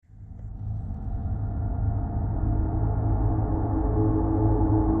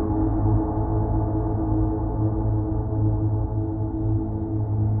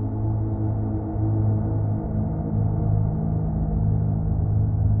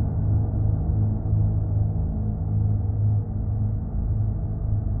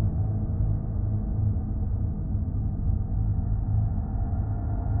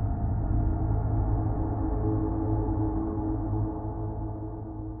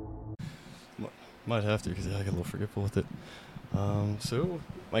Might have to because I get a little forgetful with it. So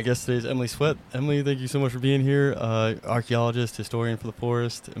my guest today is Emily Swett. Emily, thank you so much for being here. Archaeologist, historian for the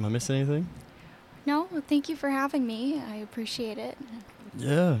forest. Am I missing anything? No, well, thank you for having me. I appreciate it.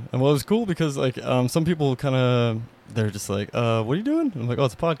 Yeah. And well, it was cool because some people they're just like, what are you doing? And I'm like, oh,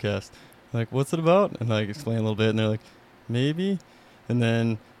 it's a podcast. I'm like, what's it about? And I explain a little bit, and they're like, maybe. And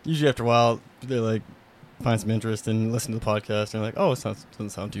then usually after a while, they're like, find some interest and listen to the podcast, and they're like, oh,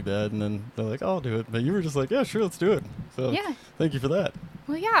 doesn't sound too bad. And then they're like, oh, I'll do it. But you were just like, yeah, sure, let's do it. So Yeah. thank you for that.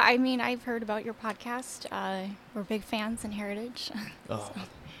 Well, yeah, I mean, I've heard about your podcast. We're big fans in Heritage. Oh,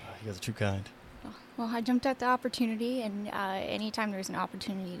 you guys are too kind. Well, I jumped at the opportunity, and anytime there's an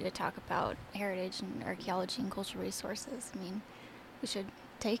opportunity to talk about heritage and archaeology and cultural resources, I mean, we should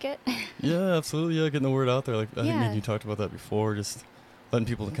take it. Yeah, absolutely. Yeah, getting the word out there. Like I think me and you talked about that before, just letting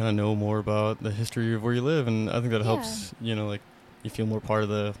people kind of know more about the history of where you live, and I think that helps. Like you feel more part of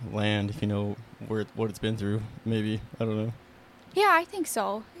the land if you know what it's been through. Maybe, I don't know. Yeah, I think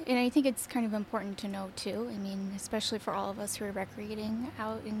so. And I think it's kind of important to know, too. I mean, especially for all of us who are recreating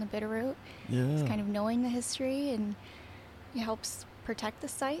out in the Bitterroot. Yeah. It's kind of knowing the history, and it helps protect the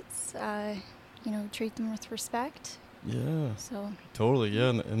sites, treat them with respect. Yeah. So. Totally, yeah.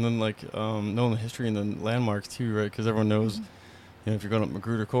 And then, knowing the history and the landmarks, too, right? Because everyone knows, if you're going up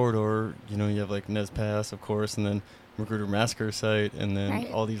Magruder Corridor, you have, Nez Pass, of course, and then Magruder Massacre site, and then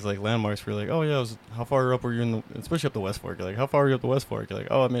all these landmarks where you're like, oh yeah, how far up were you especially up the West Fork? You're like, how far are you up the West Fork? You're like,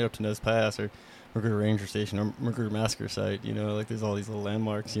 oh, I made it up to Nez Pass or Magruder Ranger Station or Magruder Massacre site. There's all these little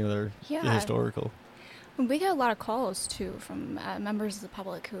landmarks. That are historical. We get a lot of calls too from members of the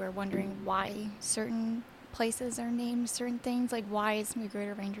public who are wondering why certain places are named certain things. Like, why is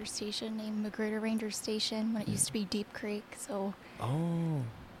Magruder Ranger Station named Magruder Ranger Station when it used to be Deep Creek? So. Oh,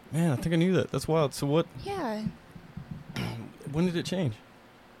 man, I think I knew that. That's wild. So what? Yeah. When did it change?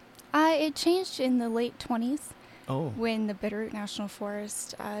 It changed in the late 1920s. Oh. When the Bitterroot National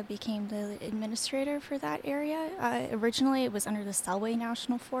Forest became the administrator for that area. Originally, it was under the Selway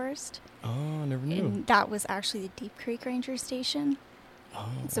National Forest. Oh, I never knew. And that was actually the Deep Creek Ranger Station. Oh,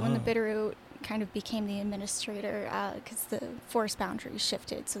 so when the Bitterroot kind of became the administrator, because the forest boundaries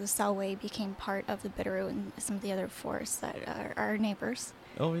shifted, so the Selway became part of the Bitterroot and some of the other forests that are our neighbors.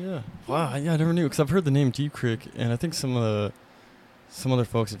 Oh, yeah. Wow, yeah, I never knew, because I've heard the name Deep Creek, and I think some other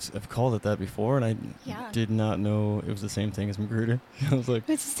folks have called it that before, and I did not know it was the same thing as Magruder. I was like,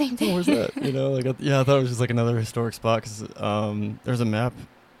 it's the same thing. Oh, where's that? I thought it was just another historic spot, because there's a map,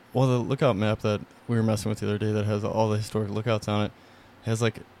 the lookout map that we were messing with the other day that has all the historic lookouts on it. It has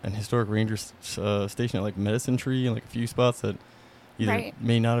an historic ranger station at Medicine Tree and a few spots that either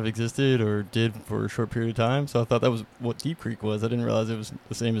may not have existed or did for a short period of time. So I thought that was what Deep Creek was. I didn't realize it was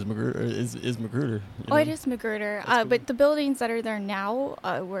the same as Magruder. Is Magruder? It is Magruder. But the buildings that are there now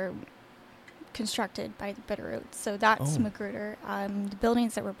were constructed by the Bitterroot. So that's Magruder. The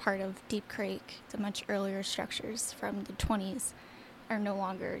buildings that were part of Deep Creek, the much earlier structures from the 1920s, are no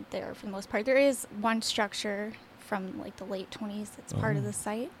longer there for the most part. There is one structure from the late 1920s that's part of the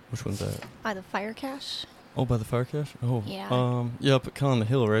site. Which one's that? The fire cache. Oh, by the fire cache? Oh. Yeah. Up kind of on the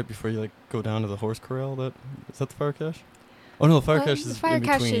hill, right? Before you go down to the horse corral. Is that the fire cache? Oh no, the fire cache is in between. The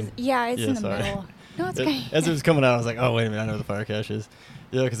fire cache is, it's in the middle. No, it's okay. As it was coming out, I was like, oh, wait a minute, I know where the fire cache is.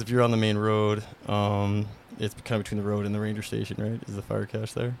 Yeah, because if you're on the main road, it's kind of between the road and the ranger station, right? Is the fire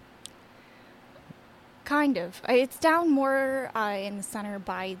cache there? Kind of. It's down more in the center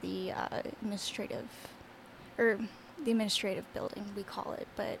by the administrative building, we call it,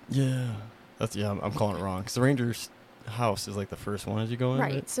 but... Yeah. I'm calling it wrong, because the ranger's house is the first one as you go in,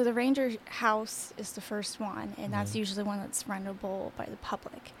 right? So the ranger house is the first one, and that's usually one that's rentable by the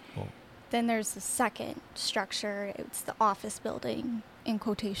public. Oh. Then there's the second structure. It's the office building, in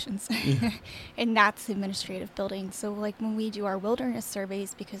quotations, and that's the administrative building. So when we do our wilderness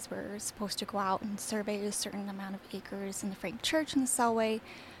surveys, because we're supposed to go out and survey a certain amount of acres in the Frank Church and the Selway,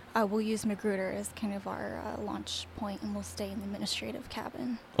 we'll use Magruder as kind of our launch point, and we'll stay in the administrative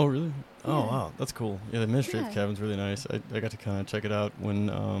cabin. Oh, really? Yeah. Oh, wow. That's cool. Yeah, the administrative cabin's really nice. I got to kind of check it out when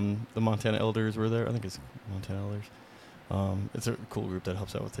the Montana Elders were there. I think it's Montana Elders. It's a cool group that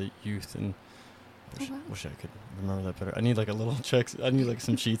helps out with the youth, and wish I could remember that better. I need a little checks. I need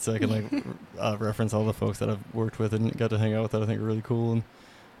some sheets so I can reference all the folks that I've worked with and got to hang out with that I think are really cool. And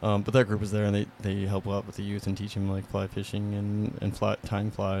but that group is there, and they help out with the youth and teach them fly fishing and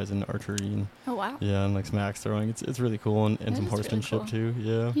time flies and archery and and some axe throwing. It's really cool, and some horsemanship too.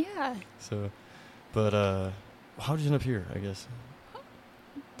 Yeah. Yeah. So, but how did you end up here? I guess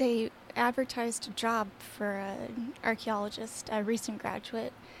they advertised a job for an archaeologist, a recent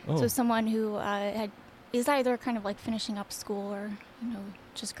graduate. Oh. So someone who is either kind of finishing up school or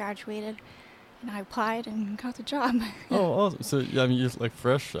just graduated. and I applied and got the job. Oh, awesome. So, yeah, I mean, you're like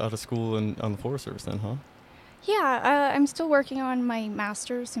fresh out of school and on the Forest Service then, huh? Yeah, I'm still working on my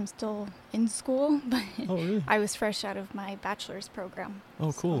master's. I'm still in school, but Oh, really? I was fresh out of my bachelor's program.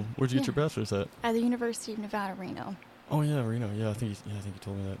 Oh, cool. Where'd you get your bachelor's at? At the University of Nevada, Reno. Oh, yeah, Reno. Yeah, I think you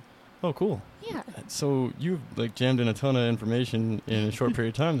told me that. Oh, cool. Yeah. So you've like jammed in a ton of information in a short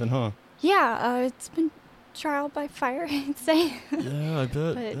period of time then, huh? Yeah, it's been trial by fire, I'd say. Yeah, I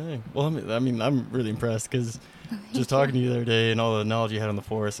bet. Dang. Well, I mean, I'm really impressed because just talking to you the other day and all the knowledge you had on the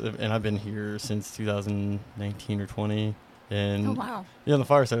forest, and I've been here since 2019 or 20. And oh, wow. Yeah, on the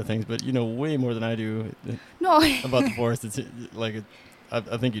fire side of things, but you know way more than I do no. about the forest. It's like,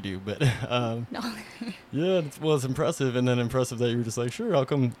 I think you do, but no. yeah, it's impressive, and then impressive that you were just like, sure, I'll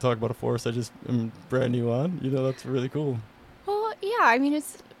come talk about a forest I just am brand new on. You know, that's really cool. Well, yeah, I mean,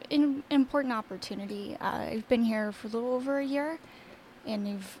 it's an important opportunity. I've been here for a little over a year, and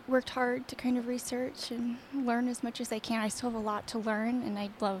I've worked hard to kind of research and learn as much as I can. I still have a lot to learn, and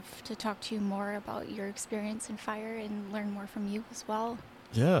I'd love to talk to you more about your experience in fire and learn more from you as well.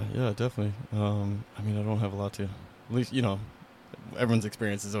 Yeah, definitely. I mean, I don't have a lot to, at least, you know, everyone's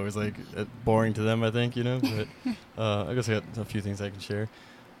experience is always like boring to them, I think, you know, but I guess I got a few things I can share.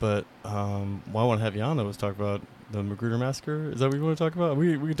 But what I want to have you on, though, is talk about the Magruder Massacre. Is that what you want to talk about?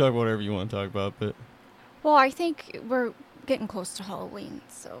 We can talk about whatever you want to talk about, but... Well, I think we're getting close to Halloween,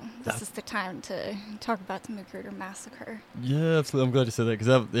 so this is the time to talk about the Magruder Massacre. Yeah, absolutely. I'm glad you said that,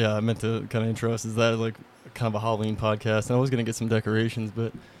 because I meant to kind of intro us as that, like, kind of a Halloween podcast, and I was going to get some decorations,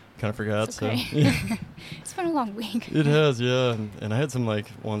 but kind of forgot. It's okay. So yeah. It's been a long week. It has, yeah, and I had some, like,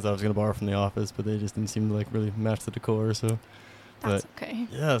 ones I was going to borrow from the office, but they just didn't seem to, like, really match the decor, so... That's okay.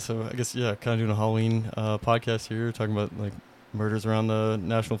 Yeah, so I guess, kind of doing a Halloween podcast here, talking about, like, murders around the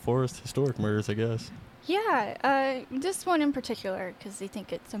National Forest, historic murders, I guess. Yeah, this one in particular, because I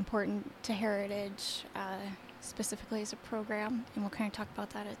think it's important to heritage, specifically as a program, and we'll kind of talk about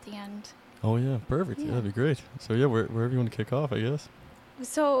that at the end. Oh, yeah, perfect. Yeah, that'd be great. So, yeah, wherever you want to kick off, I guess.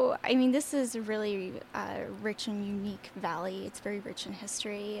 So, I mean, this is a really rich and unique valley. It's very rich in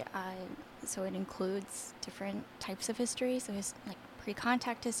history. So it includes different types of history. So it's like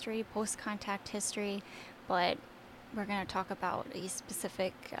pre-contact history, post-contact history. But we're going to talk about a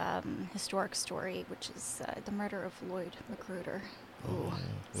specific historic story, which is the murder of Lloyd Magruder. Ooh,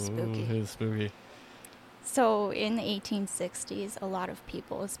 spooky. Ooh, it's spooky. So in the 1860s, a lot of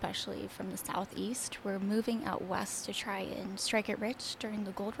people, especially from the southeast, were moving out west to try and strike it rich during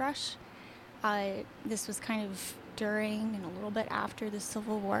the gold rush. This was kind of during and a little bit after the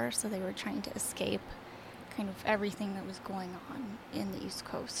Civil War, so they were trying to escape kind of everything that was going on in the East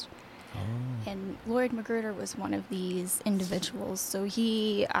Coast. Oh. And Lloyd Magruder was one of these individuals. So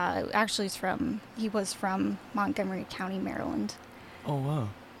he was from Montgomery County, Maryland. Oh, wow.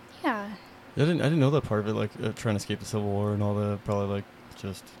 Yeah. I didn't know that part of it, like trying to escape the Civil War and all the probably like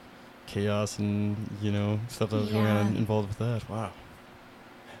just chaos and, you know, stuff that was going on involved with that. Wow.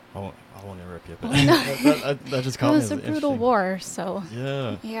 I won't interrupt you, but that just caught me. It was a brutal war, so.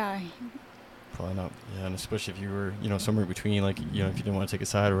 Yeah. Yeah. Probably not. Yeah, and especially if you were, you know, somewhere between, like, you know, if you didn't want to take a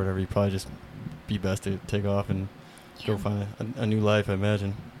side or whatever, you'd probably just be best to take off and go find a new life, I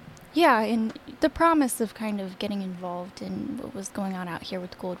imagine. Yeah, and the promise of kind of getting involved in what was going on out here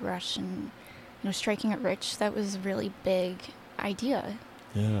with the gold rush and, you know, striking it rich, that was a really big idea.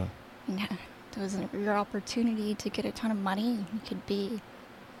 Yeah. And there was a rare opportunity to get a ton of money. You could be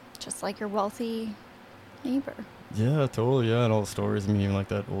just like your wealthy neighbor. Yeah, totally, yeah, and all the stories. I mean, even like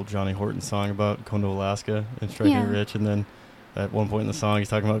that old Johnny Horton song about going to Alaska and striking it rich, and then at one point in the song, he's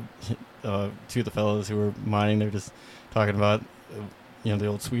talking about two of the fellows who were mining. They're just talking about, you know, the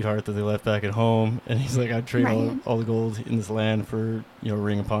old sweetheart that they left back at home, and he's like, I'd trade all the gold in this land for, you know,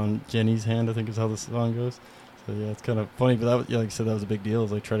 ring upon Jenny's hand, I think is how the song goes. So, yeah, it's kind of funny, but that was, like you said, that was a big deal. It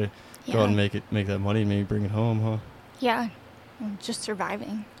was like, try to go out and make that money and maybe bring it home, huh? Yeah, just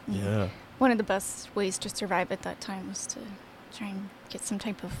surviving. Yeah. One of the best ways to survive at that time was to try and get some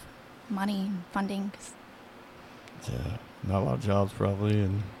type of money and funding. Yeah, not a lot of jobs probably.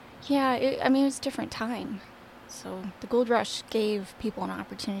 And yeah, it was a different time. So the gold rush gave people an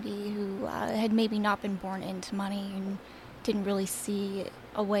opportunity who had maybe not been born into money and didn't really see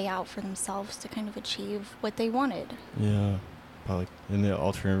a way out for themselves to kind of achieve what they wanted. Yeah, probably. And the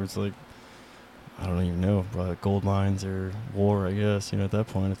alternatives, like, I don't even know, probably gold mines or war, I guess, you know, at that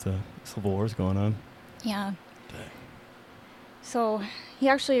point, if the Civil War is going on. Yeah. Dang. So he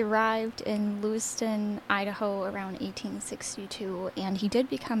actually arrived in Lewiston, Idaho around 1862, and he did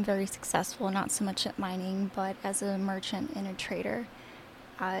become very successful, not so much at mining, but as a merchant and a trader.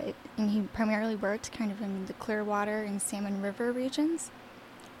 And he primarily worked kind of in the Clearwater and Salmon River regions.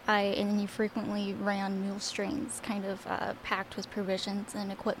 And then he frequently ran mule strains kind of packed with provisions and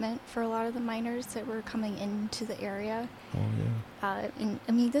equipment for a lot of the miners that were coming into the area. Oh, yeah. And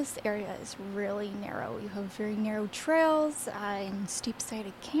I mean, this area is really narrow. You have very narrow trails and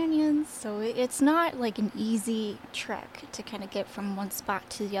steep-sided canyons, so it's not like an easy trek to kind of get from one spot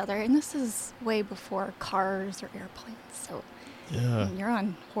to the other. And this is way before cars or airplanes, so Yeah. I mean, you're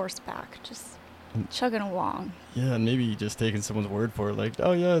on horseback, just chugging along. Yeah, and maybe just taking someone's word for it, like,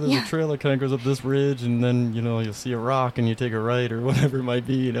 oh yeah, there's a trail that kind of goes up this ridge, and then, you know, you'll see a rock and you take a right or whatever it might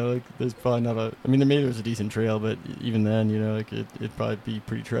be, you know, like, there's probably not I mean, maybe there's a decent trail, but even then, you know, like, it'd probably be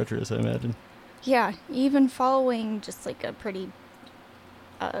pretty treacherous, I imagine. Yeah, even following just like a pretty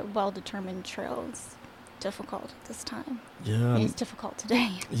well-determined trail is difficult at this time. Yeah. It's difficult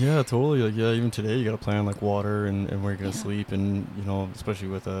today. Yeah, totally. Like, yeah, even today you got to plan like water and where you're going to sleep, and, you know, especially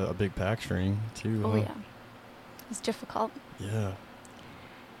with a big pack string too. Oh, yeah. It's difficult. Yeah.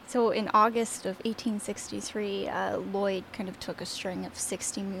 So in August of 1863, Lloyd kind of took a string of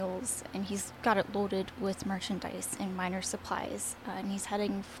 60 mules, and he's got it loaded with merchandise and miner supplies, and he's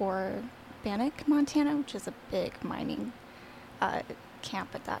heading for Bannock, Montana, which is a big mining camp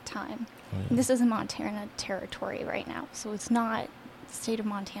at that time. Oh, yeah. And this is in Montana territory right now, so it's not the state of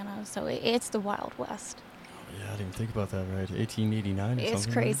Montana, so it's the Wild West. Oh, yeah, I didn't think about that, right? 1889 or something. It's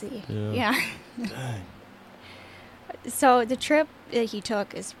crazy. Right? Yeah. Dang. So the trip that he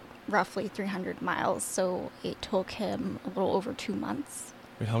took is roughly 300 miles, so it took him a little over 2 months.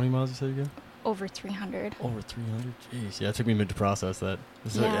 Wait, how many miles you said again? Over 300. Over 300? Jeez. Yeah, it took me a minute to process that.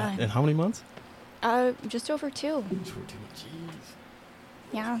 Yeah. And how many months? Just over 2. Just over 2 months. Jeez.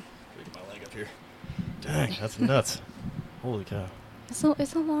 Yeah. Get my leg up here. Dang, that's nuts. Holy cow. It's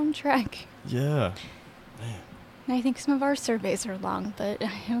a long trek. Yeah. Man. And I think some of our surveys are long, but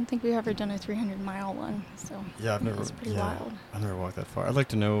I don't think we've ever done a 300-mile one, so Yeah, I've never. it's pretty yeah, wild. I've never walked that far. I'd like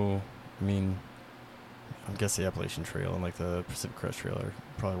to know. I mean, I guess the Appalachian Trail and like the Pacific Crest Trail are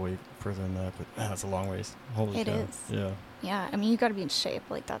probably way further than that, but man, that's a long ways. Holy cow. It is. Yeah. Yeah, I mean, you got to be in shape.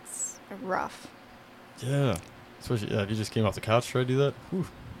 Like, that's rough. Yeah. Especially if you just came off the couch to try to do that. Whew.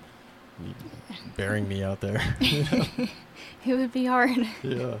 You'd be burying me out there. It would be hard.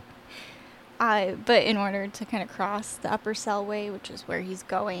 Yeah. But in order to kind of cross the Upper Selway, which is where he's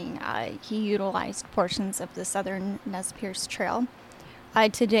going, he utilized portions of the southern Nez Perce Trail.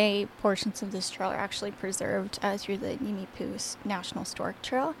 Today, portions of this trail are actually preserved through the Nimiipuu National Historic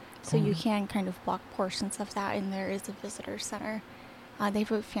Trail, so you can kind of walk portions of that, and there is a visitor center. They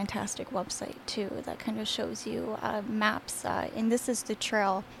have a fantastic website, too, that kind of shows you maps. And this is the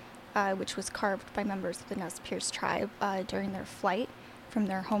trail which was carved by members of the Nez Perce tribe during their flight from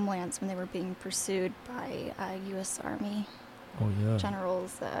their homelands when they were being pursued by U.S. Army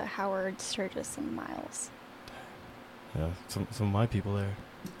Generals Howard, Sturgis, and Miles. Yeah, some of my people there.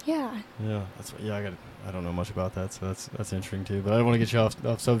 Yeah. Yeah, I don't know much about that, so that's interesting too. But I don't want to get you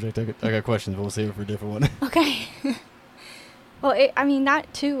off subject. I got questions, but we'll save it for a different one. Okay. Well, I mean,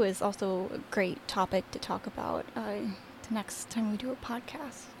 that too is also a great topic to talk about the next time we do a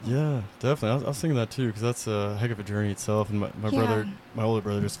podcast. Yeah, definitely. I was thinking that too, because that's a heck of a journey itself. And my older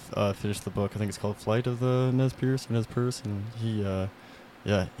brother just finished the book. I think it's called Flight of the Nez Perce, and he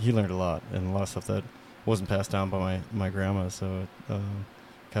learned a lot, and a lot of stuff that wasn't passed down by my grandma. So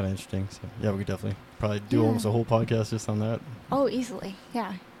kind of interesting. So yeah, we could definitely probably do almost a whole podcast just on that. Oh, easily.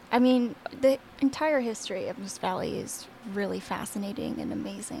 Yeah. I mean, the entire history of this valley is really fascinating and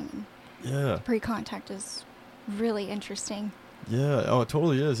amazing. Yeah. Pre-contact is really interesting. Yeah. Oh, it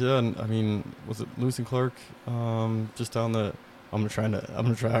totally is. Yeah. And I mean, was it Lewis and Clark? Just down the. I'm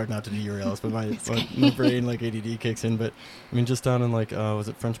gonna try hard not to derail us, but my brain like ADD kicks in. But I mean, just down in like was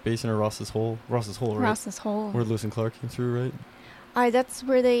it French Basin or Ross's Hole? Ross's Hole, right? Ross's Hole. Where Lewis and Clark came through, right? That's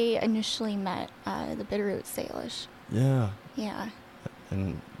where they initially met the Bitterroot Salish. Yeah. Yeah.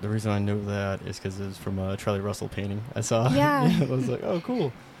 And the reason I know that is because it was from a Charlie Russell painting I saw. Yeah. I was like, oh,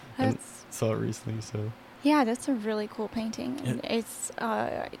 cool. And saw it recently, so. Yeah, that's a really cool painting. And it's,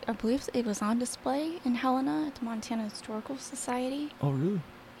 I believe it was on display in Helena at the Montana Historical Society. Oh, really?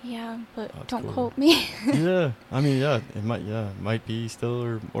 Yeah, but don't quote me. Yeah, I mean, yeah, it might be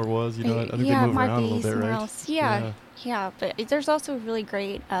still or was, you know. I think they move around a little bit, right? Else. Yeah, but there's also a really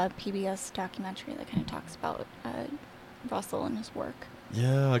great PBS documentary that kind of talks about Russell and his work.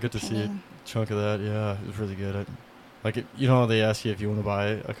 Yeah, I got to see a chunk of that. Yeah, it was really good. They ask you if you want to buy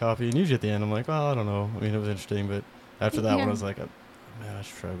a copy, and usually at the end, I'm like, well, I don't know. I mean, it was interesting, but after that one, I was like, man, I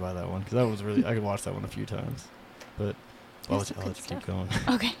should try to buy that one, because that was really, I could watch that one a few times. But I'll let you keep going.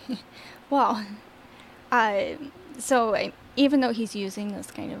 Okay. Well, so even though he's using this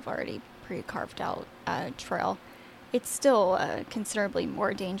kind of already pre-carved out trail, It's still considerably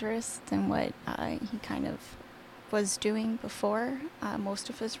more dangerous than what he kind of was doing before most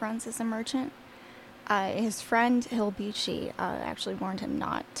of his runs as a merchant. His friend Hill Beachy actually warned him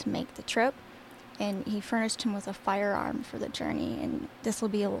not to make the trip, and he furnished him with a firearm for the journey. And this will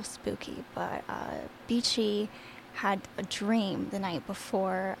be a little spooky, but Beachy had a dream the night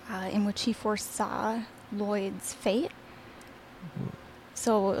before in which he foresaw Lloyd's fate.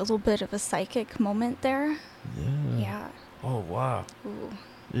 So a little bit of a psychic moment there. Yeah. Oh, wow. Ooh.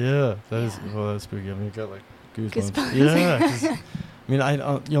 Yeah, that's spooky. I mean, you got like goosebumps. Yeah. 'Cause, I mean,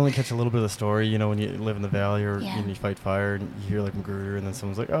 you only catch a little bit of the story, you know, when you live in the valley or you fight fire and you hear like Magruder and then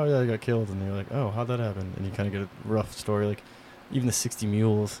someone's like, oh yeah, he got killed. And you're like, oh, how'd that happen? And you kind of get a rough story. Like even the 60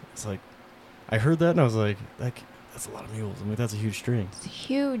 mules, it's like, I heard that and I was like, that's a lot of mules. I mean, that's a huge string. It's a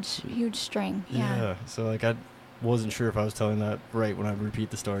huge string. Yeah. So like I wasn't sure if I was telling that right when I repeat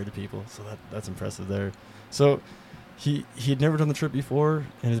the story to people. So that's impressive there. So he had never done the trip before,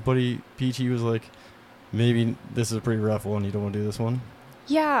 and his buddy Peachy was like, maybe this is a pretty rough one. You don't want to do this one?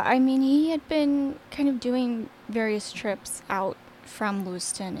 Yeah, I mean, he had been kind of doing various trips out from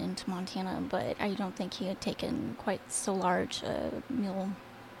Lewiston into Montana, but I don't think he had taken quite so large a mule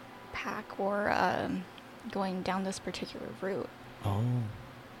pack or going down this particular route. Oh.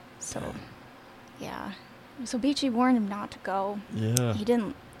 So, yeah. So Beachy warned him not to go. Yeah. He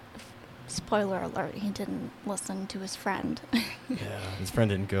didn't, spoiler alert, he didn't listen to his friend. Yeah, his friend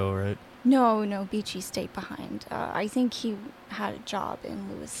didn't go, right? No, Beachy stayed behind. I think he had a job in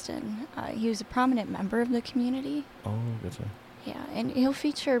Lewiston. He was a prominent member of the community. Oh, gotcha. Yeah, and he'll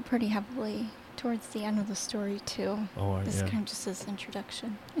feature pretty heavily towards the end of the story too. Oh, this is kind of just his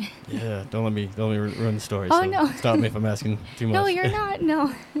introduction. Yeah, don't let me ruin the story. Oh, so no. Stop me if I'm asking too much. No, you're not.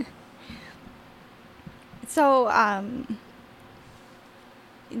 No. So,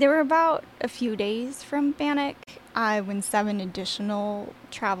 they were about a few days from Bannock when 7 additional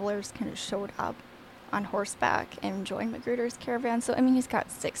travelers kind of showed up on horseback and joined Magruder's caravan. So, I mean, he's got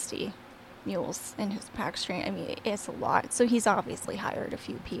 60 mules in his pack string. I mean, it's a lot. So he's obviously hired a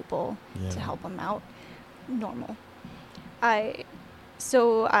few people to help him out. Normal.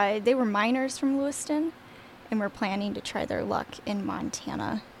 So they were miners from Lewiston and were planning to try their luck in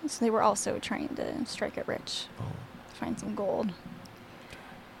Montana. So they were also trying to strike it rich, find some gold.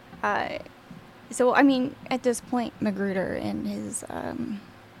 So, I mean, at this point, Magruder and his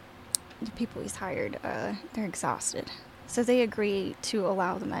the people he's hired, they're exhausted. So they agree to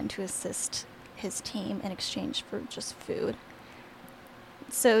allow the men to assist his team in exchange for just food.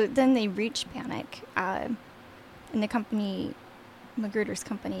 So then they reach Bannock, and the company, Magruder's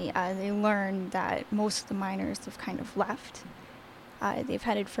company, they learn that most of the miners have kind of left. They've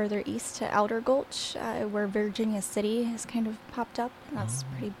headed further east to Elder Gulch, where Virginia City has kind of popped up. And that's a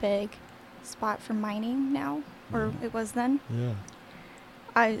pretty big spot for mining now, or it was then. Yeah.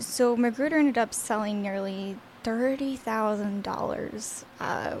 So Magruder ended up selling nearly $30,000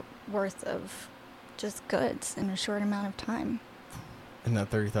 worth of just goods in a short amount of time. And that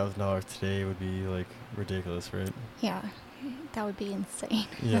 $30,000 today would be like ridiculous, right? Yeah, that would be insane.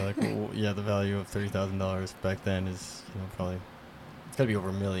 Yeah, like the value of $30,000 back then is probably it's got to be over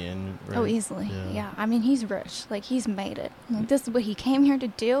 $1 million. Right? Oh, easily. Yeah, I mean he's rich. Like he's made it. Like, this is what he came here to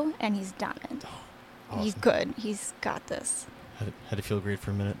do, and he's done it. Awesome. He's good. He's got this. Had to feel great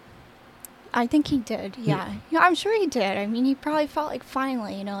for a minute. I think he did, yeah. I'm sure he did. I mean, he probably felt like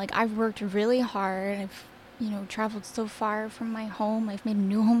finally, like I've worked really hard. I've, traveled so far from my home. I've made a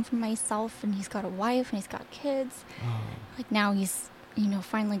new home for myself, and he's got a wife, and he's got kids. Oh. Like now he's,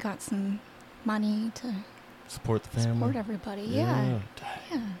 finally got some money to support the family. Support everybody, yeah.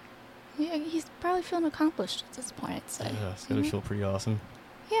 Yeah, he's probably feeling accomplished at this point, I'd say. Yeah, it's got to feel pretty awesome.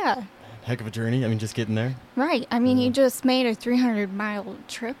 Yeah. Heck of a journey. I mean, just getting there. Right. I mean, he just made a 300-mile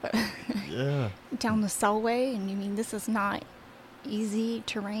trip down the Selway, and this is not easy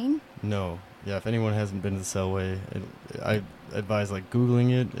terrain. No. Yeah, if anyone hasn't been to the Selway, I advise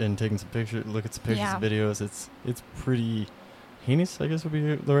Googling it and taking some pictures, look at some pictures and videos. It's pretty heinous, I guess would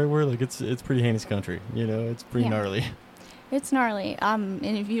be the right word. It's pretty heinous country. It's pretty gnarly. It's gnarly. And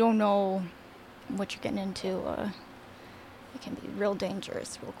if you don't know what you're getting into, it can be real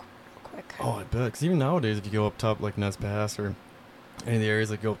dangerous real quick. Oh, I bet. Because even nowadays, if you go up top Nez Pass or any of the areas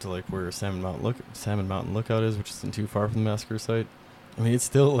that go up to where Salmon Mountain Lookout is, which isn't too far from the massacre site, I mean, it's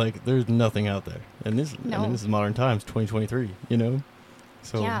still there's nothing out there. And this is modern times, 2023.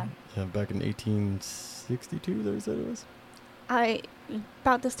 So back in 1862, they said it was.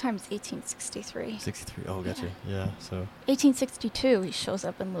 About this time, it's 1863. 63. Oh, gotcha. Yeah. So 1862, he shows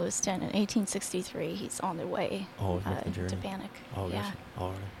up in Lewiston. In 1863, he's on the way to Bannock. Oh, yeah. Gotcha. All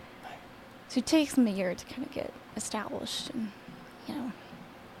right. So it takes him a year to kind of get established and,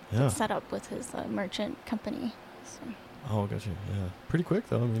 get set up with his merchant company. So. Oh, gotcha. Yeah, pretty quick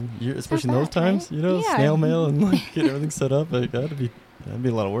though. I mean, especially in those bad, times, right? snail mail and like get everything set up. Like that'd be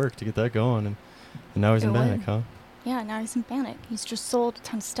a lot of work to get that going. And now he's in Bannock, huh? Yeah, now he's in Bannock. He's just sold a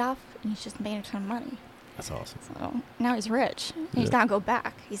ton of stuff and he's just made a ton of money. That's awesome. So now he's rich. And he's got to go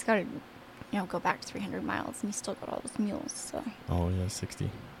back. He's got to, go back 300 miles and he's still got all those mules. So. Oh yeah,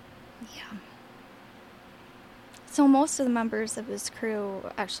 60. Yeah. So most of the members of his crew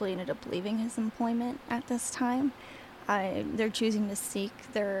actually ended up leaving his employment at this time. They're choosing to seek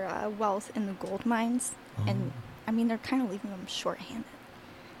their wealth in the gold mines. Oh. And, they're kind of leaving them shorthanded.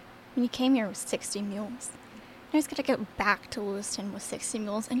 When he came here with 60 mules. Now he's got to get back to Lewiston with 60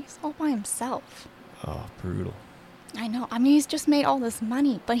 mules, and he's all by himself. Oh, brutal. I know. He's just made all this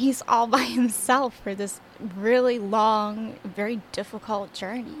money, but he's all by himself for this really long, very difficult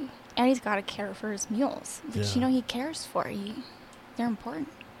journey. And he's got to care for his mules, which, he cares for. They're important.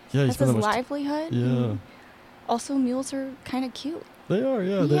 Yeah, that's his livelihood. Yeah. Also, mules are kind of cute. They are,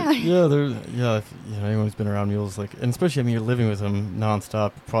 yeah. If, anyone who's been around mules, like, and especially, you're living with them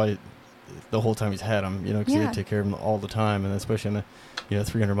nonstop, probably the whole time he's had them, because you take care of them all the time, and especially on a,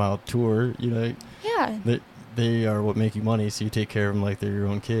 300-mile tour, Yeah. They are what make you money, so you take care of them like they're your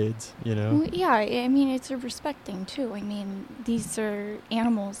own kids, Well, yeah, it's a respect thing, too. These are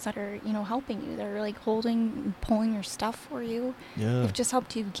animals that are, helping you. They're, like, holding and pulling your stuff for you. Yeah. They've just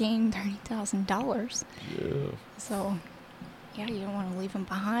helped you gain $30,000. Yeah. So, yeah, you don't want to leave them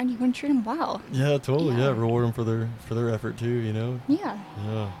behind. You want to treat them well. Yeah, totally, yeah. Reward them for their effort, too, Yeah.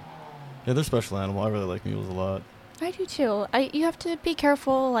 Yeah. Yeah, they're a special animal. I really like mules a lot. I do, too. You have to be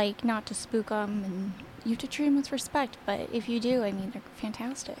careful, like, not to spook them, and you have to treat them with respect, but if you do, they're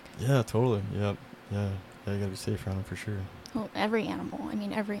fantastic. Yeah, totally. Yep. Yeah, you gotta be safe around them for sure. Well, every animal.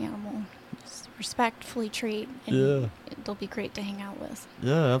 Every animal. Just respectfully treat, and they'll be great to hang out with.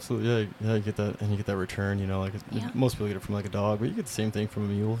 Yeah, absolutely. Yeah, you get that, and you get that return, most people get it from, like, a dog, but you get the same thing from a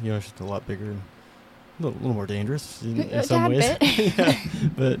mule, it's just a lot bigger and a little more dangerous in some ways. Yeah.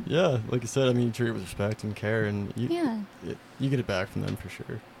 But, yeah, like you said, you treat it with respect and care, and you get it back from them for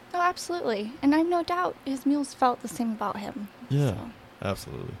sure. Oh, absolutely. And I have no doubt his mules felt the same about him. Yeah,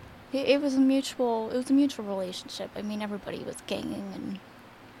 absolutely. It was a mutual relationship. Everybody was ganging and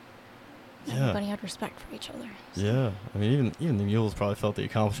everybody had respect for each other. So. Yeah. Even the mules probably felt the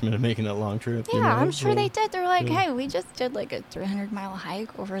accomplishment of making that long trip. Yeah, I'm sure they did. They're like, hey, we just did like a 300-mile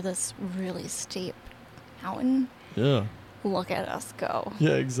hike over this really steep mountain. Yeah. Look at us go.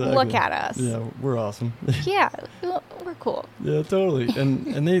 Yeah, exactly. Look at us. Yeah, we're awesome. Yeah, we're cool. Yeah, totally.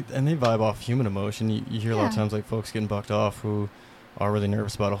 And they vibe off human emotion. You hear a lot of times like folks getting bucked off who are really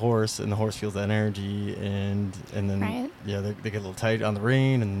nervous about a horse, and the horse feels that energy, and then they get a little tight on the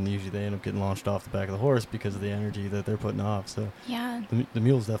rein, and usually they end up getting launched off the back of the horse because of the energy that they're putting off. So the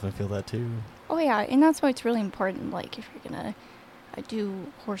mules definitely feel that too. Oh yeah, and that's why it's really important. Like if you're gonna do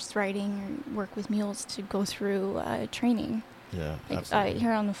horse riding or work with mules, to go through training. Yeah, like, absolutely.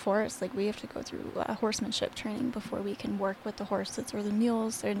 Here on the forest, like we have to go through horsemanship training before we can work with the horses or the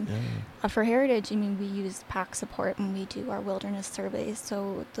mules. And for heritage, we use pack support when we do our wilderness surveys.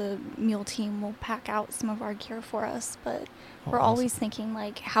 So the mule team will pack out some of our gear for us, but we're always thinking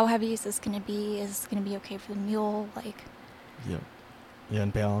like, how heavy is this going to be? Is this going to be okay for the mule? Like,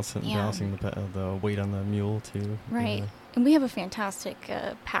 and balancing the weight on the mule too. Right. Yeah. And we have a fantastic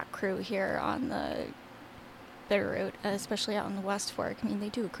pack crew here on the Bitterroot, especially out in the West Fork. They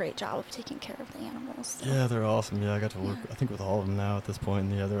do a great job of taking care of the animals. So. Yeah, they're awesome. Yeah, I got to work, I think, with all of them now at this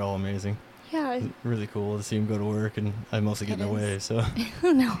point. And they're all amazing. Yeah. It's really cool to see them go to work, and I mostly get in their way, so.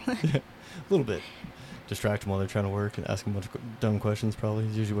 No. Yeah, a little bit. Distract them while they're trying to work and ask them a bunch of dumb questions, probably,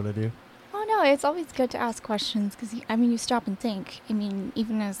 is usually what I do. Oh, no, it's always good to ask questions because, you stop and think.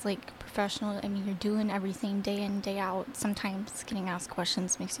 Even as, like, professional, you're doing everything day in, day out. Sometimes getting asked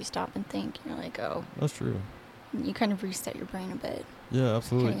questions makes you stop and think. You're like, oh. That's true. You kind of reset your brain a bit. Yeah,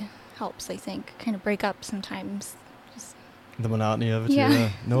 absolutely. Kind of helps, I think. Kind of break up sometimes. Just the monotony of it. Yeah.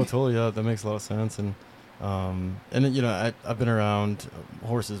 No, totally. Yeah, that makes a lot of sense. And I've been around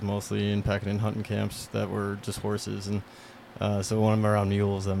horses mostly and packing in hunting camps that were just horses. And so when I'm around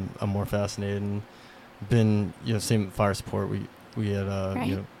mules, I'm more fascinated. And been, same with fire support. We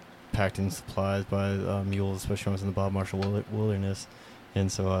had, packed in supplies by mules, especially when I was in the Bob Marshall Wilderness.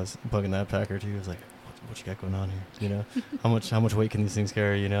 And so I was bugging that packer too. I was like, what you got going on here? How much weight can these things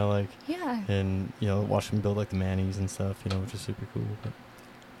carry? And watch them build like the manis and stuff. Which is super cool. But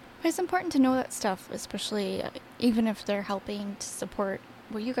it's important to know that stuff, especially even if they're helping to support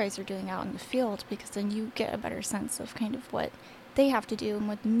what you guys are doing out in the field, because then you get a better sense of kind of what they have to do and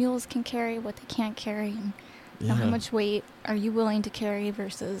what the mules can carry, what they can't carry, and how much weight are you willing to carry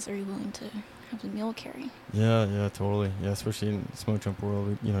versus are you willing to have the mule carry. Yeah, totally. Yeah, especially in smoke jump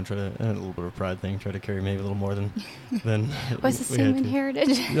world, we, try to, and a little bit of a pride thing, try to carry maybe a little more than Was the same inherited?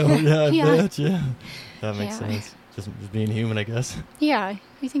 Oh, yeah, I bet, yeah. That makes sense. Just being human, I guess. Yeah,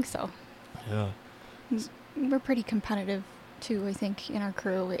 I think so. Yeah. We're pretty competitive, too, I think, in our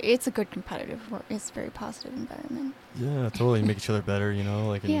crew. It's a good competitive, it's a very positive environment. Yeah, totally. Make each other better,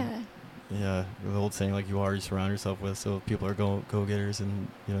 like. Yeah, the old saying, like, you surround yourself with, so people are go-getters, and,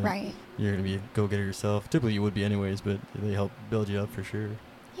 right. You're going to be a go-getter yourself. Typically, you would be anyways, but they help build you up for sure.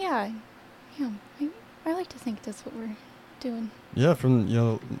 Yeah. I like to think that's what we're doing. Yeah, from,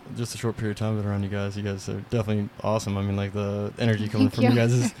 just a short period of time been around you guys are definitely awesome. I mean, like, the energy coming from you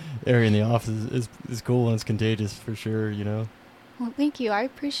guys' area in the office is cool, and it's contagious for sure, Well, thank you. I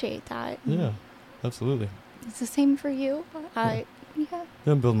appreciate that. Yeah, absolutely. It's the same for you. Yeah,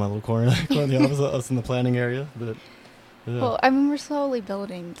 I'm building my little corner in the office, us in the planning area, but yeah. Well, I mean, we're slowly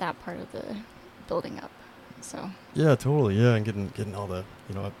building that part of the building up, so. Yeah, totally, yeah, and getting all the,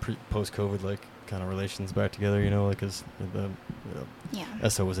 post-COVID, like, kind of relations back together, like, because the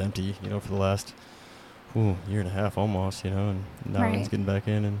SO was empty, for the last year and a half almost, and now it's getting back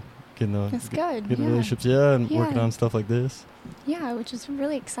in and getting the getting relationships, and working on stuff like this. Yeah, which is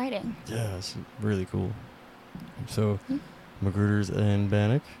really exciting. Yeah, it's really cool. So, Magruder's in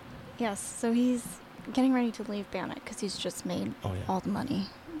Bannock? Yes, so he's getting ready to leave Bannock because he's just made all the money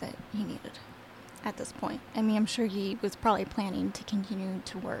that he needed at this point. I mean, I'm sure he was probably planning to continue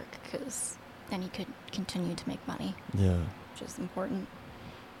to work because then he could continue to make money. Yeah. Which is important.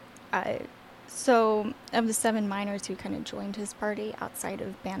 So, of the 7 miners who kind of joined his party outside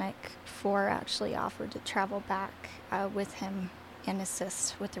of Bannock, 4 actually offered to travel back with him and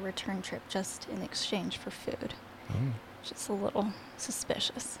assist with the return trip just in exchange for food. Oh. Which is a little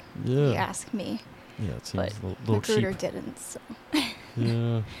suspicious. Yeah. You ask me. Yeah, it seems a little Magruder cheap. Didn't, so.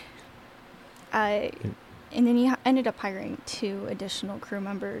 Yeah. And then he ended up hiring 2 additional crew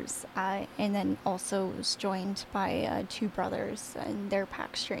members, and then also was joined by 2 brothers and their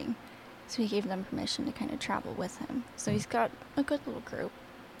pack string. So he gave them permission to kind of travel with him. So he's got a good little group.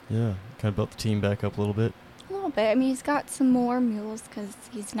 Yeah, kind of built the team back up a little bit. A little bit. I mean, he's got some more mules because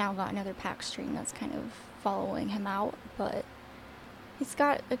he's now got another pack string that's kind of following him out. But he's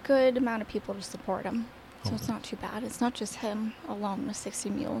got a good amount of people to support him. So it's not too bad. It's not just him alone with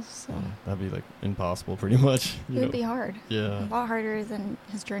 60 mules. So. That'd be like impossible pretty much. It would be hard. Yeah. A lot harder than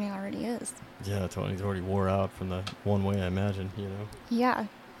his journey already is. Yeah, totally. He's already wore out from the one way, I imagine, Yeah,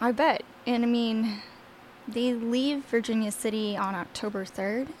 I bet. And I mean, they leave Virginia City on October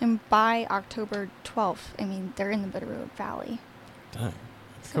 3rd, and by October 12th, I mean, they're in the Bitterroot Valley. Dang.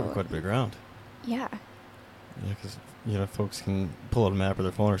 It's covered quite a big ground. Yeah. Yeah, because, folks can pull out a map or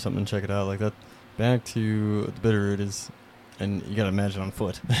their phone or something and check it out. Like that. Back to the Bitterroot is, and you got to imagine on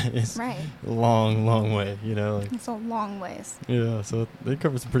foot, it's a long way, Like, it's a long ways. Yeah, so they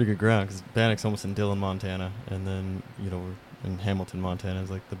cover some pretty good ground because Bannock's almost in Dillon, Montana, and then, we're in Hamilton, Montana is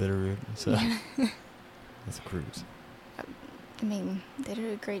like the Bitterroot. So that's a cruise. I mean, they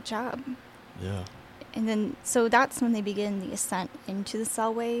did a great job. Yeah. And then, so that's when they begin the ascent into the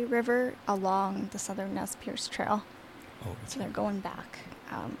Selway River along the Southern Nez Perce Trail. Oh, so they're going back.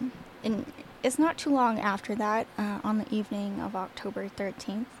 And it's not too long after that, on the evening of October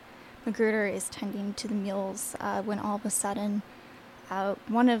 13th, Magruder is tending to the mules when all of a sudden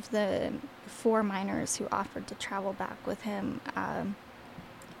one of the 4 miners who offered to travel back with him,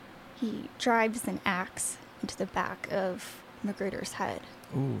 he drives an axe into the back of Magruder's head.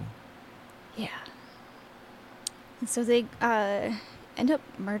 Ooh. Yeah. And so they end up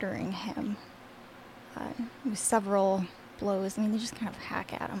murdering him with several blows. I mean, they just kind of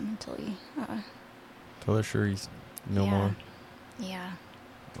hack at him until he... Until they're sure he's no more. Yeah.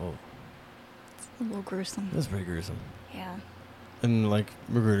 Oh. It's a little gruesome. That's pretty gruesome. Yeah. And, like,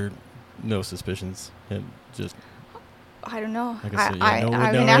 Magruder, no suspicions. Just... I don't know. I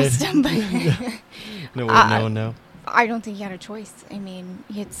haven't asked him, but... No way of knowing now. I don't think he had a choice. I mean,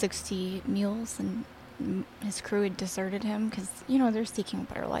 he had 60 mules, and his crew had deserted him because, they're seeking a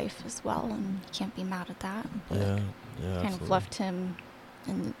better life as well, and you can't be mad at that. But yeah, kind absolutely. of left him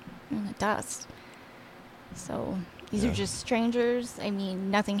in the dust. So these are just strangers. I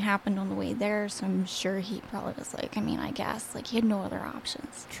mean, nothing happened on the way there, so I'm sure he probably was like, I guess, like, he had no other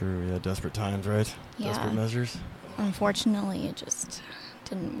options. True, yeah, desperate times, right? Yeah. Desperate measures. Unfortunately, it just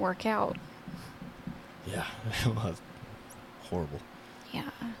didn't work out. Yeah, well, that's horrible. Yeah.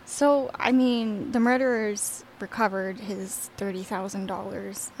 So, I mean, the murderers recovered his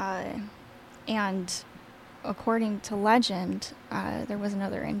 $30,000, and according to legend, there was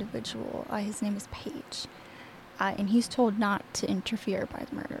another individual. His name is Page. And he's told not to interfere by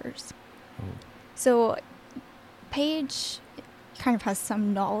the murderers. Oh. So Page kind of has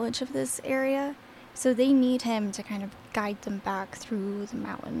some knowledge of this area. So they need him to kind of guide them back through the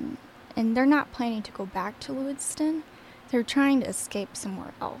mountain. And they're not planning to go back to Lewiston. They're trying to escape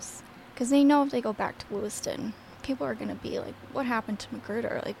somewhere else. Because they know if they go back to Lewiston, people are going to be like, what happened to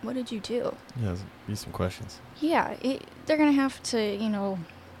Magruder? Like, what did you do? Yeah, there's be some questions. Yeah, they're going to have to,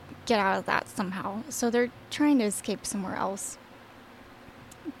 get out of that somehow. So they're trying to escape somewhere else.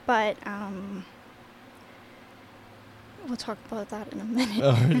 But, we'll talk about that in a minute.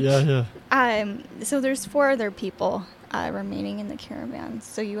 Oh, yeah. So there's 4 other people remaining in the caravan.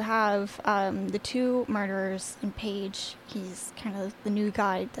 So you have the 2 murderers and Page. He's kind of the new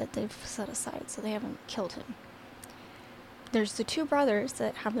guide that they've set aside, so they haven't killed him. There's the 2 brothers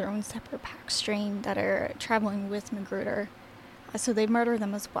that have their own separate pack strain that are traveling with Magruder. So they murder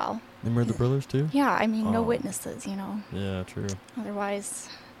them as well. They murdered the brothers too? Yeah, I mean, no witnesses, Yeah, true. Otherwise,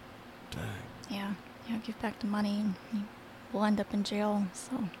 Dang. yeah, give back the money and we'll end up in jail,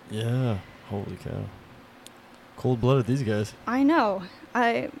 so. Yeah, holy cow. Cold-blooded, these guys. I know.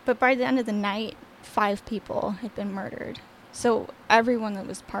 But by the end of the night, 5 people had been murdered. So everyone that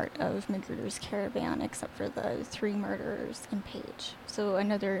was part of Magruder's caravan, except for the 3 murderers and Page. So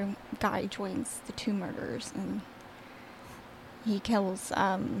another guy joins the 2 murderers, and he kills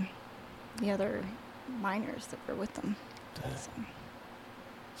the other miners that were with them.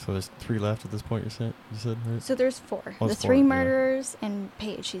 So there's 3 left at this point, you said, right? So there's 4. Oh, the 4, 3 murderers and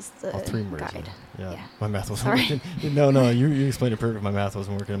Page. He's the 3 murders, guide. Yeah. My math wasn't Sorry. working. No, you explained it perfect. My math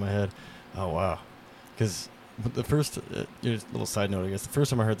wasn't working in my head. Oh, wow. Because the first, just a little side note, I guess. The first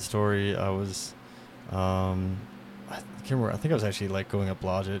time I heard the story, I was, I can't remember. I think I was actually like going up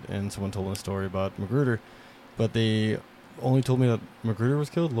Blodgett, and someone told me a story about Magruder, but they only told me that Magruder was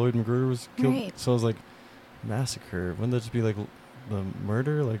killed. Lloyd Magruder was killed. Right. So I was like, massacre. Wouldn't that just be like the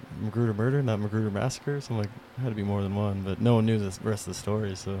murder, like Magruder murder, not Magruder Massacre? So I'm like, it had to be more than one, but no one knew the rest of the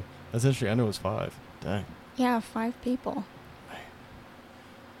story. So that's interesting. I knew it was 5. Dang. Yeah, 5 people.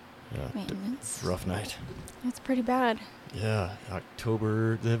 Yeah. Man, it's Rough night. It's pretty bad. Yeah,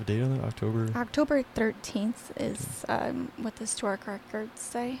 October. Do they have a date on that? October 13th is what the historic records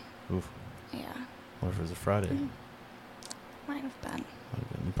say. Oof. Yeah. What if it was a Friday? Might have been.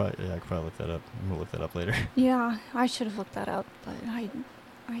 You probably, I could probably look that up. I'm gonna look that up later. Yeah, I should have looked that up, but I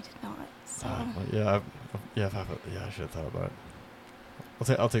did not. So. I should have thought about it.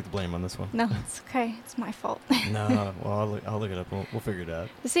 I'll take the blame on this one. No, it's okay. It's my fault. No, well, I'll look it up. We'll figure it out.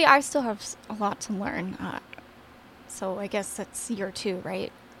 See, I still have a lot to learn. So I guess that's year 2,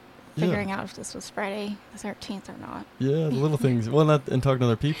 right? Figuring out if this was Friday the 13th or not. Yeah, the little things. Well, and talking to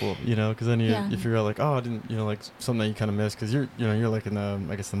other people, because then you figure out like, oh, I didn't, like something that you kind of missed because you're like in the,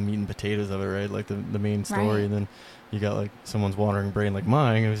 I guess the meat and potatoes of it, right? Like the main story, right. And then you got like someone's wandering brain like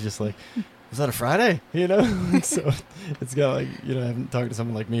mine. It was just like, was that a Friday? So it's got like, I haven't talked to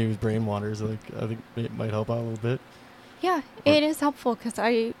someone like me whose brain wanders. Like I think it might help out a little bit. Yeah, it is helpful because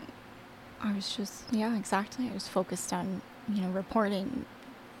I was just, exactly. I was focused on, reporting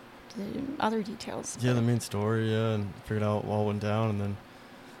the other details. Yeah, the main story, and figured out what all went down, and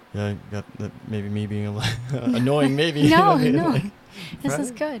then, got that maybe me being annoying, maybe. No, like, this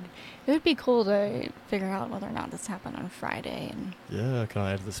is good. It would be cool to figure out whether or not this happened on Friday. And yeah, kind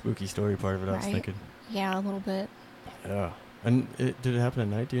of add to the spooky story part of it, I was thinking. Yeah, a little bit. Yeah. And did it happen at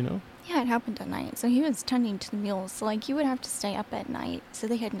night, do you know? Yeah, it happened at night. So he was tending to the mules. So, you would have to stay up at night. So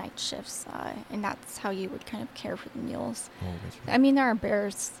they had night shifts, and that's how you would kind of care for the mules. Oh, gotcha. I mean, there are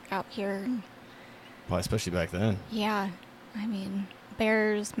bears out here. Well, especially back then. Yeah. I mean,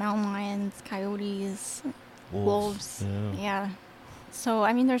 bears, mountain lions, coyotes, wolves. Yeah. So,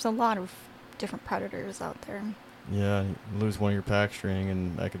 I mean, there's a lot of different predators out there. Yeah, you lose one of your pack string,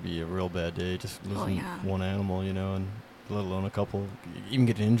 and that could be a real bad day. Just losing one animal, and let alone a couple, even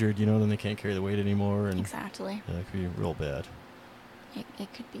get injured, then they can't carry the weight anymore. And exactly. Yeah, it could be real bad.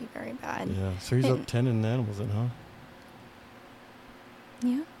 It could be very bad. Yeah, so he's up tending animals then, huh?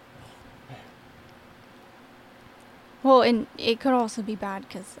 Yeah. Well, and it could also be bad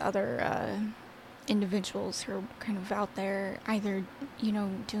because other individuals who are kind of out there either,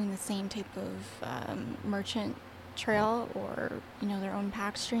 doing the same type of merchant trail or, their own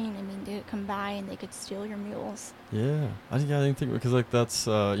pack stream. I mean, they could come by and they could steal your mules. Yeah. I didn't think, because that's,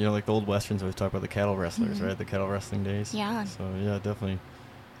 like the old Westerns always talk about the cattle wrestlers, right? The cattle wrestling days. Yeah. So, yeah, definitely.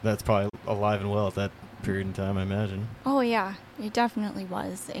 That's probably alive and well at that period in time, I imagine. Oh, yeah. It definitely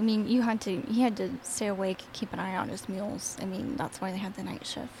was. I mean, he had to stay awake, keep an eye on his mules. I mean, that's why they had the night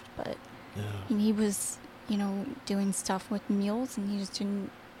shift. But yeah. And he was doing stuff with mules, and he just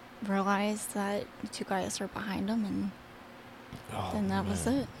didn't realize that the two guys were behind him, and then that was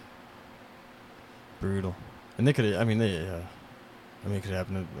it. Brutal. And they could, it could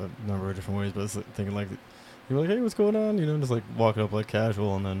happen in a number of different ways, but it's like thinking like, you're like, hey, what's going on? Just like walking up like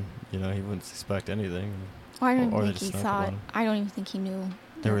casual, and then, he wouldn't suspect anything. Well, I don't think he thought, I don't even think he knew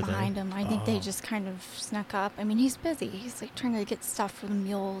they were behind him. I think they just kind of snuck up. I mean, he's busy. He's like trying to get stuff for the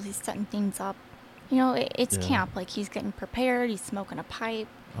mules. He's setting things up. It's camp. Like, he's getting prepared. He's smoking a pipe.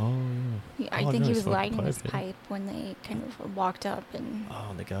 Oh, yeah. I think he was lighting his pipe when they kind of walked up and...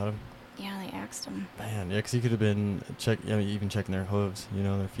 Oh, they got him? Yeah, they axed him. Man, yeah, because he could have been even checking their hooves,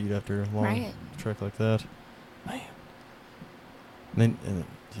 their feet after a long trek like that. Man. And then,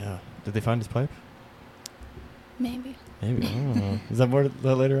 did they find his pipe? Maybe. I don't know. Is that more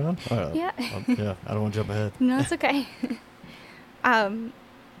that later on? Yeah. Yeah, I don't want to jump ahead. No, it's okay.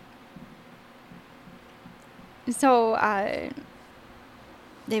 So,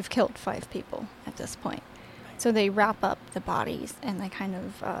 they've killed 5 people at this point. So they wrap up the bodies and they kind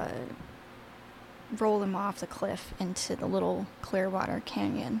of roll them off the cliff into the little Clearwater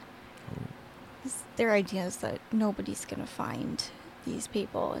Canyon. Their idea is that nobody's going to find these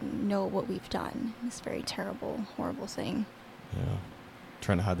people and know what we've done. This very terrible, horrible thing. Yeah.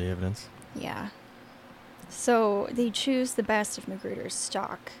 Trying to hide the evidence. Yeah. So they choose the best of Magruder's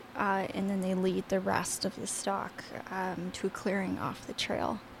stock, and then they lead the rest of the stock to a clearing off the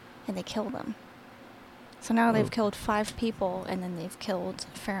trail, and they kill them. So now they've killed 5 people, and then they've killed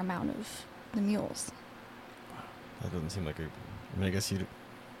a fair amount of the mules. That doesn't seem like I guess you'd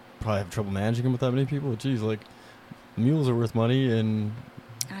probably have trouble managing them with that many people. Jeez, like, mules are worth money, and...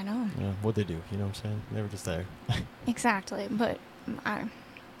 I know. Yeah, what they do, you know what I'm saying? They were just there. Exactly, but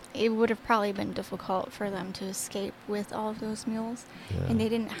it would have probably been difficult for them to escape with all of those mules. Yeah. And they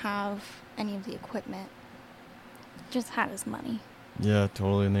didn't have any of the equipment. Just had his money. Yeah,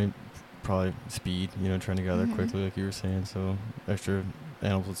 totally, and they probably speed, trying to get out there quickly, like you were saying, so extra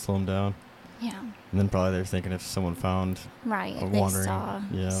animals would slow them down. Yeah. And then probably they're thinking if someone found a wandering,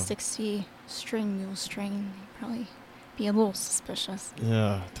 they saw 60 mule string, they'd probably be a little suspicious.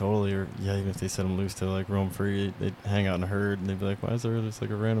 Yeah, totally. Or even if they set them loose to like roam free, they'd hang out in a herd and they'd be like, why is there just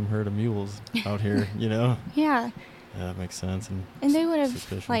like a random herd of mules out here, Yeah. Yeah, that makes sense. And they would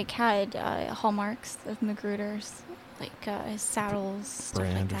have like had hallmarks of Magruder's, like saddles, stuff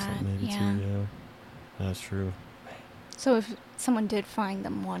brand like or that. Something maybe too, yeah. That's true. So if someone did find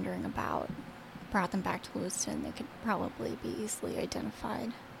them wandering about, brought them back to Lewiston, they could probably be easily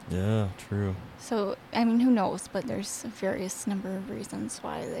identified. Yeah, true. So, I mean, who knows, but there's a various number of reasons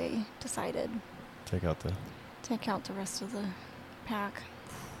why they decided take out the rest of the pack.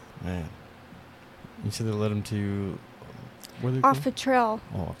 Man. You said they led them to... where they off the trail.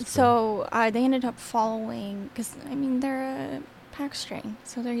 Oh, off the trail. So, they ended up following, because, I mean, they're a pack string,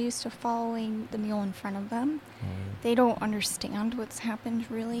 so they're used to following the mule in front of them. Oh, yeah. They don't understand what's happened,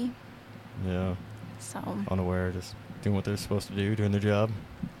 really. Yeah. So... unaware, just doing what they're supposed to do, doing their job.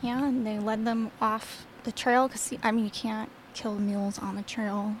 Yeah, and they led them off the trail, because, I mean, you can't kill mules on the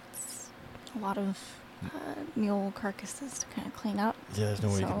trail. It's a lot of mule carcasses to kind of clean up. Yeah, there's no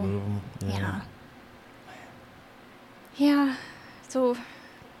way you can move them. Yeah. Yeah. So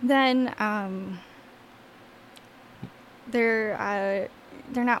then they're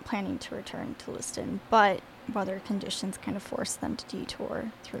not planning to return to Lewiston, but weather conditions kind of force them to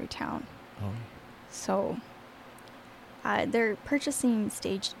detour through town. Oh. So they're purchasing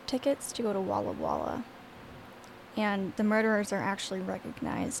stage tickets to go to Walla Walla. And the murderers are actually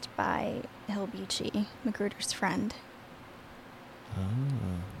recognized by Hill Beachy, Magruder's friend. Oh.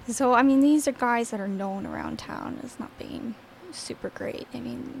 So, I mean, these are guys that are known around town as not being super great. I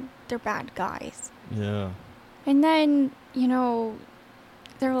mean, they're bad guys. Yeah. And then,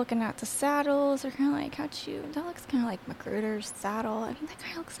 they're looking at the saddles. They're kind of like, that looks kind of like Magruder's saddle. I mean, that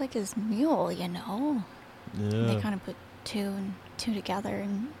guy looks like his mule, Yeah. And they kind of put 2 and 2 together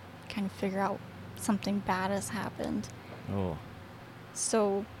and kind of figure out something bad has happened. Oh.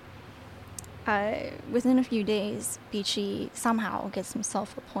 So, within a few days, Beachy somehow gets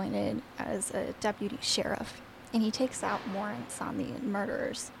himself appointed as a deputy sheriff, and he takes out warrants on the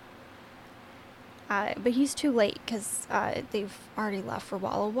murderers. But he's too late because they've already left for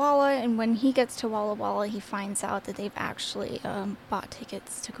Walla Walla, and when he gets to Walla Walla, he finds out that they've actually bought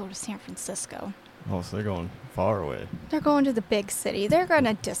tickets to go to San Francisco. Oh, so they're going far away. They're going to the big city. They're going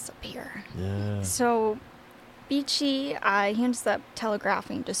to disappear. Yeah. So Beachy, he ends up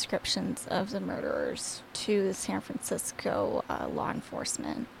telegraphing descriptions of the murderers to the San Francisco law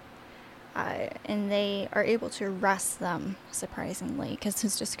enforcement. And they are able to arrest them, surprisingly, because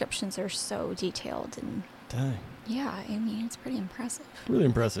his descriptions are so detailed and Dang. Yeah, I mean, it's pretty impressive. Really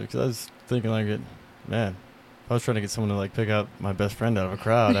impressive, because I was thinking, like, man, if I was trying to get someone to, like, pick out my best friend out of a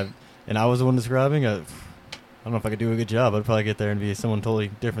crowd, and I was the one describing, I don't know if I could do a good job. I'd probably get there and be someone totally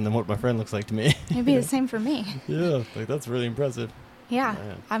different than what my friend looks like to me. It'd be the same for me. Yeah, like, that's really impressive. Yeah,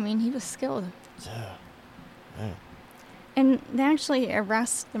 Man. I mean, he was skilled. Yeah, man. And they actually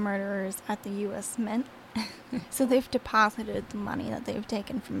arrest the murderers at the U.S. Mint. So they've deposited the money that they've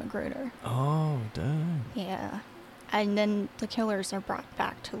taken from Magruder. Oh, dang. Yeah. And then the killers are brought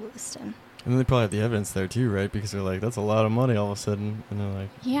back to Lewiston. And then they probably have the evidence there, too, right? Because they're like, that's a lot of money all of a sudden. And they're like...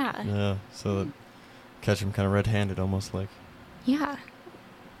 Yeah. So that catch them kind of red-handed, almost like... Yeah.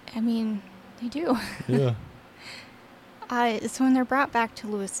 I mean, they do. Yeah. So when they're brought back to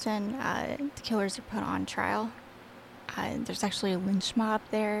Lewiston, the killers are put on trial. There's actually a lynch mob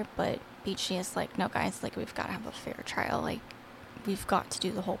there, but Beachy is like, no, guys, like, we've got to have a fair trial. Like, we've got to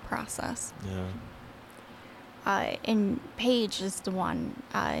do the whole process. Yeah. And Page is the one,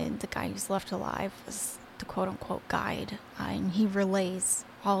 the guy who's left alive, was the quote-unquote guide. And he relays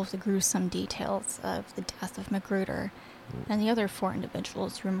all of the gruesome details of the death of Magruder and the other 4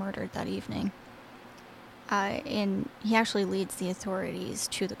 individuals who were murdered that evening. And he actually leads the authorities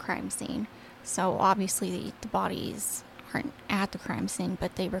to the crime scene. So obviously the bodies aren't at the crime scene,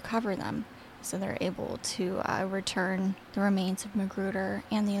 but they recover them. So they're able to return the remains of Magruder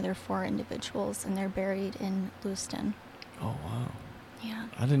and the other 4 individuals, and they're buried in Lewiston. Oh, wow. Yeah.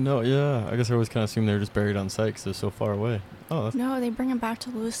 I didn't know. Yeah, I guess I always kind of assumed they were just buried on site because they're so far away. Oh, No, they bring them back to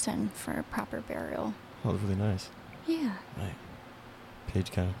Lewiston for a proper burial. Oh, that's really nice. Yeah. Right.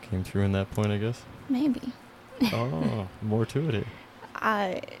 Paige kind of came through in that point, I guess. Maybe. Oh, more to it here.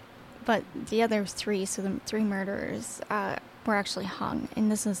 But the other 3, so the 3 murderers, were actually hung.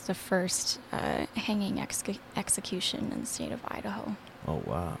 And this is the first hanging execution in the state of Idaho. Oh,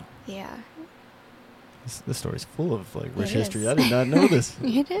 wow. Yeah. This story's full of, like, rich It history. is. I did not know this.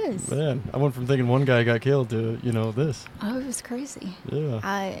 It is. Man, I went from thinking one guy got killed to, this. Oh, it was crazy.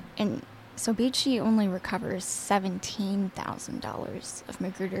 Yeah. And so Beachy only recovers $17,000 of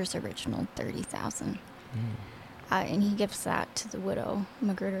Magruder's original $30,000. And he gives that to the widow,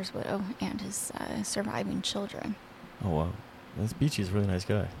 Magruder's widow, and his surviving children. Oh, wow. This Beachy's a really nice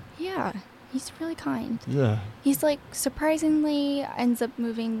guy. Yeah, he's really kind. Yeah. He's like, surprisingly, ends up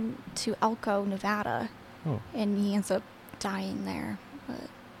moving to Elko, Nevada. Oh. And he ends up dying there. But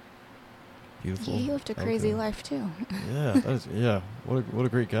Beautiful. yeah, he lived a crazy life, too. Yeah, what a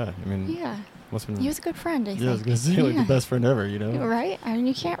great guy. I mean, Yeah. must have been... He was a good friend, I think. Yeah, I was going to say, like, the best friend ever, Right? I mean,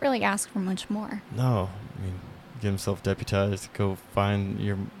 you can't really ask for much more. No. I mean, get himself deputized to go find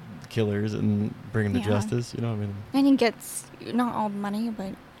your killers and bring them to justice, I mean... And he gets not all the money,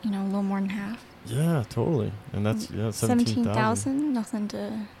 but, a little more than half. Yeah, totally. And that's, $17,000. Nothing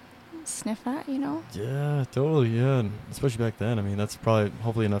to sniff at, Yeah, totally, yeah. And especially back then, I mean, that's probably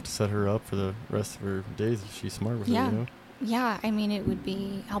hopefully enough to set her up for the rest of her days if she's smart with it, Yeah, I mean, it would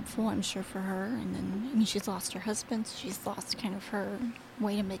be helpful, I'm sure, for her. And then, I mean, she's lost her husband, so she's lost kind of her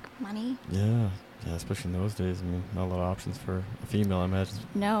way to make money. Yeah, especially in those days. I mean, not a lot of options for a female, I imagine.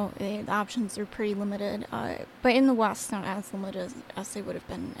 No, the options are pretty limited. But in the West, not as limited as they would have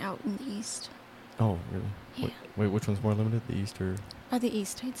been out in the East. Oh, really? Yeah. Wait, which one's more limited, the East or...? The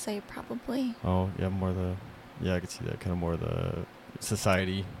East, I'd say, probably. Oh, yeah, more the... Yeah, I could see that, kind of more the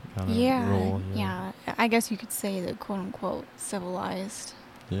society kind of role. Yeah. I guess you could say the quote-unquote civilized.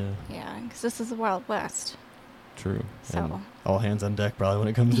 Yeah. Yeah, because this is the Wild West. True. So... And all hands on deck, probably, when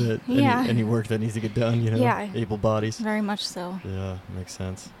it comes to any work that needs to get done, Yeah. Able bodies. Very much so. Yeah, makes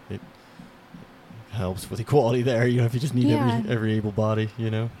sense. It helps with equality there, if you just need every able body,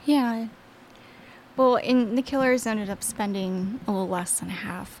 Yeah. Well, and the killers ended up spending a little less than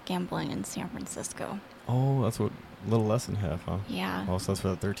half gambling in San Francisco. Oh, that's what, a little less than half, huh? Yeah. Oh, so that's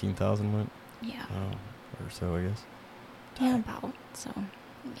where that 13,000 went? Yeah. Oh, or so, I guess. Yeah, about. So,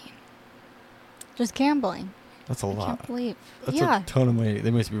 I mean, just gambling. That's a lot. I can't believe. That's a ton of money.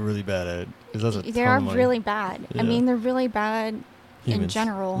 They must be really bad at it. 'Cause that's a They ton are of money. really bad. Yeah. I mean, they're really bad in Humans.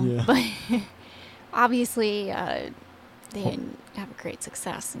 general. Yeah. But obviously, they didn't have a great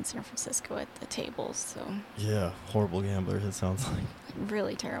success in San Francisco at the tables. So Yeah, horrible gamblers, it sounds like.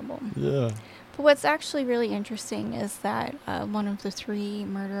 really terrible. Yeah. But what's actually really interesting is that one of the 3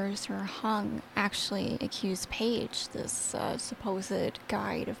 murderers who were hung actually accused Page, this supposed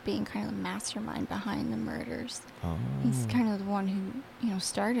guide, of being kind of the mastermind behind the murders. Oh. He's kind of the one who,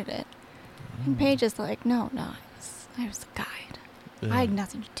 started it. And Page is like, no, I was the guide. Yeah. I had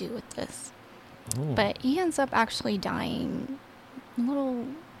nothing to do with this. Oh. But he ends up actually dying a little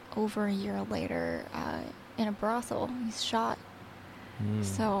over a year later in a brothel. He's shot.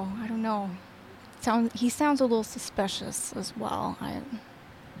 So, I don't know. he sounds a little suspicious as well.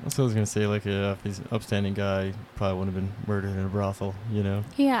 That's what I was going to say. Like, if he's an upstanding guy, probably wouldn't have been murdered in a brothel, you know?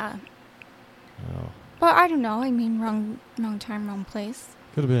 Yeah. Oh. But I don't know. I mean, wrong time, wrong place.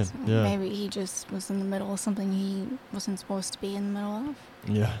 Could have been, So yeah. Maybe he just was in the middle of something he wasn't supposed to be in the middle of.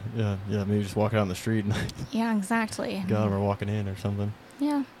 Yeah. Maybe just walking out on the street and Yeah, exactly. got him or walking in or something.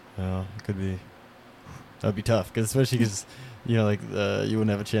 Yeah. Yeah, it could be. That'd be tough, especially because, you know, like, you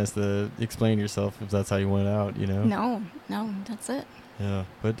wouldn't have a chance to explain yourself if that's how you went out, you know? No, that's it. Yeah,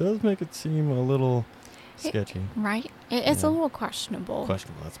 but it does make it seem a little sketchy. Right? It's a little questionable.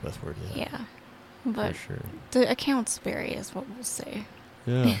 Questionable, that's the best word, yeah. Yeah. But for sure. The accounts vary is what we'll say.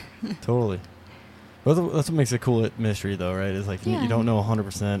 Yeah, totally. But that's what makes it cool mystery, though, right? Is like you don't know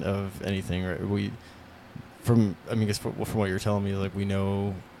 100% of anything, right? From what you're telling me, like, we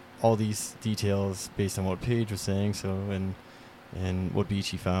know all these details based on what Paige was saying, so and what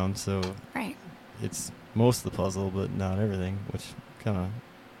Beachy found, so right. It's most of the puzzle, but not everything, which kind of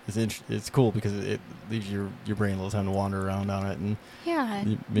is it's cool because it leaves your brain a little time to wander around on it and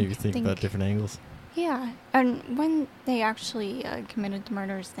maybe think about different angles. Yeah, and when they actually committed the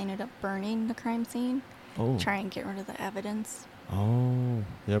murders, they ended up burning the crime scene, try and get rid of the evidence. Oh,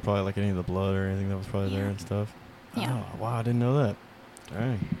 yeah, probably like any of the blood or anything that was probably there and stuff. Yeah. Oh, wow, I didn't know that.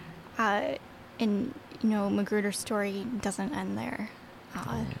 Dang. And, you know, Magruder's story doesn't end there.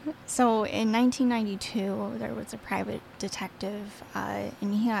 So in 1992, there was a private detective,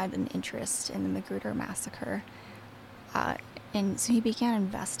 and he had an interest in the Magruder Massacre. And so he began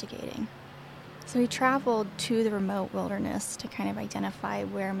investigating. So he traveled to the remote wilderness to kind of identify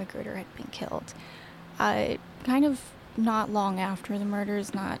where Magruder had been killed. Kind of not long after the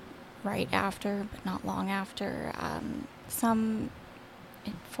murders, not right after, but not long after, some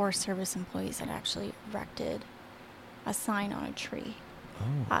Forest Service employees had actually erected a sign on a tree.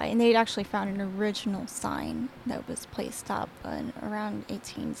 And they'd actually found an original sign that was placed up in around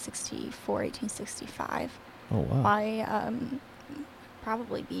 1864, 1865 by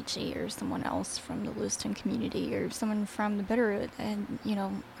probably Beachy or someone else from the Lewiston community or someone from the Bitterroot and, you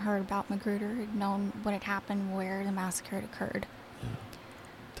know, heard about Magruder, had known what had happened, where the massacre had occurred. Yeah.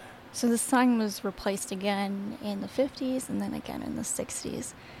 So the sign was replaced again in the 50s and then again in the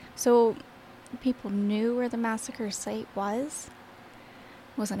 60s. So people knew where the massacre site was.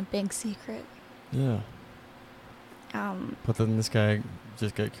 Wasn't a big secret. Yeah. But then this guy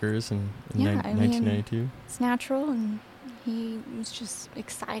just got curious in 1992. It's natural, and he was just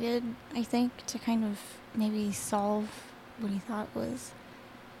excited, I think, to kind of maybe solve what he thought was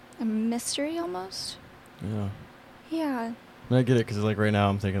a mystery almost. Yeah. Yeah. I mean, I get it, because like right now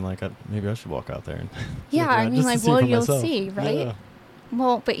I'm thinking like maybe I should walk out there and you'll see, right? Yeah.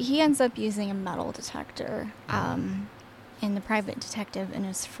 Well, but he ends up using a metal detector. And the private detective and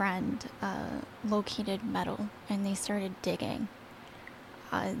his friend located metal, and they started digging.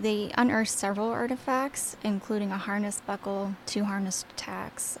 They unearthed several artifacts, including a harness buckle, 2 harness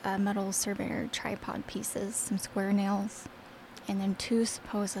tacks, metal surveyor tripod pieces, some square nails, and then 2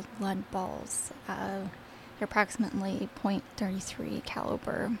 supposed lead balls. They're approximately .33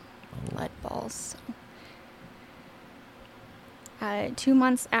 caliber lead balls. 2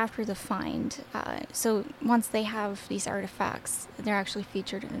 months after the find, so once they have these artifacts, they're actually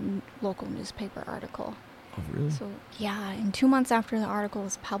featured in a local newspaper article. Oh, really? So, yeah, and 2 months after the article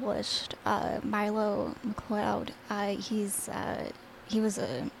was published, Milo McLeod, he was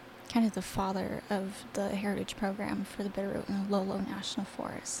kind of the father of the heritage program for the Bitterroot and the Lolo National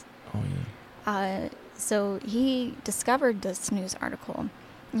Forest. Oh, yeah. So he discovered this news article.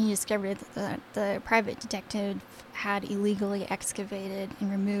 He discovered that the private detective had illegally excavated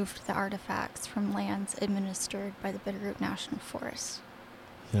and removed the artifacts from lands administered by the Bitterroot National Forest.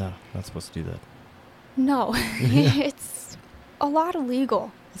 Yeah, not supposed to do that. No, it's a lot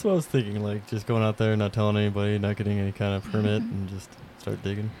illegal. That's what I was thinking, like just going out there, not telling anybody, not getting any kind of permit, and just start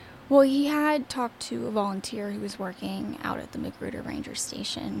digging. Well, he had talked to a volunteer who was working out at the Magruder Ranger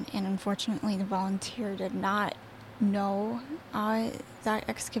Station, and unfortunately the volunteer did not know that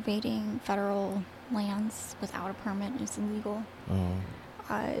excavating federal lands without a permit is illegal.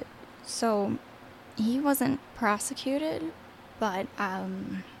 So he wasn't prosecuted, but while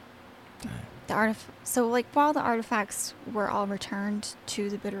the artifacts were all returned to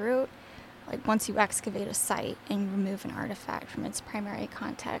the Bitterroot, like once you excavate a site and remove an artifact from its primary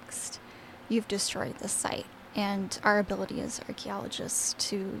context, you've destroyed the site and our ability as archaeologists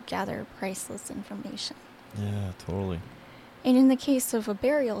to gather priceless information. Yeah, totally. And in the case of a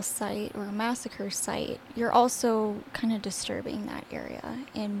burial site or a massacre site, you're also kind of disturbing that area.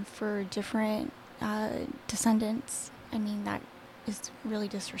 And for different descendants, I mean, that is really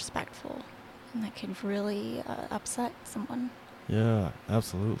disrespectful. and that could really upset someone. Yeah,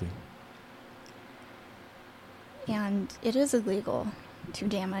 absolutely. And it is illegal to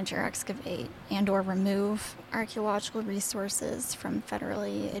damage or excavate and or remove archaeological resources from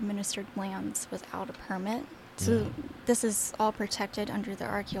federally administered lands without a permit. So this is all protected under the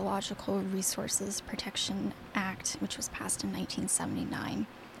Archaeological Resources Protection Act, which was passed in 1979.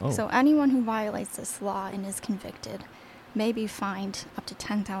 Oh. So anyone who violates this law and is convicted may be fined up to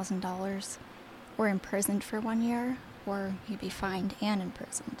 $10,000 or imprisoned for 1 year, or you'd be fined and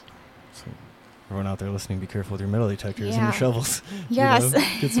imprisoned. So everyone out there listening, be careful with your metal detectors and your shovels. Yes.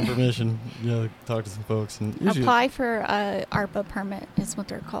 Get some permission. Talk to some folks. And apply for a ARPA permit is what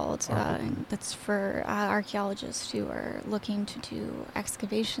they're called. That's for archaeologists who are looking to do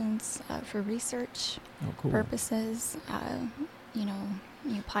excavations for research purposes.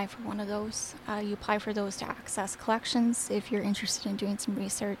 You apply for one of those. You apply for those to access collections if you're interested in doing some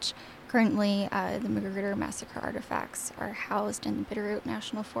research. Currently, the Magruder Massacre artifacts are housed in the Bitterroot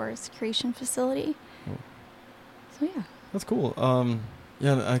National Forest Creation Facility. Oh. So, yeah. That's cool.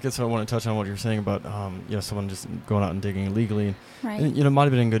 I guess I want to touch on what you're saying about, someone just going out and digging illegally. Right. And, might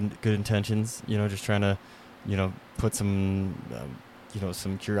have been in good intentions, just trying to, put some,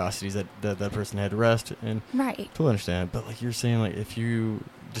 some curiosities that person had to rest. And right. Totally understand. But, like you're saying, like, if you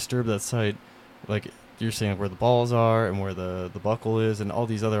disturb that site, like, you're saying where the balls are and where the buckle is and all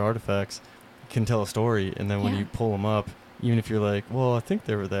these other artifacts can tell a story. And then when you pull them up, even if you're like, well, I think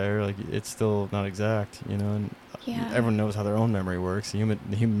they were there, like, it's still not exact, and everyone knows how their own memory works. The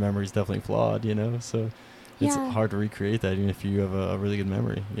human memory is definitely flawed, so it's hard to recreate that even if you have a really good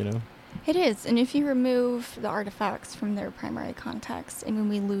memory, It is. And if you remove the artifacts from their primary context,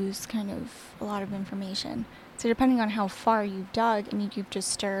 we lose kind of a lot of information. So depending on how far you've dug, you've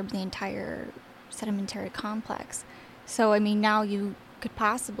disturbed the entire sedimentary complex. So, now you could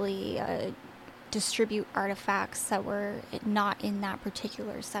possibly distribute artifacts that were not in that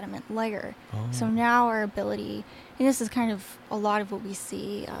particular sediment layer. Oh. So now our ability, and this is kind of a lot of what we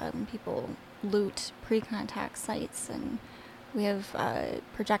see when people loot pre-contact sites, and we have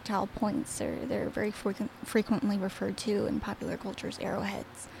projectile points. They're very frequently referred to in popular culture as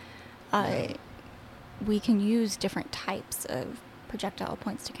arrowheads. We can use different types of projectile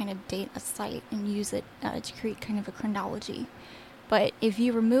points to kind of date a site and use it to create kind of a chronology. But if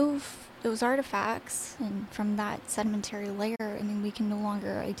you remove those artifacts and from that sedimentary layer, we can no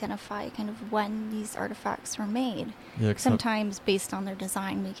longer identify kind of when these artifacts were made. Yeah, sometimes based on their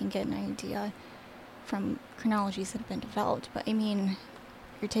design, we can get an idea from chronologies that have been developed. But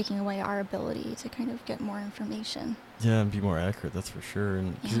you're taking away our ability to kind of get more information. Yeah, and be more accurate, that's for sure.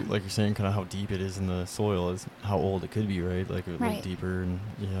 And like you're saying, kind of how deep it is in the soil is how old it could be, right? Like a little deeper and,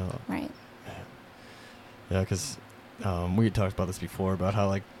 Right. Yeah, because we had talked about this before, about how,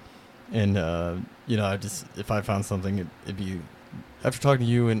 like, and, if I found something, it'd be, after talking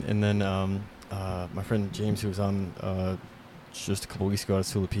to you and then my friend James, who was on just a couple weeks ago at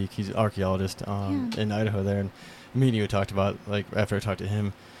Sula Peak, he's an archaeologist in Idaho there, and me and you had talked about, like, after I talked to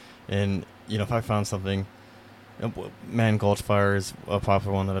him, and, if I found something, Man Gulch Fire is a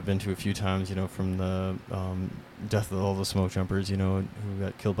popular one that I've been to a few times, from the death of all the smoke jumpers, who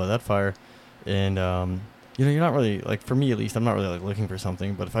got killed by that fire. And, you're not really, like, for me at least, I'm not really, like, looking for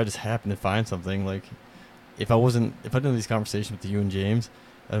something. But if I just happen to find something, like, if I didn't have these conversations with you and James,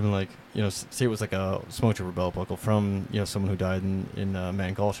 I'd have been like, say it was like a smoke jumper belt buckle from, someone who died in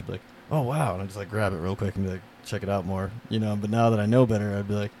Man Gulch. I'd be like, oh, wow. And I'd just, like, grab it real quick and be like, check it out more, But now that I know better, I'd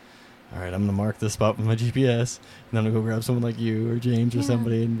be like, all right, I'm going to mark this spot with my GPS, and then I'm going to go grab someone like you or James or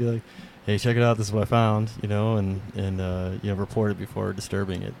somebody and be like, hey, check it out, this is what I found, and report it before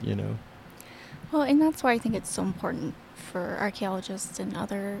disturbing it, Well, and that's why I think it's so important for archaeologists and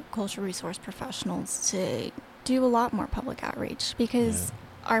other cultural resource professionals to do a lot more public outreach, because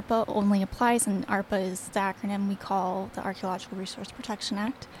ARPA only applies, and ARPA is the acronym we call the Archaeological Resource Protection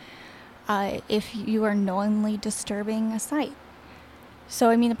Act, if you are knowingly disturbing a site.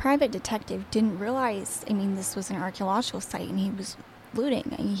 So, the private detective didn't realize, this was an archaeological site, and he was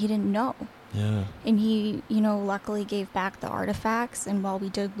looting. He didn't know. Yeah. And he, luckily gave back the artifacts, and while we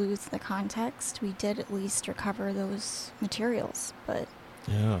did lose the context, we did at least recover those materials. But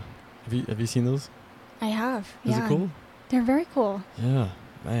yeah. Have you seen those? I have, Is it cool? They're very cool. Yeah,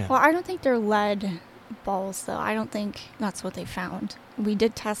 man. Well, I don't think they're lead balls, though. I don't think that's what they found. We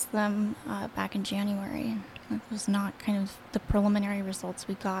did test them back in January. It was not kind of the preliminary results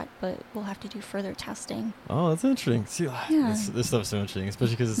we got, but we'll have to do further testing. Oh, that's interesting. See, this stuff's so interesting,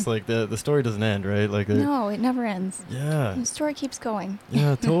 especially because it's like the story doesn't end, right? Like, no, it never ends. Yeah. The story keeps going.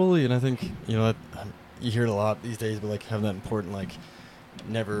 Yeah, totally. And I think, you hear it a lot these days, but, like, having that important, like,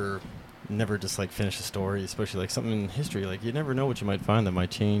 never never just like finish a story, especially like something in history. Like you never know what you might find that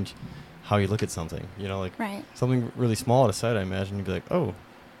might change how you look at something. You know, like something really small at a site. I imagine you'd be like, oh,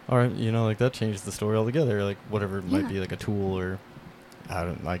 all right, you know, like that changes the story altogether. Like whatever it might be, like a tool or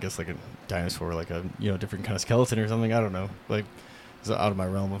I guess like a dinosaur, like a different kind of skeleton or something. I don't know. Like it's out of my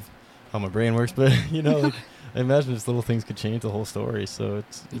realm of how my brain works, but like I imagine just little things could change the whole story. So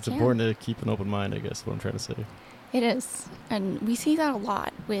it's important to keep an open mind. I guess is what I'm trying to say. It is, and we see that a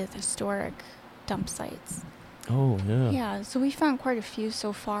lot with historic dump sites. Oh, yeah. Yeah, so we found quite a few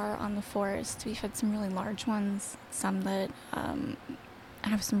so far on the forest. We've had some really large ones, some that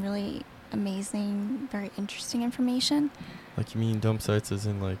have some really amazing, very interesting information. Like you mean dump sites as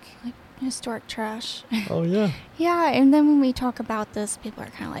in like historic trash. Oh, yeah. Yeah, and then when we talk about this, people are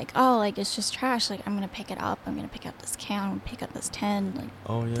kind of like, oh, like it's just trash. Like I'm going to pick it up. I'm going to pick up this can. I'm going to pick up this tin. Like,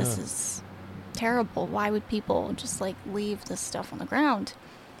 oh, yeah. This is terrible. Why would people just like leave this stuff on the ground?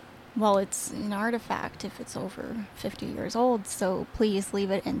 Well, it's an artifact if it's over 50 years old, so please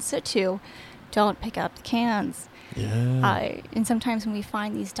leave it in situ. Don't pick up the cans. Yeah. And sometimes when we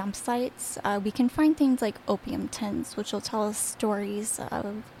find these dump sites, we can find things like opium tins, which will tell us stories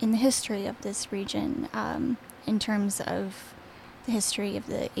in the history of this region, in terms of the history of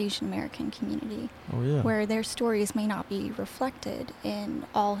the Asian American community. Oh, yeah. Where their stories may not be reflected in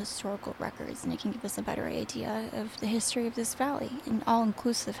all historical records, and it can give us a better idea of the history of this valley, an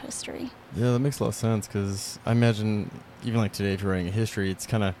all-inclusive history. Yeah, that makes a lot of sense, because I imagine even like today, if you're writing a history, it's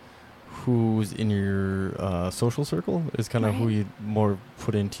kind of who's in your social circle is kind of who you more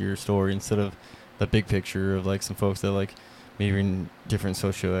put into your story, instead of the big picture of like some folks that like maybe in different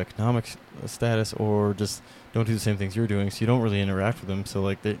socioeconomic status or just don't do the same things you're doing, so you don't really interact with them. So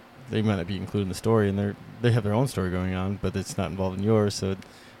like they might not be included in the story, and they have their own story going on, but it's not involved in yours, so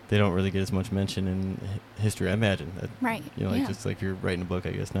they don't really get as much mention in history, I imagine. Right. You know, like just like you're writing a book,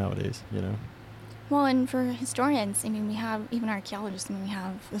 I guess, nowadays, you know. Well, and for historians, I mean, we have, even archaeologists, I mean, we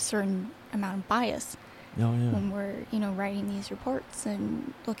have a certain amount of bias when we're, writing these reports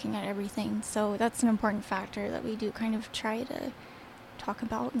and looking at everything. So that's an important factor that we do kind of try to talk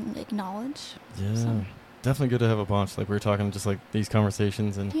about and acknowledge. Yeah. So definitely good to have a bunch. Like we were talking, just like these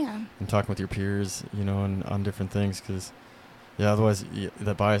conversations and talking with your peers, and on different things, because otherwise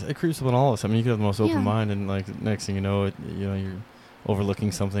that bias, it creeps up on all of us. I mean, you could have the most open mind, and like next thing you know, you're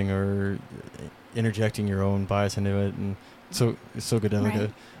overlooking something or interjecting your own bias into it, and so it's so good to have like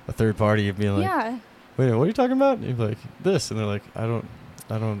a third party of being like, wait, what are you talking about? And you'd be like, this, and they're like, I don't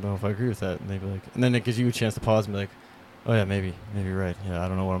know if I agree with that, and they'd be like, and then it gives you a chance to pause and be like, oh yeah, maybe you're right. Yeah, I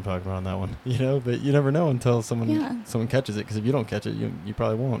don't know what I'm talking about on that one, but you never know until someone catches it, because if you don't catch it, you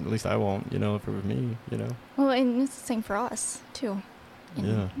probably won't. At least I won't, if it were me, Well, and it's the same for us too.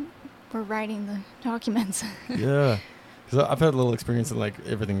 We're writing the documents. Yeah. Because I've had a little experience in like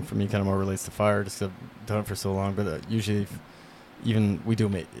everything for me kind of more relates to fire, just 'cause I've done it for so long. But usually, even we do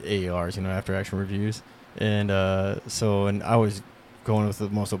AARs, after action reviews, and and I always go in with the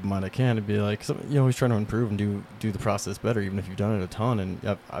most open mind I can to be like, always trying to improve and do the process better, even if you've done it a ton.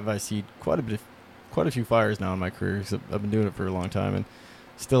 And I've seen quite a few fires now in my career, because I've been doing it for a long time, and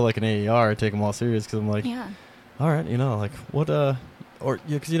still like an AAR, I take them all serious, because I'm like, all right, like what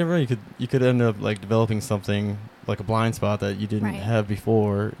because you never know, you could end up like developing something like a blind spot that you didn't have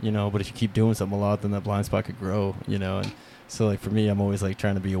before, but if you keep doing something a lot, then that blind spot could grow, and so like for me, I'm always like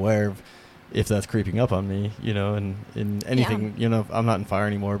trying to be aware of if that's creeping up on me, and in anything, I'm not in fire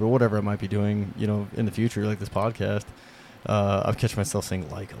anymore, but whatever I might be doing, in the future, like this podcast, I've catch myself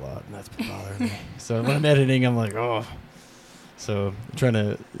saying like a lot, and that's been bothering me. So when I'm editing, I'm like, oh. So I'm trying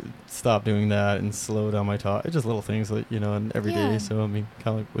to stop doing that and slow down my talk. It's just little things, like, and every day. So I mean,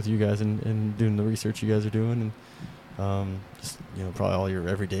 kind of like with you guys and doing the research you guys are doing, and just probably all your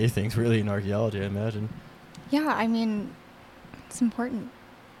everyday things really in archaeology, I imagine. Yeah, I mean, it's important.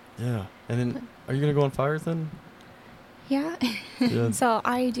 Yeah, and then are you gonna go on fires then? Yeah. So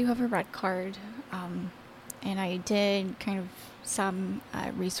I do have a red card, and I did kind of some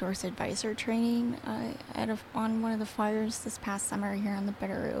resource advisor training on one of the fires this past summer here on the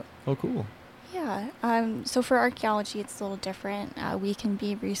Bitterroot. Oh, cool. Yeah. So for archaeology, it's a little different. We can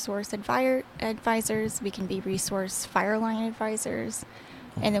be resource advisors. We can be resource fire line advisors.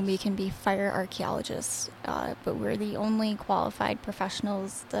 And then we can be fire archaeologists. But we're the only qualified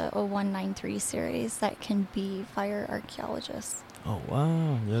professionals, the 0193 series, that can be fire archaeologists. Oh,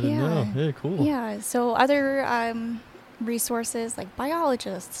 wow. Yeah, I didn't know. Yeah, cool. Yeah. So other resources like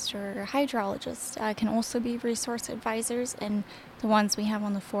biologists or hydrologists can also be resource advisors, and the ones we have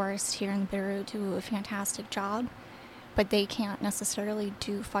on the forest here in the Bitterroot do a fantastic job, but they can't necessarily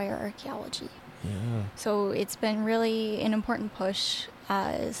do fire archaeology. Yeah. So it's been really an important push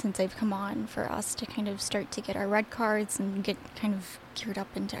since they've come on for us to kind of start to get our red cards and get kind of geared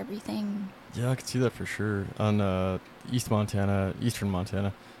up into everything. Yeah, I can see that for sure. On eastern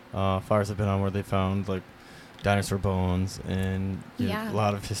Montana, fires have been on where they found like dinosaur bones and a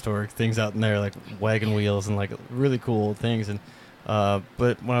lot of historic things out in there, like wagon wheels and like really cool things. And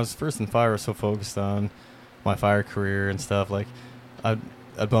but when I was first in fire, I was so focused on my fire career and stuff. Like I'd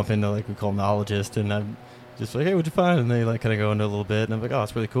bump into like we call nologists, and I'd just like, hey, what'd you find? And they like kind of go into a little bit, and I'm like, oh,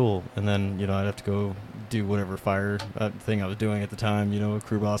 it's really cool. And then I'd have to go do whatever fire thing I was doing at the time,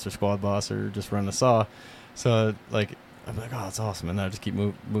 crew boss or squad boss or just run a saw. So like I'm like, oh, that's awesome. And then I just keep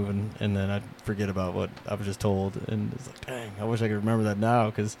moving, and then I'd forget about what I was just told. And it's like, dang, I wish I could remember that now,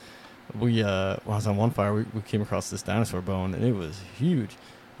 because when I was on one fire, we came across this dinosaur bone, and it was huge.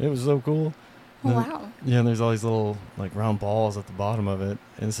 It was so cool. Oh, wow. Yeah, and there's all these little like round balls at the bottom of it,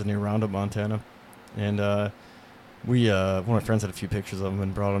 and it's near Roundup, Montana. And one of my friends had a few pictures of them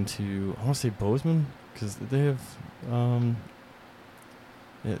and brought them to, I want to say Bozeman, because they have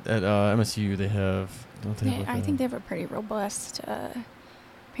at MSU they have. Don't they have like I think they have a pretty robust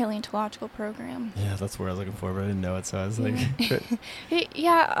paleontological program. Yeah, that's what I was looking for, but I didn't know it, so I was like...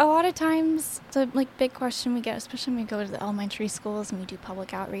 Yeah, a lot of times the big question we get, especially when we go to the elementary schools and we do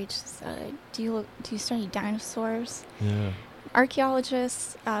public outreach, is, do you study dinosaurs? Yeah.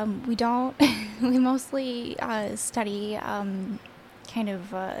 Archaeologists, we don't. We mostly study kind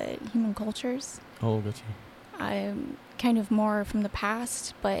of human cultures. Oh, gotcha. Kind of more from the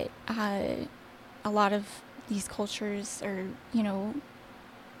past, but a lot of these cultures are,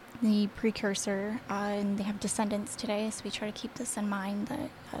 the precursor, and they have descendants today, so we try to keep this in mind, that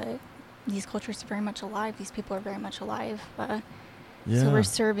these cultures are very much alive, these people are very much alive. So we're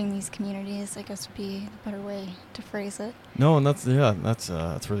serving these communities, I guess would be a better way to phrase it. No, and that's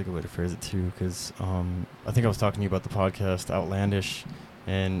a really good way to phrase it too, because I think I was talking to you about the podcast Outlandish,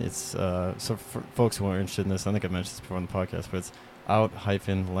 and it's so for folks who are interested in this, I think I mentioned this before on the podcast, but it's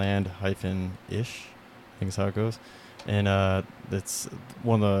out-land-ish, I think is how it goes. And it's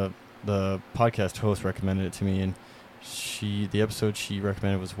one of the podcast hosts recommended it to me, and the episode she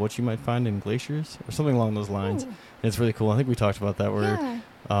recommended was What You Might Find in Glaciers, or something along those lines. And it's really cool. I think we talked about that, where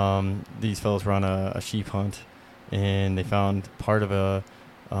these fellows were on a sheep hunt, and they found part of a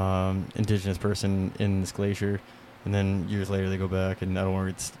indigenous person in this glacier, and then years later they go back, and I don't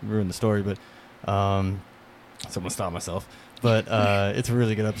want to ruin the story, but so I'm gonna stop myself. But it's a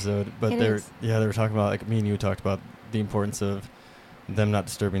really good episode. But they were talking about, like me and you talked about the importance of them not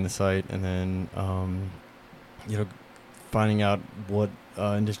disturbing the site, and then finding out what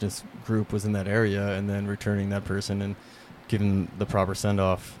indigenous group was in that area, and then returning that person and giving the proper send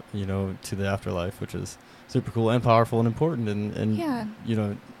off, to the afterlife, which is super cool and powerful and important. And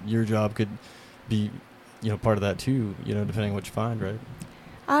your job could be part of that too, depending on what you find, right?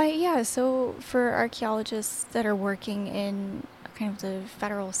 So for archaeologists that are working in kind of the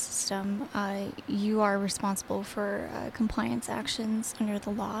federal system, you are responsible for compliance actions under the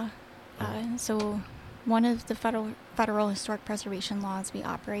law. So one of the federal historic preservation laws we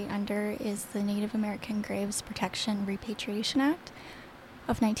operate under is the Native American Graves Protection Repatriation Act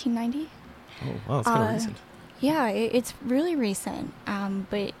of 1990. Oh, wow, that's kind of recent. Yeah, it's really recent,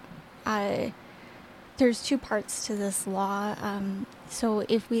 but there's two parts to this law. So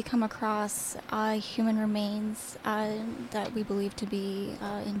if we come across human remains that we believe to be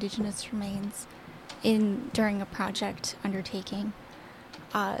indigenous remains during a project undertaking,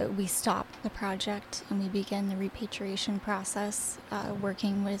 we stop the project and we begin the repatriation process,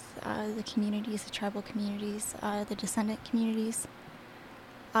 working with the communities, the tribal communities, the descendant communities.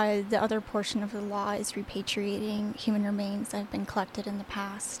 The other portion of the law is repatriating human remains that have been collected in the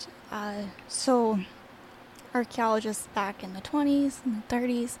past. So archaeologists back in the 20s and the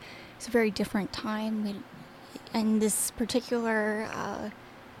 30s, it's a very different time. And this particular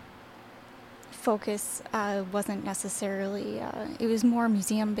focus wasn't necessarily, it was more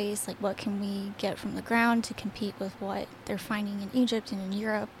museum based, like what can we get from the ground to compete with what they're finding in Egypt and in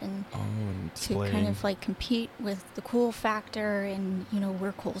Europe, and to kind of like compete with the cool factor, and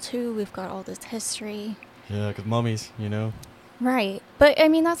we're cool too, we've got all this history. Yeah, because mummies, Right, but I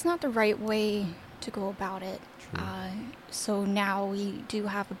mean that's not the right way to go about it. So now we do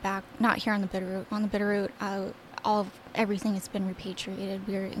have not here on the Bitterroot. On the Bitterroot, everything has been repatriated.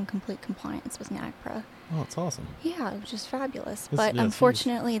 We're in complete compliance with NAGPRA. Oh, that's awesome. Yeah, which is fabulous. But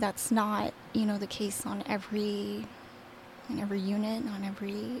unfortunately, that's not the case on every unit, on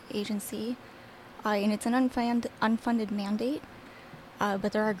every agency, and it's an unfunded mandate.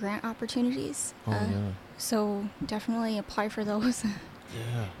 But there are grant opportunities. So definitely apply for those.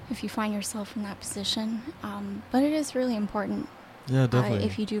 Yeah. If you find yourself in that position. But it is really important Yeah, definitely.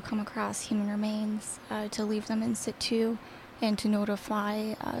 If you do come across human remains, to leave them in situ and to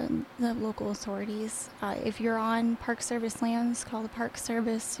notify the local authorities. If you're on Park Service lands, call the Park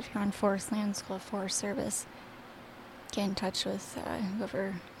Service. If you're on forest lands, call the Forest Service. Get in touch with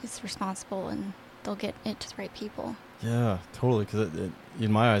whoever is responsible, and they'll get it to the right people. Yeah, totally. Because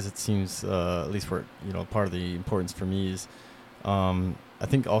in my eyes, it seems, at least for, part of the importance for me is, I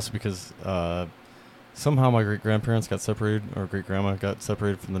think also because somehow my great-grandparents got separated, or great-grandma got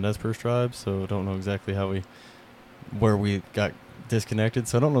separated from the Nez Perce tribe, so I don't know exactly where we got disconnected.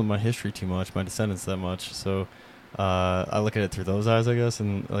 So I don't know my history too much, my descendants that much. So I look at it through those eyes, I guess.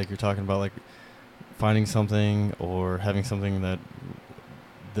 And like you're talking about, like finding something or having something that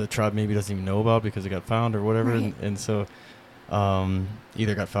the tribe maybe doesn't even know about because it got found or whatever. Right. And so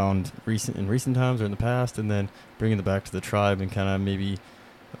either got found in recent times or in the past, and then bringing it back to the tribe and kind of maybe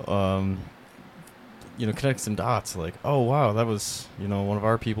connect some dots, like, oh wow, that was, one of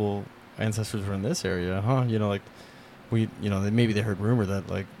our ancestors were in this area, huh? Like maybe they heard rumor that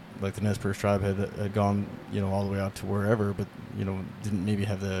like the Nez Perce tribe had gone, all the way out to wherever, but didn't maybe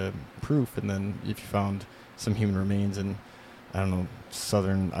have the proof. And then if you found some human remains in, I don't know,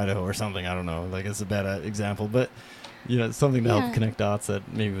 southern Idaho or something, I don't know, like it's a bad example, but something to help connect dots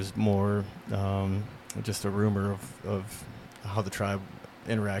that maybe was more just a rumor of how the tribe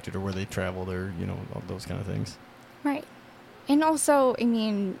interacted or where they traveled, or all those kind of things. Right. And also, I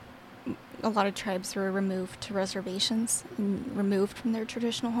mean, a lot of tribes were removed to reservations and removed from their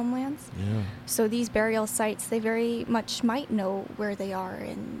traditional homelands. Yeah. So these burial sites, they very much might know where they are,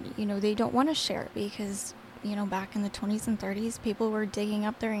 and they don't want to share it because back in the 20s and 30s, people were digging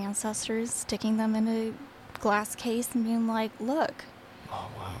up their ancestors, sticking them in a glass case and being like, look. Oh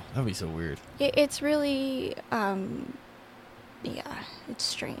wow, that'd be so weird. It's really it's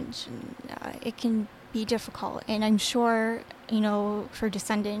strange, and it can be difficult. And I'm sure, for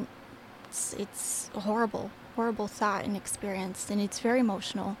descendants, it's a horrible thought and experience, and it's very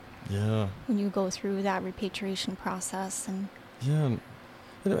emotional. Yeah. When you go through that repatriation process, and yeah,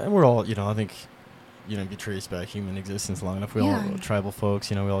 and we're all, I think, if you trace back human existence long enough, we all tribal folks,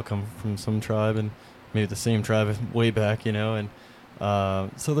 we all come from some tribe, and maybe the same tribe way back, and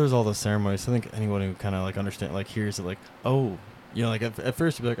so there's all those ceremonies. So I think anyone who kind of like understand, like hears it, like, oh. Like at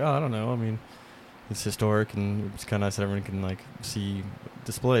first you'd be like, oh, I don't know. I mean, it's historic and it's kind of nice that everyone can like see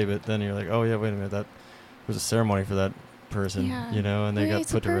display. But then you're like, oh yeah, wait a minute, that was a ceremony for that person, and they got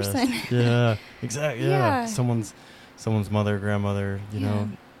put to rest. Yeah, exactly. Yeah, someone's mother, grandmother,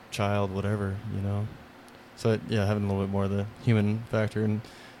 child, whatever, So having a little bit more of the human factor and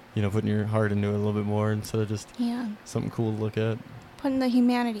putting your heart into it a little bit more instead of just something cool to look at. Putting the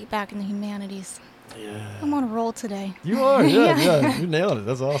humanity back in the humanities. Yeah. I'm on a roll today. You are, yeah. You're nailing it.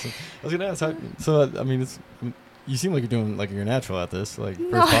 That's awesome. I was gonna ask how. So I mean, you seem like you're doing like you're natural at this, like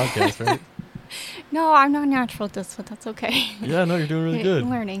first podcast, right? No, I'm not natural at this, but that's okay. Yeah, no, you're doing really good. I'm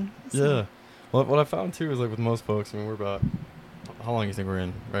learning. So. Yeah. Well, what I found too is like with most folks, I mean, we're about how long do you think we're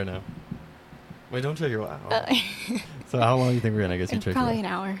in right now? Wait, don't check your watch. So how long do you think we're in? I guess you check. Probably an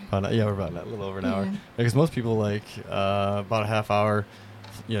hour. Yeah, we're about a little over an hour. Because most people like about a half hour.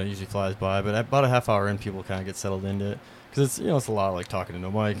 Usually flies by, but about a half hour in, people kind of get settled into it because it's it's a lot like talking to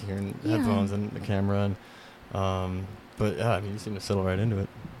no mic, hearing headphones and the camera, and but yeah, I mean, you seem to settle right into it.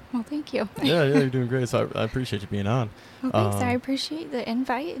 Well, thank you. Yeah, you're doing great. So I appreciate you being on. Well, thanks. I appreciate the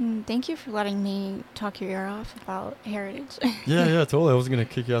invite, and thank you for letting me talk your ear off about heritage. yeah, totally. I wasn't gonna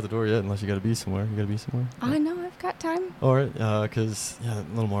kick you out the door yet, unless you got to be somewhere. You got to be somewhere. No, I've got time. All right, because a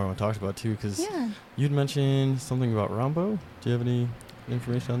little more I want to talk about too, because you'd mentioned something about Rambo. Do you have any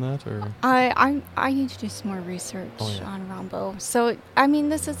information on that, or I need to do some more research on Rambo. So I mean,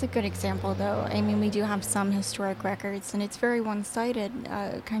 this is a good example, though. I mean, we do have some historic records, and it's very one-sided,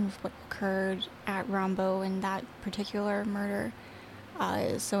 kind of what occurred at Rambo and that particular murder.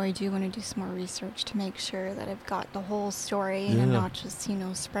 So I do want to do some more research to make sure that I've got the whole story and I'm not just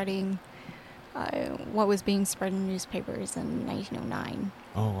spreading what was being spread in newspapers in 1909.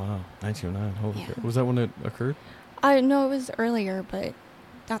 Oh wow, 1909. Holy crap. Was that when it occurred? No, it was earlier, but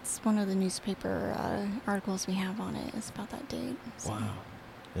that's one of the newspaper articles we have on it. It's about that date. So. Wow.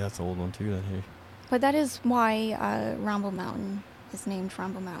 Yeah, that's an old one too then, hey. But that is why Rambo Mountain is named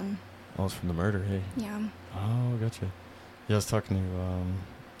Rambo Mountain. Oh, it's from the murder, hey. Yeah. Oh, gotcha. Yeah, I was talking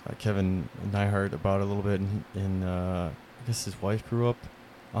to Kevin Neihart about it a little bit, and I guess his wife grew up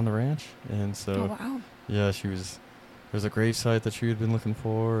on the ranch, and so... Oh, wow. Yeah, there's a grave site that she had been looking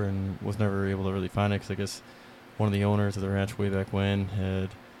for and was never able to really find it, because I guess one of the owners of the ranch way back when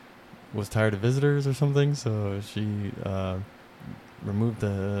was tired of visitors or something, so she removed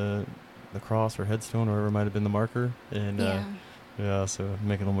the cross or headstone or whatever might have been the marker, and Yeah, so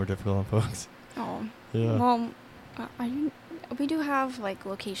make it a little more difficult on folks. Oh. Yeah. Well, we do have like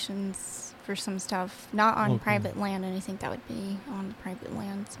locations for some stuff, not on private land, and I think that would be on private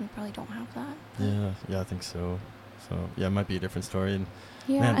land, so we probably don't have that. Yeah, I think so. So yeah, it might be a different story. And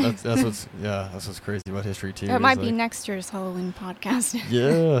yeah, man, that's what's crazy about history too. That might be next year's Halloween podcast.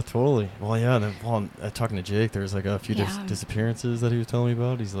 Yeah, totally. Well, yeah, and then talking to Jake, there's like a few disappearances that he was telling me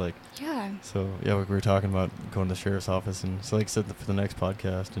about. He's like, yeah. So yeah, we were talking about going to the sheriff's office, and so like I said for the next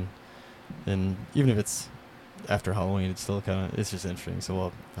podcast, and even if it's after Halloween, it's still it's just interesting. So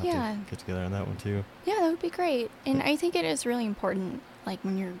we'll have to get together on that one too. Yeah, that would be great. And I think it is really important, like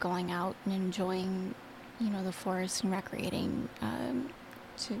when you're going out and enjoying, the forest and recreating,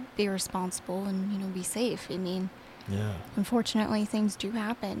 to be responsible and, be safe. I mean, unfortunately, things do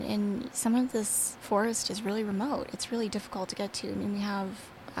happen. And some of this forest is really remote. It's really difficult to get to. I mean, we have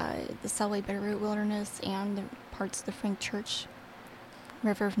the Selway Bitterroot Wilderness and the parts of the Frank Church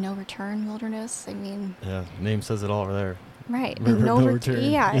River of No Return Wilderness. I mean... Yeah, name says it all over there. Right. River of No Return.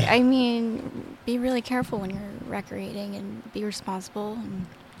 Yeah, I mean, be really careful when you're recreating and be responsible and,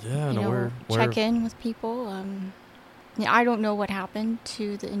 check in with people. I don't know what happened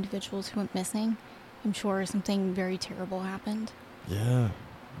to the individuals who went missing. I'm sure something very terrible happened. Yeah,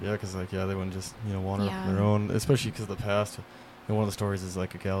 because they wouldn't just wander off on their own, especially because of the past. And one of the stories is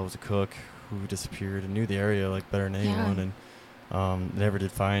like a gal who was a cook who disappeared and knew the area like better than anyone, and never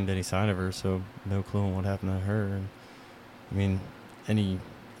did find any sign of her. So no clue on what happened to her. And I mean,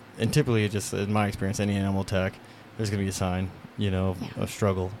 typically, just in my experience, any animal attack, there's gonna be a sign, a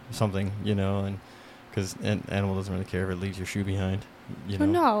struggle, something, and. Because an animal doesn't really care if it leaves your shoe behind, Well,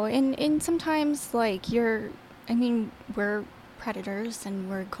 no, and sometimes, like, we're predators, and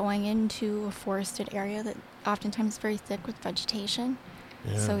we're going into a forested area that oftentimes is very thick with vegetation.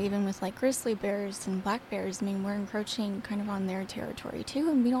 Yeah. So even with, like, grizzly bears and black bears, we're encroaching kind of on their territory, too,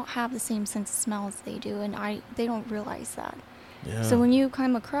 and we don't have the same sense of smell as they do, and they don't realize that. Yeah. So when you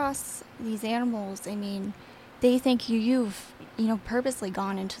come across these animals, they think you've, purposely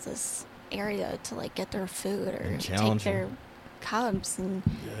gone into this area to like get their food or take their cubs, and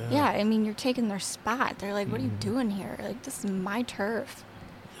you're taking their spot. They're like, what are you doing here? Like, this is my turf.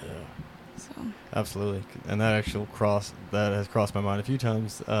 So absolutely. And that has crossed my mind a few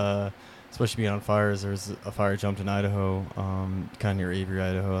times, especially being on fires. There's a fire jumped in Idaho, kind of near Avery,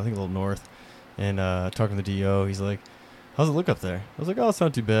 Idaho, I think a little north, and talking to the DO, he's like, how's it look up there? I was like, oh, it's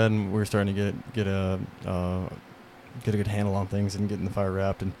not too bad. And we're starting to get a good handle on things and getting the fire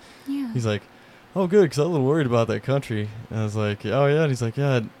wrapped. And he's like, oh, good, because I was a little worried about that country. And I was like, oh, yeah. And he's like,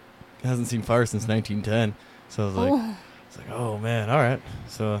 yeah, it hasn't seen fire since 1910. So I was like, oh, man, all right.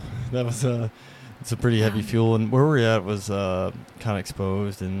 So that was it's a pretty heavy fuel. And where we're at was kind of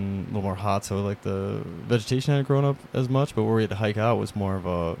exposed and a little more hot. So, like, the vegetation hadn't grown up as much. But where we had to hike out was more of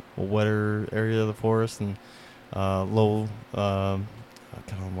a wetter area of the forest and more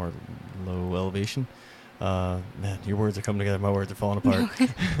low elevation. Man, your words are coming together. My words are falling apart.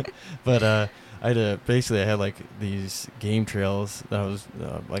 But I had like these game trails that I was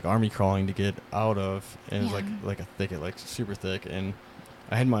like army crawling to get out of, and it was like a thicket, like super thick. And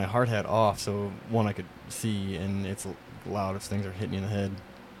I had my hard hat off, so one I could see, and it's loud if things are hitting you in the head.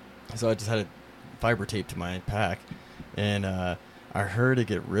 So I just had it fiber taped to my pack, and I heard it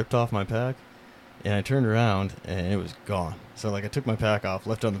get ripped off my pack, and I turned around and it was gone. So like I took my pack off,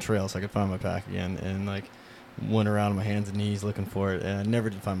 left it on the trail so I could find my pack again, and like went around on my hands and knees looking for it, and I never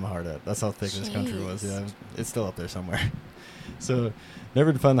did find my hard hat. That's how thick this country was. Yeah, it's still up there somewhere. So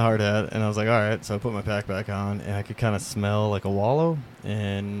never did find the hard hat, and I was like, all right. So I put my pack back on, and I could kind of smell like a wallow,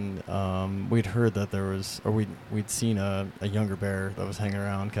 and we'd heard that we'd seen a younger bear that was hanging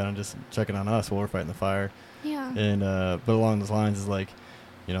around, kind of just checking on us while we're fighting the fire. Yeah. And but along those lines is like,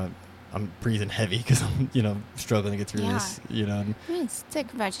 I'm breathing heavy because I'm, struggling to get through this, It's thick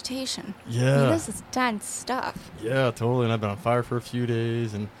vegetation. Yeah. This is dense stuff. Yeah, totally. And I've been on fire for a few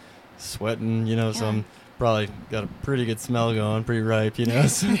days and sweating, so I'm probably got a pretty good smell going, pretty ripe,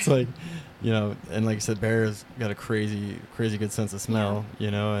 So it's like, and like you said, bears got a crazy good sense of smell,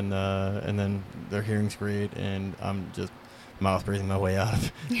 and then their hearing's great, and I'm just mouth breathing my way out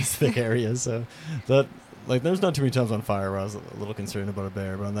of these thick areas. So that, like, there's not too many times on fire where I was a little concerned about a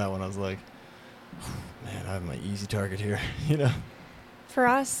bear, but on that one I was like, man, I have my easy target here, For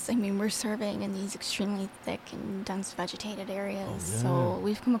us, we're serving in these extremely thick and dense vegetated areas, so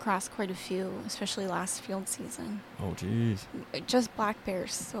we've come across quite a few, especially last field season. Oh, geez. Just black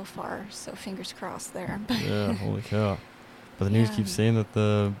bears so far, so fingers crossed there. Yeah, holy cow. But the news keeps saying that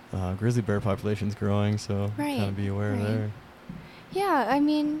the grizzly bear population's growing, so kind of be aware there. Yeah,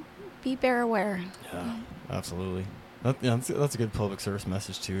 be bear aware. Yeah, absolutely. That's a good public service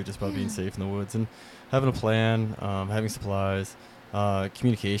message too, just about being safe in the woods and having a plan, having supplies,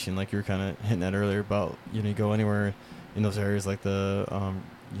 communication, like you were kind of hinting at earlier about, you go anywhere in those areas like the,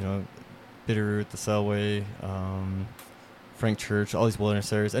 Bitterroot, the Selway, Frank Church, all these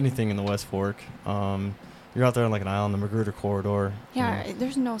wilderness areas, anything in the West Fork. You're out there on like an island, the Magruder corridor. Yeah,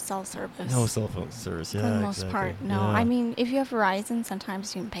 there's no cell service. No cell phone service, yeah. For the most part, no. Yeah. I mean, if you have Verizon,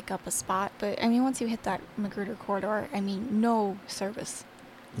 sometimes you can pick up a spot. But, I mean, once you hit that Magruder corridor, I mean, no service.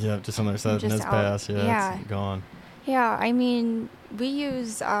 Yeah, just on the other side of Nez Pass. Yeah, it's gone. Yeah, I mean, we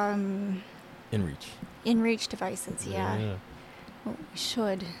use... InReach. InReach devices, yeah. Well, we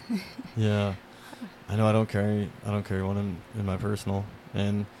should. Yeah. I know I don't carry one in my personal.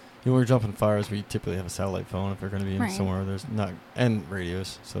 And... when we're jumping fires, we typically have a satellite phone if we're going to be in somewhere where there's not... and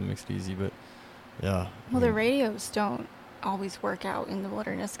radios, so it makes it easy, but yeah. Well, the radios don't always work out in the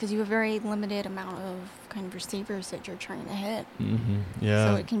wilderness because you have a very limited amount of kind of receivers that you're trying to hit. Mm-hmm. Yeah.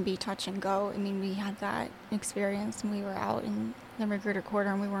 So it can be touch and go. I mean, we had that experience when we were out in the Magruder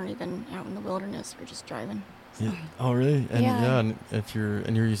corridor and we weren't even out in the wilderness. We're just driving. So. Yeah. Oh, really? And and if you're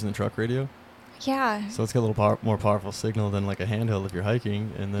using the truck radio? Yeah. So it's got a little more powerful signal than like a handheld if you're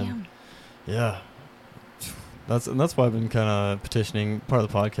hiking. And then, that's why I've been kind of petitioning. Part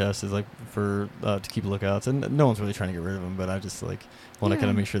of the podcast is like for to keep lookouts, and no one's really trying to get rid of them, but I just like want to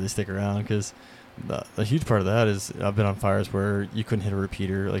kind of make sure they stick around because a huge part of that is I've been on fires where you couldn't hit a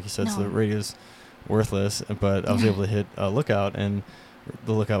repeater, like you said, so the radio's worthless. But I was able to hit a lookout, and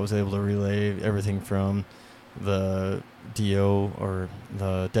the lookout was able to relay everything from the DO or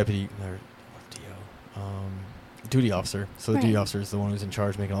the deputy. Duty officer. So the duty officer is the one who's in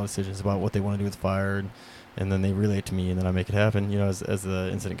charge, making all decisions about what they want to do with the fire, and then they relay it to me, and then I make it happen. As the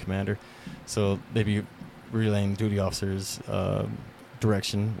incident commander. So they'd be relaying duty officer's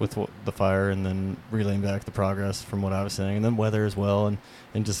direction with the fire, and then relaying back the progress from what I was saying, and then weather as well,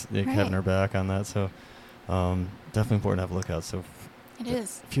 and just having our back on that. So definitely important to have lookouts. So it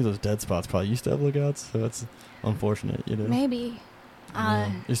is. A few of those dead spots probably used to have lookouts, so that's unfortunate. Maybe.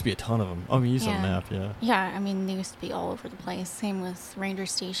 There used to be a ton of them. Oh, I mean, you saw the map, Yeah, I mean, they used to be all over the place. Same with ranger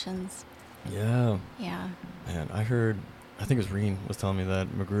stations. Yeah. Yeah. Man, I think it was Reen was telling me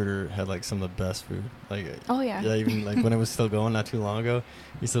that Magruder had like some of the best food. Like, yeah, even like when it was still going not too long ago.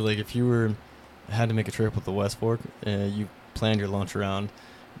 He said like if you had to make a trip with the West Fork, you planned your lunch around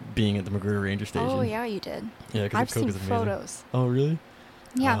being at the Magruder Ranger Station. Oh yeah, you did. Yeah, because I've seen photos. Oh really?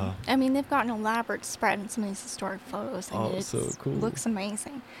 Yeah, I mean, they've got an elaborate spread in some of these historic photos. I mean, so cool. It looks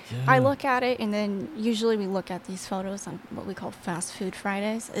amazing. Yeah. I look at it, and then usually we look at these photos on what we call Fast Food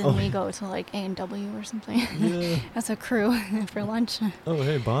Fridays, and we go to like A&W or something as a crew for lunch. Oh,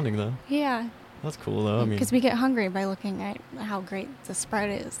 hey, bonding though. Yeah. That's cool though. I mean, because we get hungry by looking at how great the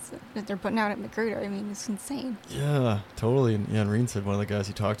spread is that they're putting out at Magruder. I mean, it's insane. Yeah, totally. And Reen said one of the guys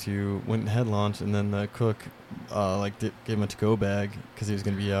he talked to went and had lunch, and then the cook gave him a to-go bag because he was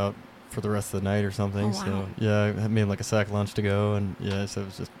going to be out for the rest of the night or something. Oh, wow. So yeah, I made like a sack lunch to go, and so it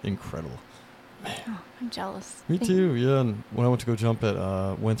was just incredible. Man. Oh, I'm jealous. Me too. Yeah, and when I went to go jump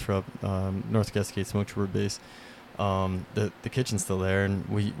at Winthrop, North Cascade Smoke Trooper Base. The kitchen's still there, and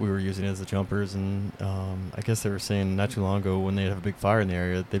we were using it as the jumpers, and I guess they were saying not too long ago when they'd have a big fire in the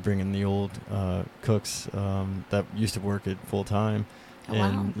area, they bring in the old cooks that used to work it full time,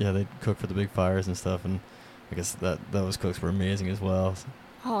 and they'd cook for the big fires and stuff, and I guess those cooks were amazing as well.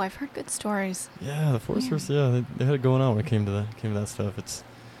 Oh, I've heard good stories. Yeah, the Forest Service, they had it going on when it came to that stuff. It's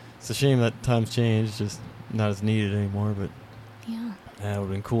a shame that times change, just not as needed anymore, but yeah. Yeah, it would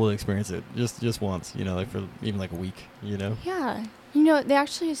have been cool to experience it just once, like for even like a week, Yeah. They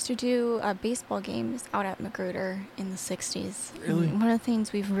actually used to do baseball games out at Magruder in the 60s. Really? And one of the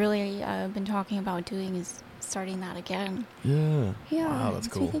things we've really been talking about doing is starting that again. Yeah. Yeah. Wow, that's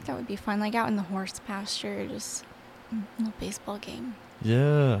cool. I think that would be fun. Like out in the horse pasture, just a little baseball game.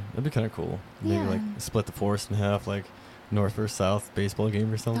 Yeah, that'd be kind of cool. Maybe like split the forest in half, like north versus south baseball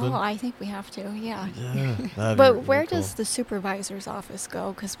game or something. Oh, I think we have to, yeah. Yeah. But where does the supervisor's office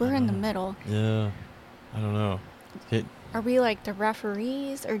go? Because we're in the middle. Yeah. I don't know. Are we like the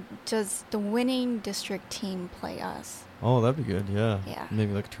referees, or does the winning district team play us? Oh, that'd be good, yeah. Yeah.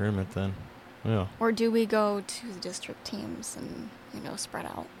 Maybe like a tournament then. Yeah. Or do we go to the district teams and, spread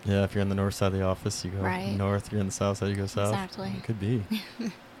out? Yeah, if you're on the north side of the office, you go north. If you're on the south side, you go south. Exactly. It could be.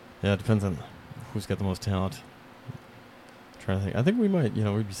 Yeah, it depends on who's got the most talent. Trying to think. I think we might,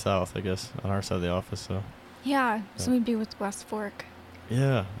 we'd be south, I guess, on our side of the office. So. Yeah, so we'd be with West Fork.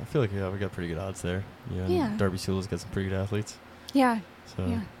 Yeah, I feel like we got pretty good odds there. Yeah. Darby Sewell's got some pretty good athletes. Yeah. So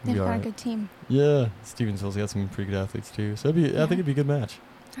yeah, they've got a good team. Yeah, Stevensville's got some pretty good athletes too. So I think it'd be a good match.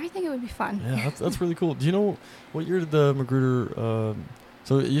 I think it would be fun. Yeah, that's really cool. Do you know what year did the Magruder?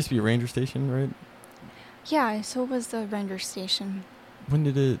 So it used to be a ranger station, right? Yeah, so it was the ranger station. When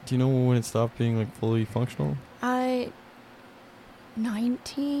did it? Do you know when it stopped being like fully functional?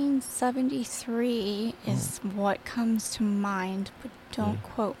 1973 is what comes to mind, but don't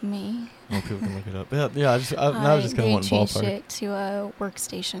quote me. Oh, people can look it up. Yeah. I was just kind of wanting ballpark. They changed it to a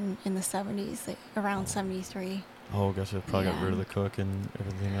workstation in the 70s, around 73. Oh, gotcha. Probably got rid of the cook and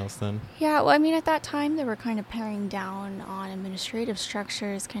everything else then. Yeah, well, I mean, at that time, they were kind of paring down on administrative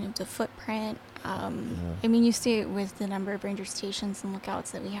structures, kind of the footprint. I mean, you see it with the number of ranger stations and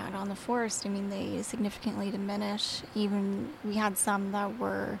lookouts that we had on the forest. I mean, they significantly diminish. Even we had some that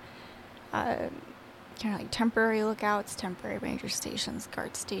were kind of like temporary lookouts, temporary ranger stations,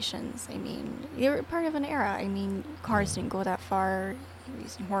 guard stations. I mean, they were part of an era. I mean, cars didn't go that far. You were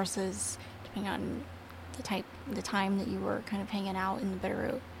using horses, depending on the time that you were kind of hanging out in the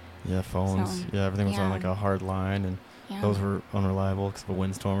Bitterroot. Yeah, phones. So, everything was on like a hard line, and those were unreliable because a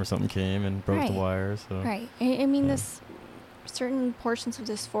windstorm or something came and broke the wires. So. Right. I mean, certain portions of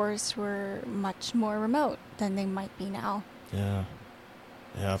this forest were much more remote than they might be now. Yeah.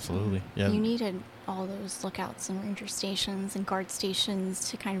 Yeah, absolutely. So you needed all those lookouts and ranger stations and guard stations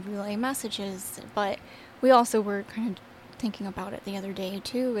to kind of relay messages, but we also were kind of thinking about it the other day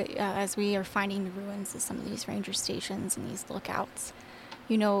too, as we are finding the ruins of some of these ranger stations and these lookouts.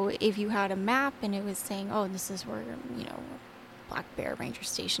 You know, if you had a map and it was saying, oh, this is where, Black Bear Ranger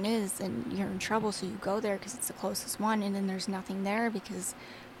Station is, and you're in trouble, so you go there because it's the closest one, and then there's nothing there because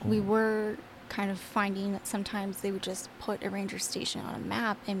we were kind of finding that sometimes they would just put a ranger station on a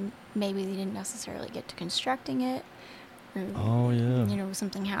map and maybe they didn't necessarily get to constructing it. Or,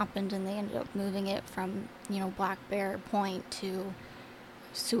 something happened and they ended up moving it from, Black Bear Point to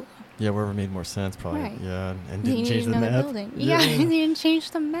Sula. Yeah, wherever made more sense, probably. Right. Yeah, and didn't change the map. Building. Yeah, they didn't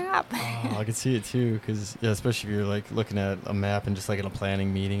change the map. Oh, I can see it too, because especially if you're like looking at a map and just like in a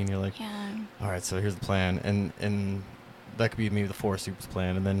planning meeting, and you're like, all right, so here's the plan, and that could be maybe the Forest Super's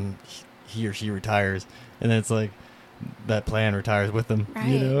plan, and then he or she retires, and then it's like that plan retires with them, right.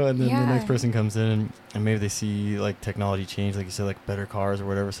 And then the next person comes in and maybe they see like technology change, like you said, like better cars or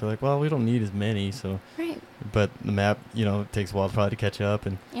whatever, so like, well, we don't need as many, so right. But the map, takes a while probably to catch up,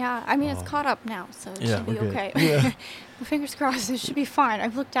 and I mean it's caught up now, so it should be okay. Yeah. Well, fingers crossed, it should be fine.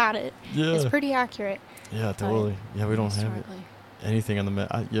 I've looked at it. Yeah. It's pretty accurate. Yeah, totally. Yeah, we don't have anything on the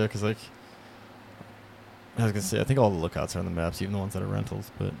map. Because like I was going to say, I think all the lookouts are on the maps, even the ones that are rentals.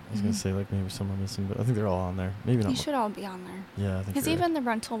 But I was going to say, like, maybe some are missing. But I think they're all on there. Maybe not. They should all be on there. Yeah, I think because even the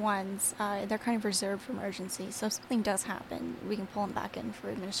rental ones, they're kind of reserved for emergency. So if something does happen, we can pull them back in for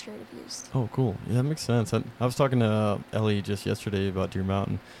administrative use. Oh, cool. Yeah, that makes sense. I was talking to Ellie just yesterday about Deer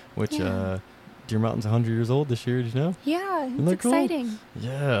Mountain, which Deer Mountain's 100 years old this year. Did you know? Yeah, it's exciting. Cool?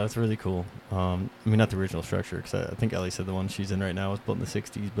 Yeah, that's really cool. I mean, not the original structure, because I think Ellie said the one she's in right now was built in the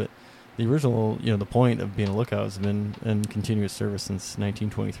 60s, but the original, the point of being a lookout has been in continuous service since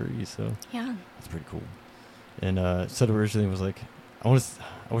 1923, so yeah, that's pretty cool. And said originally was like, I wish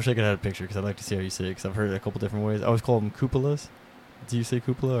I could have a picture because I'd like to see how you say it, because I've heard it a couple different ways. I always call them cupolas. Do you say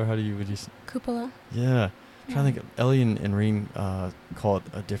cupola, or would you say? Cupola. Yeah. I'm trying to think. Ellie and Reen call it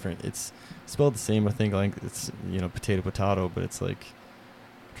a different. It's spelled the same, I think. Like it's potato, but it's like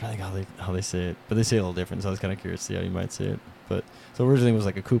I'm trying to think how they say it, but they say it a little different. So I was kind of curious to see how you might say it. But so originally it was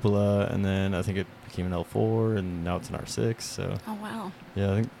like a cupola, and then I think it became an L4, and now it's an R6. So oh wow.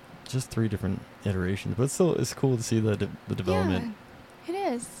 Yeah, I think just 3 different iterations, but still it's cool to see the development. Yeah,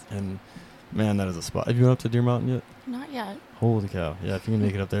 it is. And man, that is a spot. Have you been up to Deer Mountain yet? Not yet. Holy cow! Yeah, if you can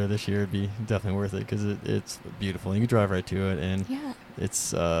make it up there this year, it'd be definitely worth it, because it's beautiful. You can drive right to it, and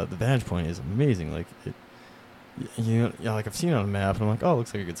it's the vantage point is amazing. Like it, like I've seen it on a map, and I'm like, oh, it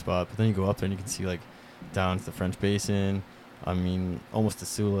looks like a good spot. But then you go up there, and you can see like down to the French Basin. I mean, almost to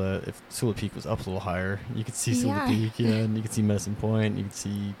Sula. If Sula Peak was up a little higher, you could see Sula Peak, and you could see Medicine Point, you could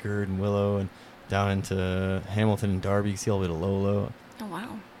see Gird and Willow, and down into Hamilton and Darby, you can see all the way to Lolo. Oh,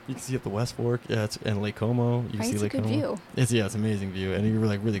 wow. You can see up the West Fork, and Lake Como. You can see Lake Como. It's a good view. It's an amazing view, and you're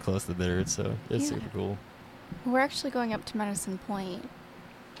like really close to the Bitterroot, so it's super cool. We're actually going up to Medicine Point,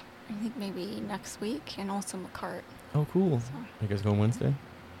 I think maybe next week, and also McCart. Oh, cool. So. You guys going Wednesday?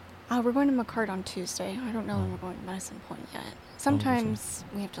 We're going to McCart on Tuesday. I don't know when we're going to Medicine Point yet. Sometimes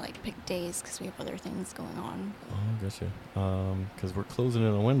we have to pick days because we have other things going on. Oh, gotcha. Because we're closing it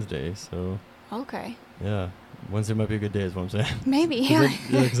on Wednesday, so. Okay. Yeah, Wednesday might be a good day, is what I'm saying. Maybe, yeah.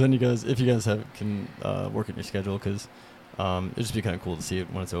 Because then you guys, if you guys can work in your schedule, because it'd just be kind of cool to see it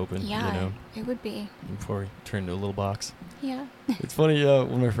when it's open. Yeah, it would be. Before we turn into a little box. Yeah. It's funny.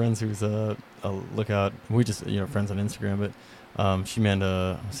 One of my friends who's a lookout. We just friends on Instagram, but She manned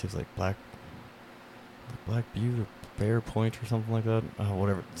let's see, it was like Black Butte or Bear Point or something like that.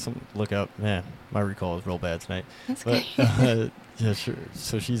 Whatever. Look out, man. My recall is real bad tonight. That's But good. yeah, sure.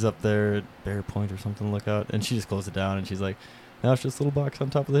 So she's up there at Bear Point or something. Look out, and she just closed it down, and she's like, now it's just a little box on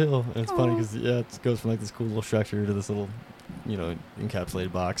top of the hill. And it's funny because it goes from like this cool little structure to this little,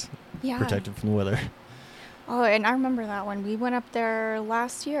 encapsulated box, Yeah. protected from the weather. Oh, and I remember that one. We went up there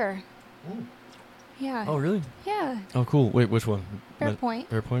last year. Ooh. Yeah. Oh, really? Yeah. Oh, cool. Wait, which one? Bear Point.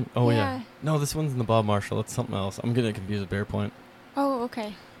 Bear Point? Oh, yeah. Yeah. No, this one's in the Bob Marshall. It's something else. I'm getting confused with Bear Point. Oh,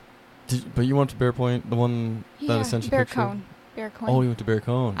 okay. But you went to Bear Point, the one that essentially Bear picture? Cone. Bear Cone. Oh, you went to Bear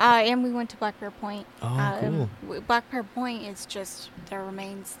Cone. And we went to Black Bear Point. Oh, cool. Black Bear Point is just their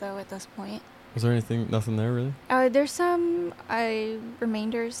remains, though, at this point. Was there nothing there, really? There's some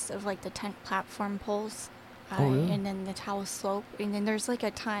remainders of, like, the tent platform poles. Oh, really? And then the Taos Slope. And then there's, like,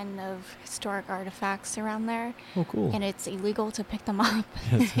 a ton of historic artifacts around there. Oh, cool. And it's illegal to pick them up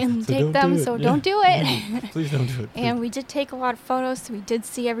Yes, and so take them, so don't do it. Please don't do it. And we did take a lot of photos, so we did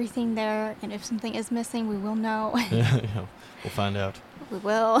see everything there. And if something is missing, we will know. Yeah, we'll find out. We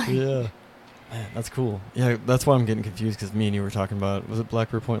will. Yeah. Man, that's cool. Yeah, that's why I'm getting confused, because me and you were talking about, was it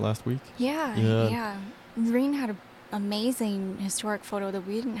Black Bear Point last week? Yeah. Reen had an amazing historic photo that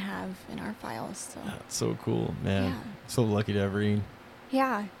we didn't have in our files. So. That's so cool, man. Yeah. So lucky to have Reen.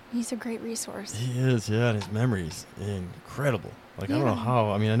 Yeah, he's a great resource. He is, yeah, and his memory's incredible. Like, I don't know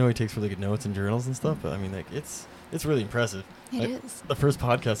how. I mean, I know he takes really good notes and journals and stuff, but I mean, like, it's really impressive. It like, is. The first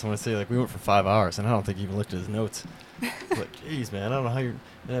podcast, I want to say, like, we went for 5 hours, and I don't think he even looked at his notes. Like, jeez, man, I don't know how you're.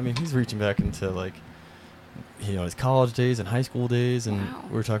 And I mean, he's reaching back into, like, his college days and high school days, and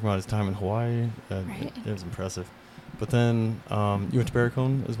we were talking about his time in Hawaii. Right. It was impressive. But then you went to Bear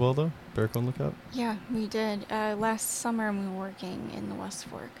Cone as well, though? Bear Cone Lookout? Yeah, we did. Last summer, we were working in the West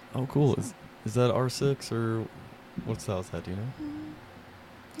Fork. Oh, cool. So. Is that R6, or what style is that, do you know?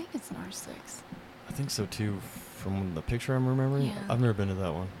 I think it's an R6. I think so, too, from the picture I'm remembering. Yeah. I've never been to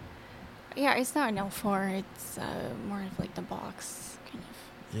that one. Yeah, it's not an L4. It's more of like the box kind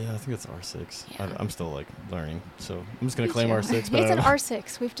of. Yeah, I think it's R6. Yeah. I'm still, like, learning, so I'm just going to Me claim too. R6. But It's an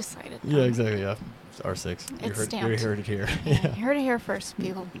R6. We've decided. Yeah, exactly, yeah. It's R6. It's you heard it here. Yeah. You heard it here first,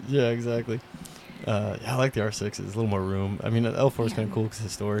 people. Yeah, exactly. Yeah, I like the R6. It's a little more room. I mean, L4 is kind of cool because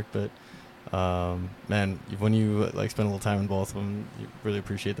it's historic, but, man, when you, like, spend a little time in both of them, you really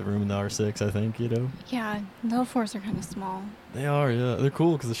appreciate the room in the R6, I think, Yeah, the L4s are kind of small. They are, yeah. They're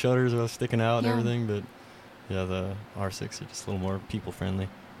cool because the shutters are sticking out and Yeah. everything, but, yeah, the R6 are just a little more people-friendly.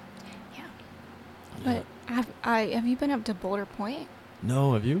 But have you been up to Boulder Point?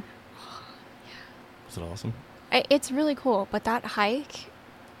 No, have you? Yeah. Was it awesome? It's really cool, but that hike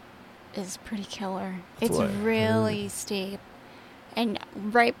is pretty killer. That's it's what I really heard. steep. And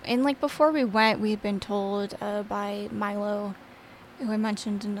like before we went, we had been told by Milo, who I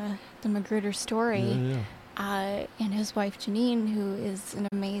mentioned in the Magruder story, Yeah. and his wife Janine, who is an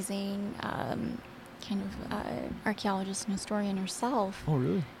amazing archaeologist and historian herself. Oh,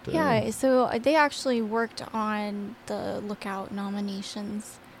 really? Yeah, so they actually worked on the Lookout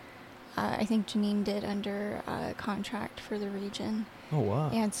nominations. I think Janine did under contract for the region. Oh, wow.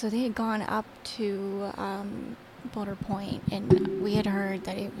 And so they had gone up to Boulder Point, and we had heard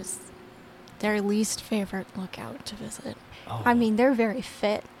that it was their least favorite lookout to visit. Oh. I mean, they're very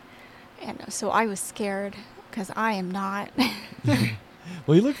fit, and so I was scared because I am not.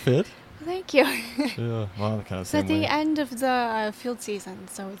 Well, you look fit. Thank you. Yeah, well, I'm kind of It's same at the way. end of the field season,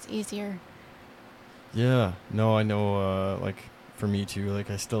 so it's easier. Yeah, no, I know, like, for me too,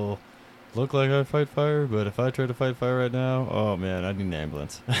 like, I still look like I fight fire, but if I try to fight fire right now, oh, man, I need an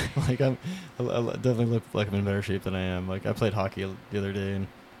ambulance. Like, I definitely look like I'm in better shape than I am. Like, I played hockey the other day, and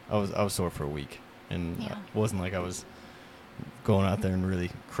I was sore for a week, and it wasn't like I was going out there and really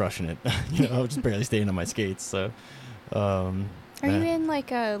crushing it. I was just barely staying on my skates, so. Are you in,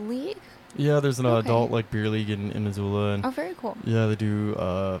 like, a league? Yeah, there's an adult, like, beer league in Missoula. And very cool. yeah, they do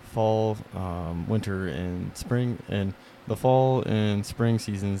fall, winter, and spring. And the fall and spring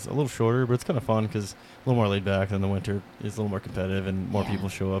season's a little shorter, but it's kind of fun because a little more laid back. Than the winter is a little more competitive, and more people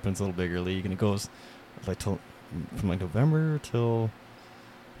show up, and it's a little bigger league. And it goes like from like November till,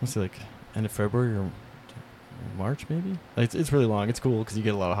 let's say, like end of February or March maybe. Like, it's really long. It's cool because you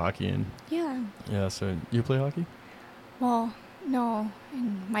get a lot of hockey in. Yeah. Yeah. So you play hockey? Well, no.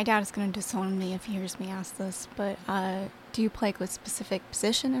 And my dad is going to disown me if he hears me ask this, but do you play like a specific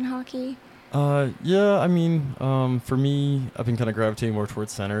position in hockey? Yeah, I mean, for me, I've been kind of gravitating more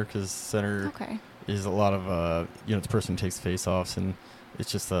towards center because center is a lot of, it's the person who takes face-offs, and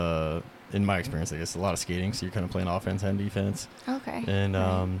it's just, in my experience, I guess, a lot of skating, so you're kind of playing offense and defense. Okay.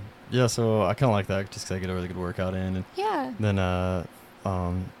 And, Yeah, so I kind of like that just because I get a really good workout in. And Yeah.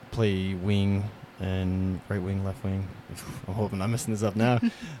 then play wing and right wing, left wing. I'm hoping I'm messing this up now,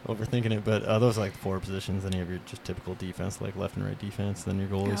 overthinking it. But those are like the 4 positions. Then you have your just typical defense, like left and right defense. Then your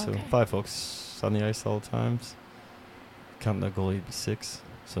goalie. Oh, So okay. 5 folks on the ice all the times. Counting the goalie, it'd be 6.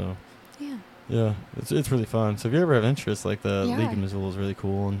 So Yeah. yeah, it's really fun. So if you ever have interest, like the Yeah. league in Missoula is really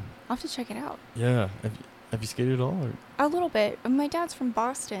cool. And I'll have to check it out. yeah, have you skated at all? Or? A little bit. My dad's from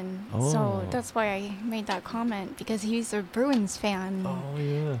Boston, so Oh. that's why I made that comment, because he's a Bruins fan. Oh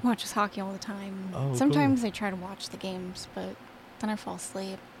yeah. Watches hockey all the time. Oh, Sometimes cool. I try to watch the games, but then I fall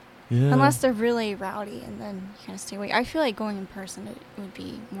asleep. Yeah. Unless they're really rowdy, and then you kind of stay awake. I feel like going in person, it would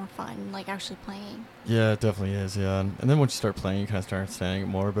be more fun, like actually playing. Yeah, it definitely is. Yeah, and then once you start playing, you kind of start understanding it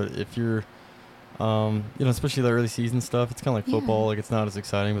more. But if you're, especially the early season stuff, it's kind of like football. Yeah. Like it's not as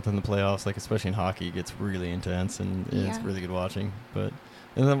exciting, but then the playoffs, like especially in hockey, it gets really intense and it's Yeah. really good watching. But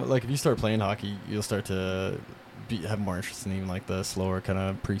and then like if you start playing hockey, you'll start to have more interest in even like the slower kind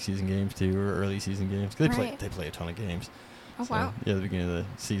of preseason games too, or early season games. 'Cause Right. they play a ton of games. Oh, So, wow. yeah, the beginning of the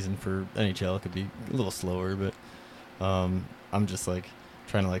season for NHL could be a little slower, but I'm just like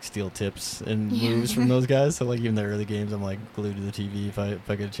trying to like steal tips and Yeah. moves from those guys. So like even the early games, I'm like glued to the TV if I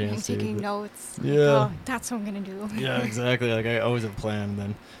get a I'm chance to. taking but- notes. Like, Yeah. oh, that's what I'm going to do. Yeah, exactly. Like I always have a plan, and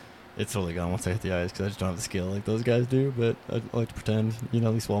then it's totally gone once I hit the ice because I just don't have the skill like those guys do. But I like to pretend, at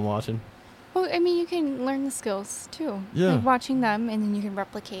least while I'm watching. Well, I mean, you can learn the skills, too. Yeah. Like watching them, and then you can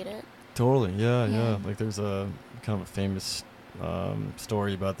replicate it. Totally. Yeah. Yeah. Like there's a kind of a famous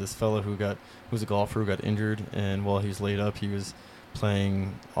story about this fellow who was a golfer who got injured, and while he was laid up, he was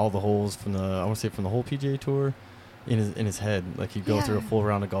playing all the holes from the whole PGA Tour in his head. Like he'd go through a Yeah. full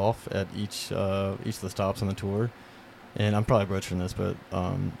round of golf at each of the stops on the tour. And I'm probably butchering this, but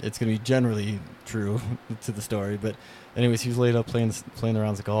it's gonna be generally true to the story. But anyways, he was laid up playing the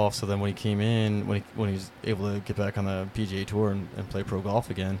rounds of golf. So then when he came in, when he was able to get back on the PGA Tour and play pro golf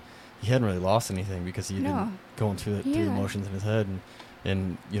again, he hadn't really lost anything because he had been going through the Yeah. motions in his head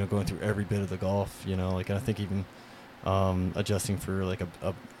and going through every bit of the golf. Like I think even adjusting for like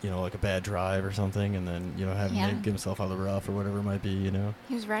a bad drive or something, and then having to get himself out of the rough or whatever it might be.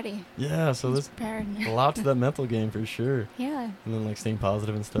 He was ready. Yeah, so He was there's prepared. a lot to that mental game for sure. Yeah. And then like staying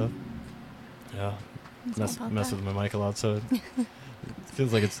positive and stuff. Yeah, It's all about mess that. with my mic a lot, so it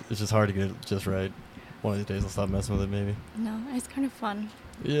feels like it's just hard to get it just right. One of these days I'll stop messing with it maybe. No, it's kind of fun.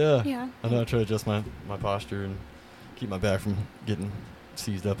 Yeah. Yeah. I know. I try to adjust my posture and keep my back from getting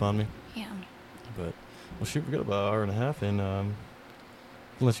seized up on me. Yeah. But well, shoot, we got about an hour and a half, and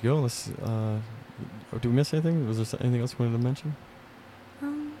we'll let you go. Let's. Did we miss anything? Was there anything else you wanted to mention?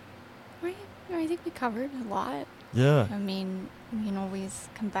 I think we covered a lot. Yeah. I mean, we can always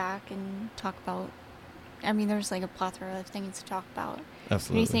come back and talk about. I mean, there's like a plethora of things to talk about. Absolutely.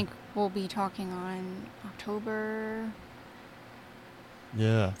 What do you think we'll be talking on October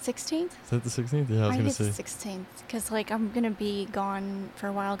Yeah. 16th? Is that the 16th? Yeah, I was I gonna think say. it's 16th because like I'm gonna be gone for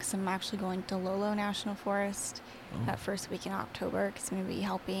a while because I'm actually going to Lolo National Forest Oh. that first week in October because I'm gonna be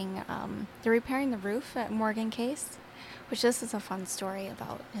helping. They're repairing the roof at Morgan Case, which this is a fun story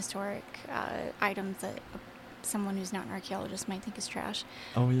about historic items that someone who's not an archaeologist might think is trash.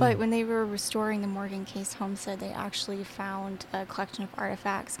 Oh yeah. But when they were restoring the Morgan Case homestead, they actually found a collection of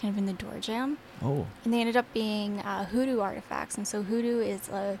artifacts kind of in the door jamb. Oh. And they ended up being hoodoo artifacts. And so hoodoo is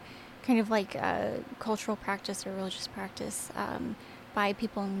a kind of like a cultural practice or religious practice by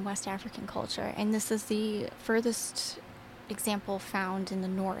people in West African culture. And this is the furthest example found in the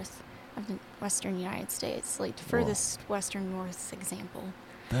north of the western United States, like the furthest western north example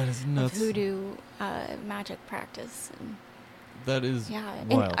That is nuts. of hoodoo magic practice. And That is yeah,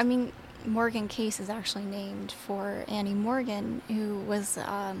 wild. and I mean, Morgan Case is actually named for Annie Morgan, who was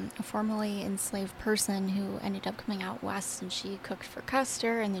a formerly enslaved person who ended up coming out west, and she cooked for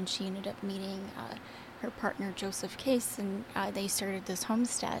Custer, and then she ended up meeting her partner Joseph Case, and they started this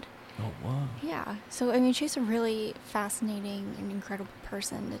homestead. Oh wow. Yeah, so I mean, she's a really fascinating and incredible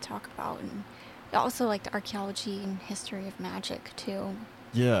person to talk about, and also like the archaeology and history of magic too.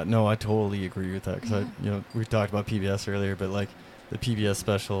 Yeah, no, I totally agree with that because Yeah. we talked about PBS earlier, but like the PBS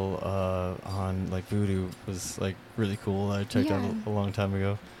special on like voodoo was like really cool. I checked out a long time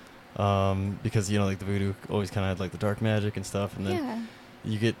ago because like the voodoo always kind of had like the dark magic and stuff, and then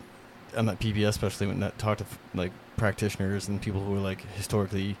you get on that PBS especially when that talk to like practitioners and people who are like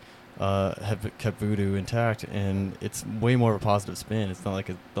historically have kept voodoo intact, and it's way more of a positive spin. It's not like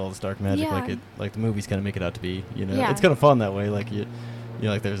all this dark magic like the movies kind of make it out to be. It's kind of fun that way. Like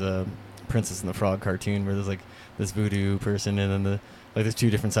like there's a Princess and the Frog cartoon where there's like this voodoo person, and then there's two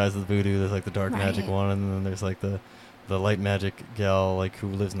different sides of the voodoo. There's like the dark magic one, and then there's like the the light magic gal, like, who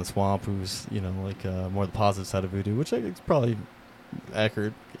lives in the swamp, who's, you know, like, more the positive side of voodoo, which I think is probably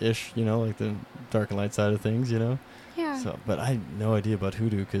accurate-ish, you know, like the dark and light side of things, you know? Yeah. So, but I had no idea about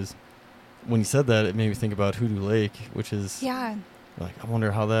hoodoo, because when you said that, it made me think about Hoodoo Lake, which is, Yeah. like, I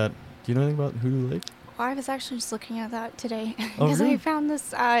wonder how that, do you know anything about Hoodoo Lake? Well, I was actually just looking at that today Oh, because really? I found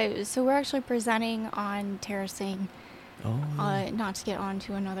this. So we're actually presenting on terracing. Oh, yeah. Not to get on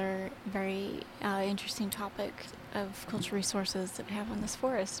to another very interesting topic of cultural resources that we have on this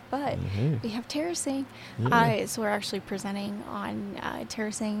forest, but Hey. we have terracing. Yeah. So we're actually presenting on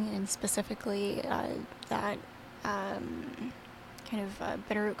terracing, and specifically that kind of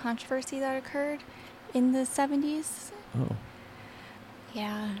Bitterroot controversy that occurred in the 70s. Oh.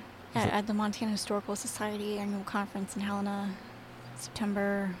 Yeah. At the Montana Historical Society annual conference in Helena,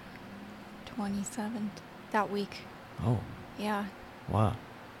 September 27th, that week. Oh. Yeah. Wow.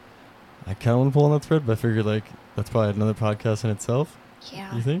 I kind of want to pull on that thread, but I figured, like, that's probably another podcast in itself.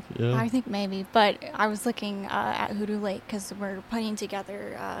 Yeah. You think? Yeah. I think maybe. But I was looking at Hoodoo Lake because we're putting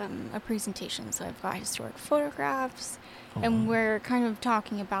together a presentation. So I've got historic photographs, and we're kind of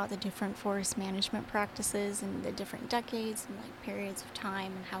talking about the different forest management practices and the different decades and, like, periods of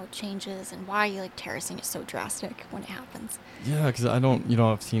time and how it changes and why, like, terracing is so drastic when it happens. Yeah, because I don't, you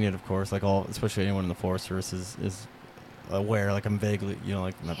know, I've seen it, of course, like, especially anyone in the Forest Service is aware, like, I'm vaguely, you know,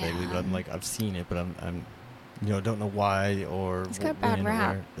 like, not vaguely, but I'm, like, I've seen it, but I'm you know, don't know why or It's got a bad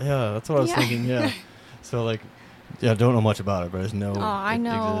rap. Yeah, that's what I was thinking, yeah. So, like, yeah, don't know much about it, but I just know I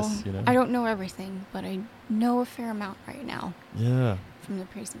know. exists, you know? I don't know everything, but I know a fair amount right now. Yeah. From the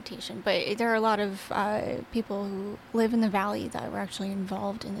presentation. But there are a lot of people who live in the valley that were actually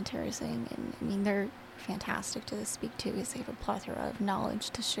involved in the terracing, and I mean, they're fantastic to speak to because they have a plethora of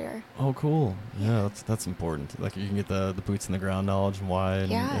knowledge to share. Oh, cool. Yeah, that's important. Like, you can get the boots in the ground knowledge and why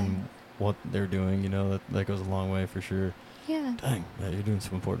and what they're doing, you know, that goes a long way for sure. Yeah. Dang, yeah, you're doing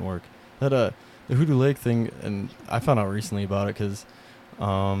some important work. That the Hoodoo Lake thing, and I found out recently about it because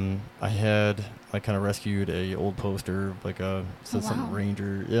I had, like, kind of rescued a old poster, like said something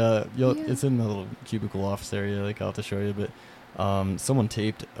ranger. Yeah, it's in the little cubicle office area. Like, I'll have to show you, but someone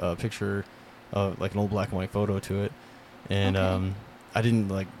taped a picture of, like, an old black and white photo to it, and I didn't,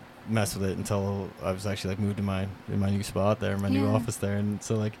 like, mess with it until I was actually, like, moved to my new spot there, my new office there, and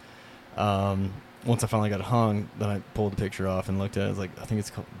so, like, once I finally got it hung, then I pulled the picture off and looked at it. I was like, I think it's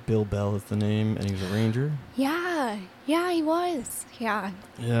called Bill Bell is the name, and he was a ranger. Yeah, he was. Yeah.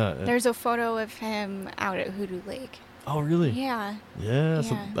 Yeah. There's a photo of him out at Hoodoo Lake. Oh, really? Yeah. Yeah.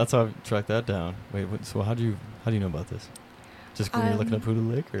 So that's how I tracked that down. Wait, so how do you know about this? Just because you're looking up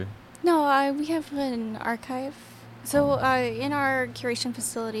Hoodoo Lake, or? No, we have an archive. So in our curation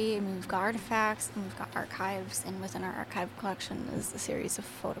facility, I mean, we've got artifacts and we've got archives, and within our archive collection is a series of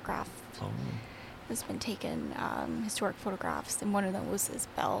photographs. Has been taken, historic photographs, and one of those is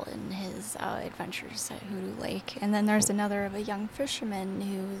Bell and his adventures at Hoodoo Lake. And then there's another of a young fisherman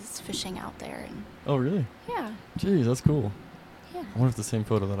who's fishing out there. And oh, really? Yeah. Geez, that's cool. Yeah. I wonder if it's the same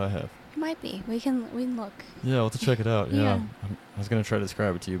photo that I have. It might be. We can look. Yeah, we'll have to check it out. Yeah. Yeah. I was going to try to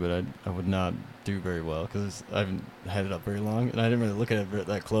describe it to you, but I would not do very well because I haven't had it up very long, and I didn't really look at it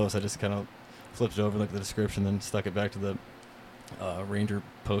that close. I just kind of flipped it over, looked at the description, then stuck it back to the ranger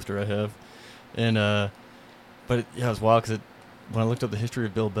poster I have. And but it was wild because when I looked up the history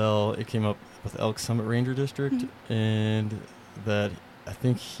of Bill Bell, it came up with Elk Summit Ranger District, and that I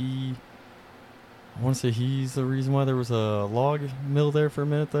think I want to say he's the reason why there was a log mill there for a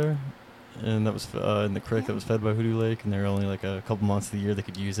minute there, and that was in the creek that was fed by Hoodoo Lake, and there were only like a couple months of the year they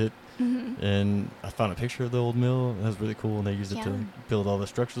could use it. And I found a picture of the old mill, and that was really cool, and they used it to build all the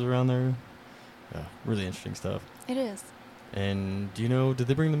structures around there. Yeah, really interesting stuff. It is. And do you know, did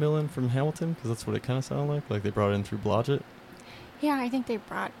they bring the mill in from Hamilton? Because that's what it kind of sounded like. Like they brought it in through Blodgett? Yeah, I think they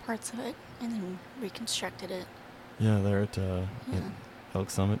brought parts of it and then reconstructed it. Yeah, they're at Elk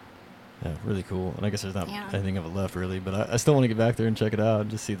Summit. Yeah, really cool. And I guess there's not anything of it left, really. But I still want to get back there and check it out and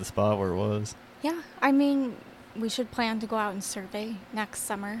just see the spot where it was. Yeah, I mean, we should plan to go out and survey next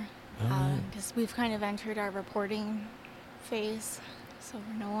summer. Because we've kind of entered our reporting phase. So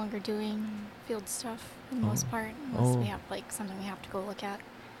we're no longer doing field stuff for the most part, unless we have, like, something we have to go look at.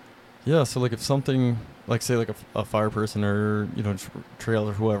 Yeah, so, like, if something, like, say, like a fire person or, you know, trail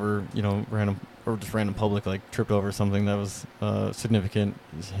or whoever, you know, random public, like, tripped over something that was significant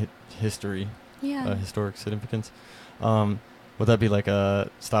history, historic significance, would that be like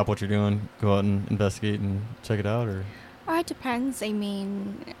a stop what you're doing, go out and investigate and check it out, or? It depends. I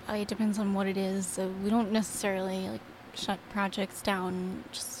mean, it depends on what it is. So we don't necessarily, like, shut projects down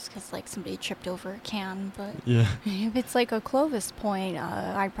just because, like, somebody tripped over a can, but if it's like a Clovis point,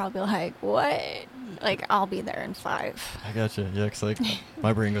 I'd probably be like, what? like I'll be there in 5. I gotcha. Yeah, 'cause like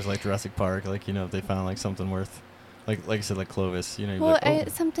my brain goes like Jurassic Park. Like, you know, if they found like something worth, like you said, like Clovis. You know, you'd be Well, like, oh.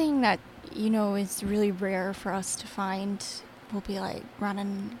 it's something that, you know, is really rare for us to find. We'll be like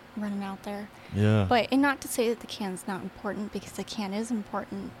running out there. Yeah. But, and not to say that the can's not important, because the can is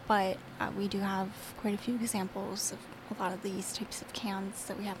important, but we do have quite a few examples of a lot of these types of cans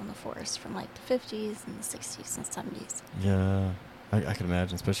that we have in the forest from like the 50s and the 60s and 70s. Yeah. I can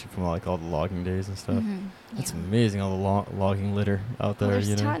imagine, especially from like all the logging days and stuff. It's Yeah. amazing, all the logging litter out there. There's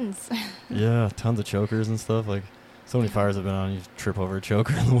you know, tons. Yeah, tons of chokers and stuff. Like, so many fires I've been on, you trip over a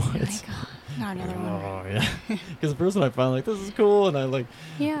choker in the You're woods. like, oh, not another one. Oh yeah, because the first one I found, like, this is cool, and I like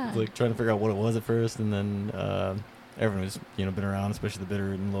trying to figure out what it was at first, and then everyone who's, you know, been around, especially the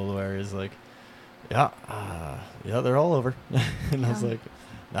Bitter and Lolo areas, like, yeah, they're all over. And I was like,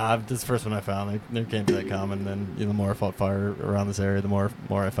 nah, this is the first one I found. Like, they can't be that common. And then, you know, the more I fought fire around this area, the more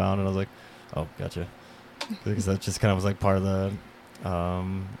I found, and I was like, oh, gotcha. Because that just kind of was like part of the,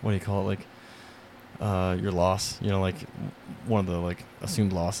 what do you call it, like, your loss. You know, like, one of the like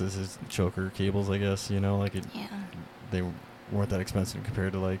assumed losses is choker cables, I guess. You know, like they weren't that expensive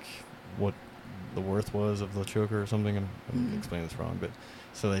compared to like what the worth was of the choker or something. I'm explaining this wrong, but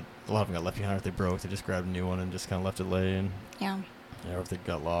so a lot of them got left behind. If they broke, they just grabbed a new one and just kind of left it lay. And or if they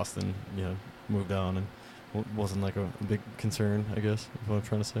got lost and, you know, moved on, and wasn't like a big concern, I guess, is what I'm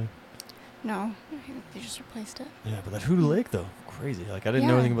trying to say. No, they just replaced it. Yeah, but that Hoodoo Lake, though, crazy. Like, I didn't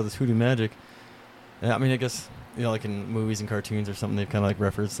know anything about this hoodoo magic. Yeah, I mean, I guess, you know, like in movies and cartoons or something, they've kind of like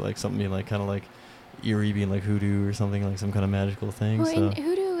referenced like something being like kind of like Erie being like hoodoo or something, like some kind of magical thing. Well, so. and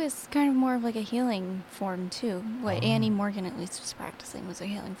hoodoo is kind of more of like a healing form too. What Annie Morgan at least was practicing was a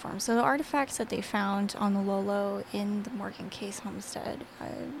healing form. So the artifacts that they found on the Lolo in the Morgan Case homestead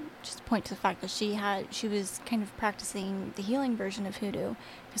just point to the fact that she was kind of practicing the healing version of hoodoo,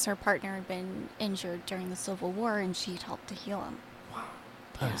 because her partner had been injured during the Civil War and she'd helped to heal him. Wow,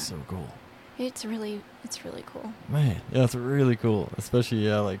 that is so cool. It's really cool. Man, yeah, it's really cool. Especially,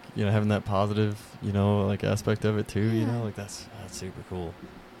 yeah, like, you know, having that positive, you know, like aspect of it too. You know, like that's super cool.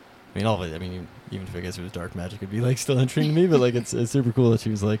 I mean, all of it. I mean, even if I guess it was dark magic, it'd be like still intriguing to me. But like, it's super cool that she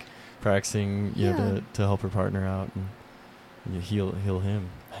was like practicing, you know, to help her partner out and heal him.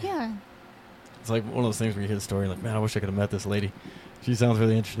 Yeah. It's like one of those things where you hear the story and like, man, I wish I could have met this lady. She sounds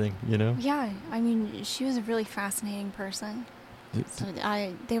really interesting, you know? Yeah, I mean, she was a really fascinating person. So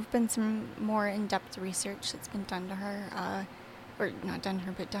there have been some more in-depth research that's been done to her, or not done to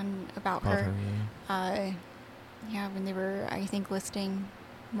her, but done about her. When they were, I think, listing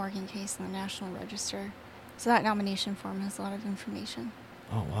Morgan Case in the National Register. So that nomination form has a lot of information.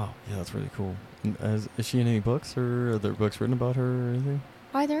 Oh, wow. Yeah, that's really cool. Is she in any books, or are there books written about her or anything?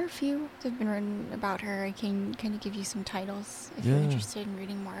 There are a few that have been written about her. I can kind of give you some titles if you're interested in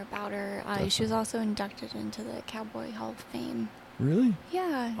reading more about her. She was also inducted into the Cowboy Hall of Fame. Really?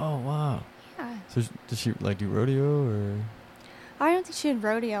 Yeah. Oh, wow. Yeah. So did she like do rodeo or? I don't think she did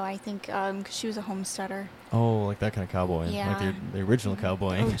rodeo. I think because she was a homesteader. Oh, like that kind of cowboy. Yeah. Like the original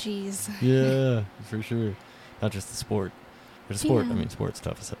cowboy. Oh, jeez. Yeah, for sure. Not just the sport. But the sport, I mean, sport's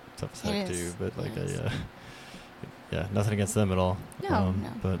tough as heck too. But like, yeah, nothing against them at all. No.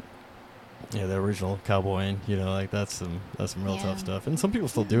 But yeah, the original cowboy, you know, like that's some real tough stuff. And some people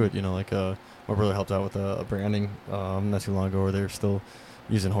still do it, you know, like my brother helped out with a branding not too long ago where they're still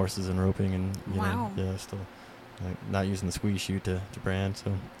using horses and roping and, you know, still like not using the squeeze chute to brand.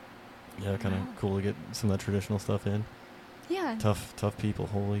 So yeah, kind of cool to get some of that traditional stuff in. Yeah. Tough people.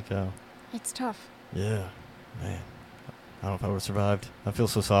 Holy cow. It's tough. Yeah, man. I don't know if I would have survived. I feel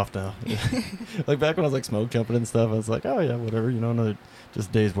so soft now. Like back when I was like smoke jumping and stuff, I was like, oh yeah, whatever, you know, another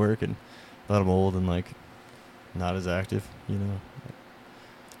just day's work, and thought I'm old and like not as active, you know.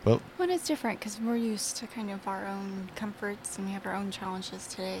 Well, it's different because we're used to kind of our own comforts and we have our own challenges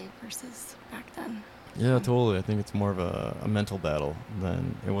today versus back then. Yeah, totally. I think it's more of a mental battle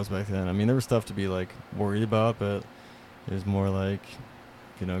than it was back then. I mean, there was stuff to be like worried about, but it was more like,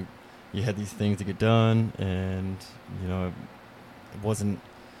 you know, you had these things to get done, and, you know, it wasn't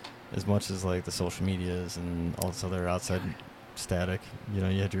as much as like the social medias and all this other outside static. You know,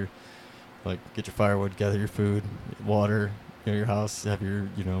 you had your, like, get your firewood, gather your food, water, you know, your house, have your,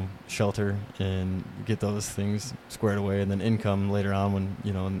 you know, shelter, and get those things squared away, and then income later on when,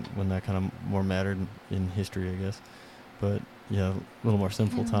 you know, when that kind of more mattered in history, I guess. But yeah, a little more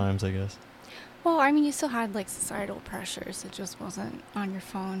simple times, I guess. Well, I mean, you still had like societal pressures. It just wasn't on your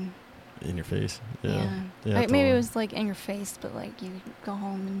phone. In your face. Yeah. Like, maybe it was like in your face, but like you go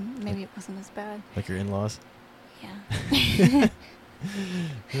home and maybe it wasn't as bad. Like your in-laws? Yeah.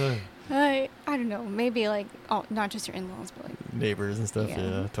 I don't know. Maybe like not just your in-laws, but like neighbors and stuff.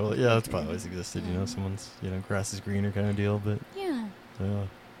 Yeah, totally. Yeah, that's probably always existed. You know, someone's grass is greener kind of deal. But yeah,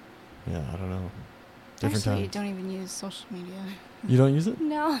 I don't know. Different Actually, times. don't even use social media. You don't use it?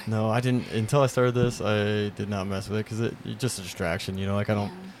 No. No, I didn't until I started this. I did not mess with it because it's just a distraction. You know, like I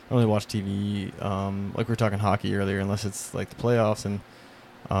don't really watch TV. Like we were talking hockey earlier, unless it's like the playoffs and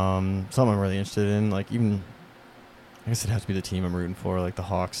something I'm really interested in. Like even, I guess it'd have to be the team I'm rooting for, like the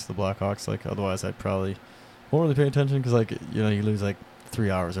Hawks, the Blackhawks. Like otherwise, I'd probably won't really pay attention because like you lose like 3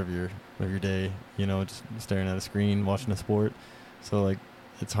 hours of your day. Just staring at a screen watching a sport. So like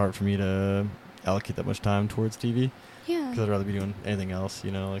it's hard for me to allocate that much time towards TV. Yeah. Because I'd rather be doing anything else,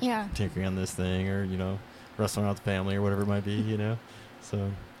 like tinkering on this thing or, wrestling out the family or whatever it might be,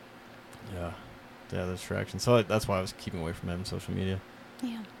 So, yeah, the distraction. So that's why I was keeping away from having social media.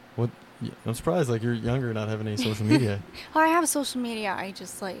 Yeah. I'm surprised, like, you're younger not having any social media. Well, I have social media. I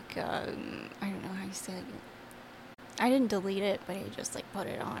just, like, I don't know how you say it. I didn't delete it, but I just, like, put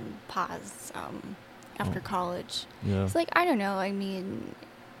it on pause after college. Yeah. It's like, I don't know. I mean,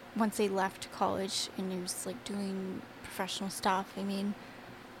 once they left college and they was, like, doing professional stuff, I mean,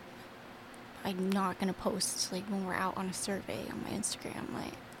 I'm not going to post, like, when we're out on a survey on my Instagram.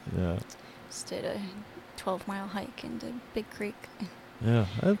 Like, just did a 12-mile hike into Big Creek. Yeah,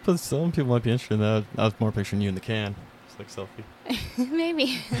 but some people might be interested in that. I was more picturing you in the can. Just like selfie.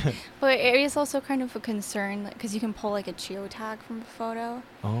 Maybe. But it is also kind of a concern, because you can pull, like, a geotag from a photo.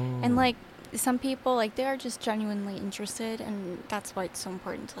 Oh. And, like, some people, like, they are just genuinely interested, and that's why it's so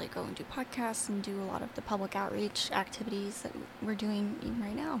important to, like, go and do podcasts and do a lot of the public outreach activities that we're doing even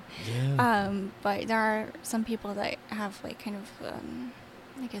right now. Yeah. But there are some people that have, like, kind of,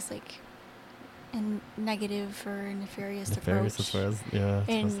 I guess, like, a negative or nefarious approach. As far as, yeah.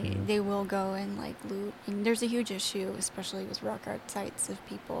 And they will go and, like, loot. And there's a huge issue, especially with rock art sites, of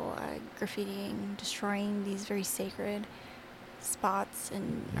people graffitiing, destroying these very sacred spots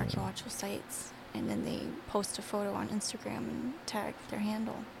and archaeological sites, and then they post a photo on Instagram and tag their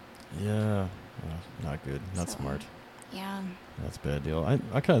handle. Yeah, not good, not smart. Yeah, that's a bad deal.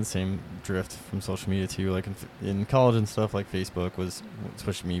 I kind of the same drift from social media too. Like in college and stuff, like Facebook was,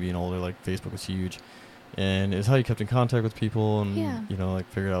 especially me being older, like Facebook was huge, and it was how you kept in contact with people and like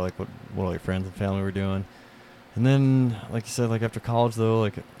figured out like what all your friends and family were doing. And then, like you said, like after college though,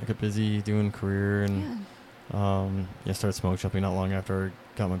 like I got busy doing career and. I started smoke shopping not long after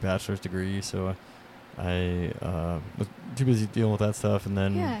I got my bachelor's degree, so I was too busy dealing with that stuff, and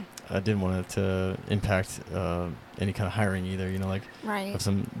then I didn't want it to impact any kind of hiring either, like of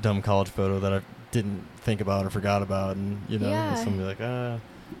some dumb college photo that I didn't think about or forgot about, and somebody like,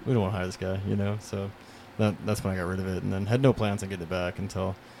 we don't want to hire this guy, so that's when I got rid of it, and then had no plans on getting it back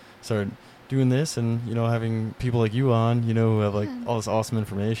until I started doing this and having people like you on who have like all this awesome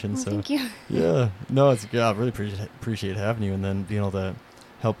information. Well, so thank you. I really appreciate having you, and then being able to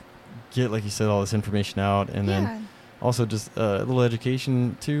help get, like you said, all this information out, and then also just a little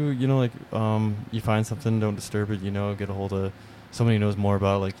education too. You find something, don't disturb it. Get a hold of somebody who knows more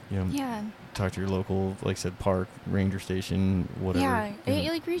about it, like talk to your local, like I said, park, ranger station, whatever.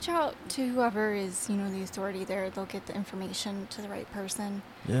 Like reach out to whoever is the authority there. They'll get the information to the right person.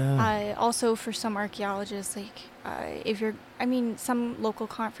 Also for some archaeologists, like some local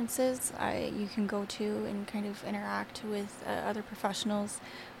conferences you can go to and kind of interact with other professionals.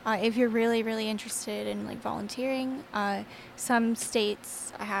 If you're really, really interested in like volunteering, some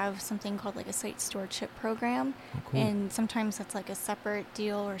states have something called like a site stewardship program. Oh, cool. And sometimes that's like a separate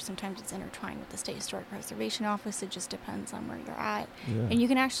deal, or sometimes it's intertwined with the State Historic Preservation Office. It just depends on where you're at. And you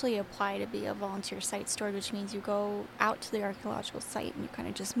can actually apply to be a volunteer site steward, which means you go out to the archaeological site and you kind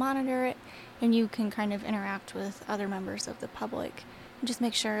of just monitor it, and you can kind of interact with other members of the public. And just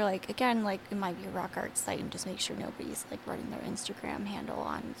make sure, like, again, like, it might be a rock art site, and just make sure nobody's, like, running their Instagram handle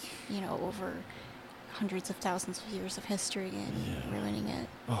on, over hundreds of thousands of years of history and ruining it.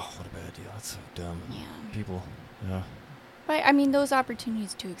 Oh, what a bad deal. That's so dumb. Yeah. People, But, those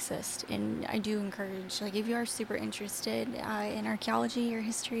opportunities do exist, and I do encourage, like, if you are super interested in archaeology or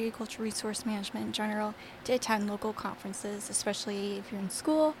history, cultural resource management in general, to attend local conferences, especially if you're in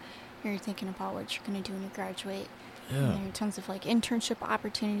school or you're thinking about what you're going to do when you graduate. And there are tons of like internship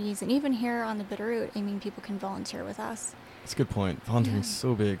opportunities, and even here on the Bitterroot, people can volunteer with us. That's a good point. Volunteering's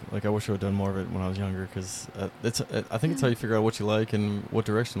so big. Like I wish I would have done more of it when I was younger, because I think it's how you figure out what you like and what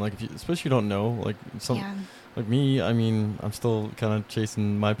direction. Like especially if you don't know, like like me. I'm still kind of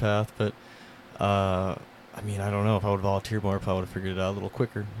chasing my path, but I don't know if I would volunteer more, if I would have figured it out a little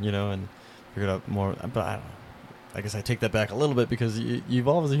quicker, and figured out more. But I don't know. I guess I take that back a little bit, because you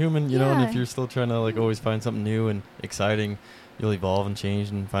evolve as a human, and if you're still trying to like always find something new and exciting, you'll evolve and change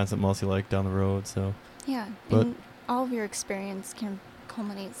and find something else you like down the road. So yeah, and all of your experience kind of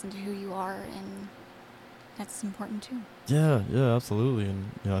culminates into who you are, and that's important too. Yeah, absolutely.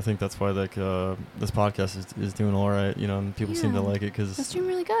 And I think that's why like this podcast is doing all right, and people seem to like it because it's doing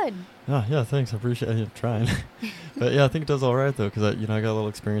really good. Yeah, thanks. I appreciate you trying. But yeah, I think it does all right though, because I got a little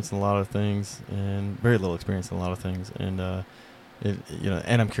experience in a lot of things and very little experience in a lot of things, and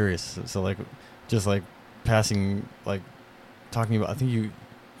and I'm curious. So like, just like passing, like talking about. I think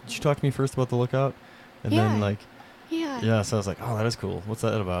did you talk to me first about the Lookout, and then like. Yeah, so I was like, oh, that is cool. What's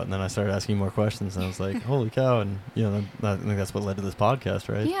that about? And then I started asking more questions, and I was like, holy cow. And, I think that's what led to this podcast,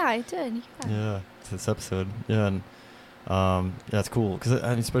 right? Yeah, it did. Yeah, to this episode. Yeah, and it's cool. Because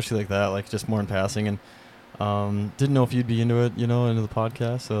especially like that, like just more in passing. And didn't know if you'd be into it, into the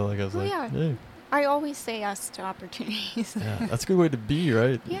podcast. So like I was hey. I always say yes to opportunities. Yeah, that's a good way to be,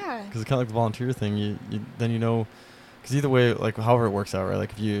 right? Yeah. Because it's kind of like the volunteer thing. You then because either way, like however it works out, right?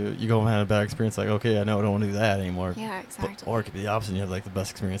 Like if you go and have a bad experience, like okay, I know I don't want to do that anymore. Yeah, exactly. Or it could be the opposite. You have like the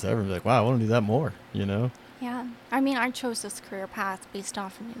best experience ever. And be like, wow, I want to do that more. Yeah, I mean, I chose this career path based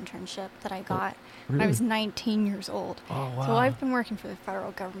off an internship that I got really? when I was 19 years old. Oh wow! So I've been working for the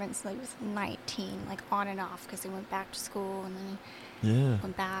federal government since I was 19, like on and off, because I went back to school and then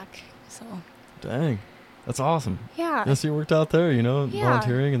went back. So. Dang, that's awesome. Yeah. Yes, you worked out there,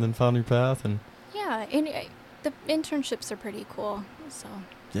 volunteering, and then found your path, and. Yeah, and the internships are pretty cool. So.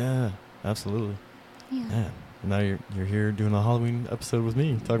 Yeah, absolutely. Yeah. Man, now you're here doing a Halloween episode with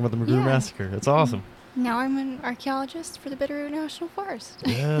me, talking about the Magruder Massacre. It's awesome. Now I'm an archaeologist for the Bitterroot National Forest.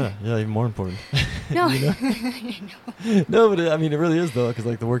 Yeah, even more important. No. No, but it really is though, because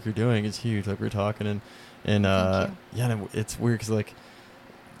like the work you're doing is huge. Like we're talking, and and it's weird because like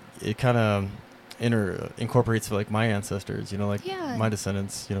it kind of incorporates like my ancestors, like my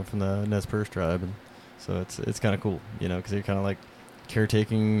descendants, from the Nez Perce tribe, and so it's kind of cool, because you're kind of like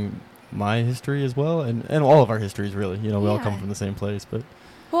caretaking my history as well, and all of our histories really, we all come from the same place, but.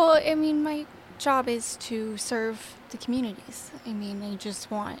 Well, I mean, my job is to serve the communities. I mean, I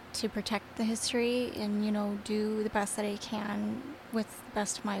just want to protect the history and, do the best that I can with the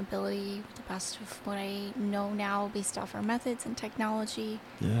best of my ability, with the best of what I know now based off our methods and technology.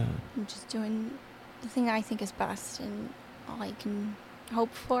 Yeah. I'm just doing the thing I think is best, and all I can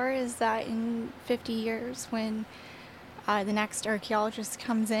hope for is that in 50 years when the next archaeologist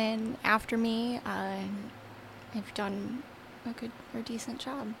comes in after me, I've done a good or decent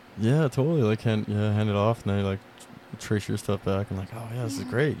job. Yeah, totally. Like hand it off, and then like trace your stuff back, and like, oh yeah, this is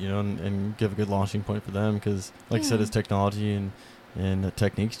great, and give a good launching point for them, because like I said, as technology and the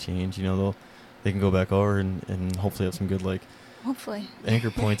techniques change, they can go back over and hopefully have some good anchor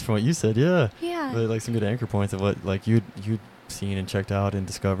points from what you said. Yeah. But, like some good anchor points of what like you'd seen and checked out and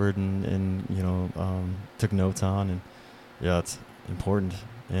discovered and took notes on, and it's important.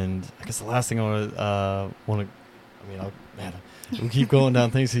 And I guess the last thing I want to we keep going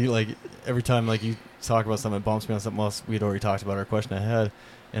down things. So like every time like you talk about something, it bumps me on something else we'd already talked about, our question I had,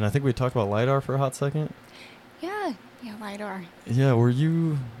 and I think we talked about LiDAR for a hot second. Yeah, LiDAR. Yeah, were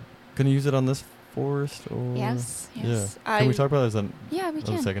you gonna use it on this forest? Or? Yes. Yeah. Can we talk about that? Yeah, we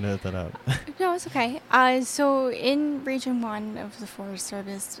can. A second, edit that out. No, it's okay. So in Region 1 of the Forest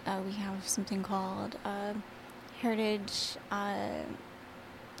Service, we have something called Heritage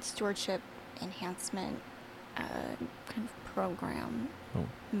Stewardship Enhancement kind of program,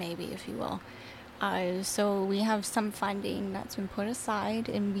 maybe, if you will. So we have some funding that's been put aside,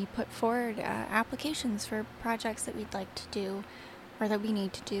 and we put forward applications for projects that we'd like to do or that we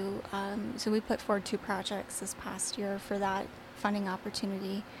need to do. So we put forward 2 projects this past year for that funding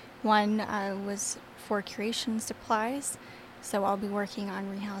opportunity. One was for curation supplies. So I'll be working on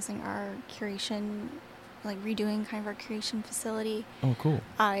rehousing our curation, like redoing kind of our curation facility. Oh, cool.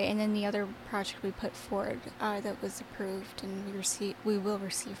 And then the other project we put forward that was approved and we will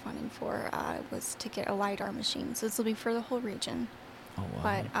receive funding for was to get a LiDAR machine. So this will be for the whole region. Oh,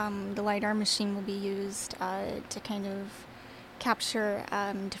 wow. But the LiDAR machine will be used to kind of capture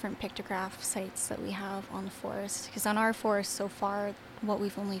different pictograph sites that we have on the forest. Because on our forest so far, what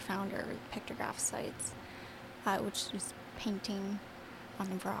we've only found are pictograph sites, which is painting on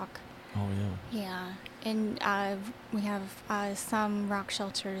the rock. Oh, yeah. Yeah, and we have some rock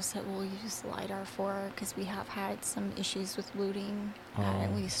shelters that we'll use LiDAR for, because we have had some issues with looting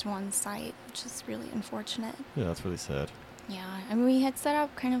at least one site, which is really unfortunate. Yeah, that's really sad. Yeah, I mean, we had set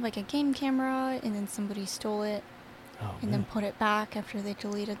up kind of like a game camera, and then somebody stole it, then put it back after they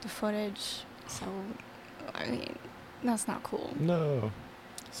deleted the footage. So, I mean, that's not cool. No.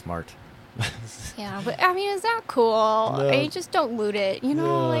 Smart. Yeah, but I mean, it's not cool. No. You just don't loot it,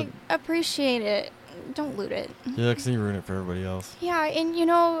 like appreciate it. don't loot it. Yeah, because then you ruin it for everybody else. Yeah, and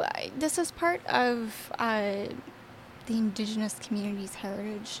this is part of the indigenous community's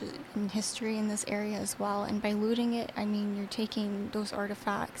heritage and history in this area as well. And by looting it, I mean you're taking those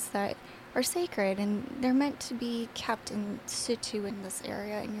artifacts that are sacred and they're meant to be kept in situ in this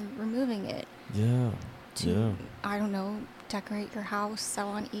area, and you're removing it. Yeah. To, I don't know, decorate your house, sell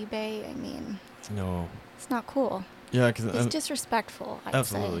on eBay. I mean, no, it's not cool. Yeah, because it's disrespectful. I'd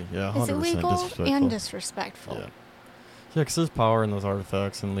absolutely, say. Yeah, 100% it's illegal disrespectful. and disrespectful. Yeah, because there's power in those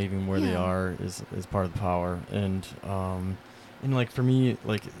artifacts, and leaving them where they are is part of the power. And like for me,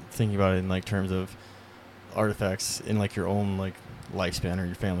 like thinking about it in like terms of artifacts in like your own like lifespan or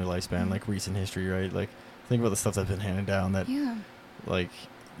your family lifespan, like recent history, right? Like think about the stuff that's been handed down that like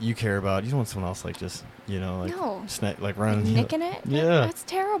you care about. You don't want someone else like just like running nicking it. Yeah, that's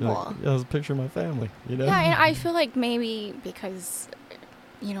terrible. Like, yeah, there's a picture of my family. Yeah, and I feel like maybe because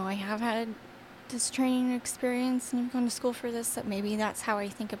I have had this training experience and I've gone to school for this, that maybe that's how I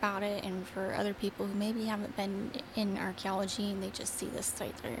think about it. And for other people who maybe haven't been in archaeology and they just see this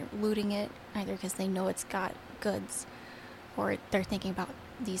site, they're looting it either because they know it's got goods or they're thinking about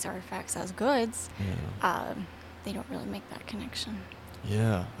these artifacts as goods. They don't really make that connection.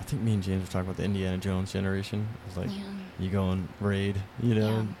 Yeah, I think me and James were talking about the Indiana Jones generation. It was like you go and raid,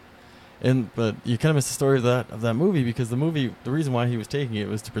 but you kind of missed the story of that movie, because the reason why he was taking it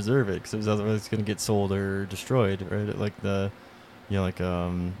was to preserve it, because it was otherwise going to get sold or destroyed, right? Like I don't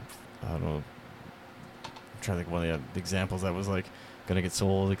know, I'm trying to think of one of the examples that was like going to get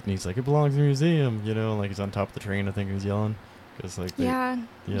sold. Like, and he's like, it belongs in a museum, like he's on top of the train. I think he was yelling because like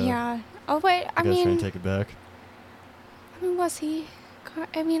Oh, but I mean, trying to take it back. I mean, was he?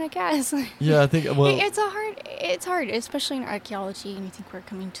 I mean, I guess. Yeah, I think, well, it's hard, especially in archaeology, and I think we're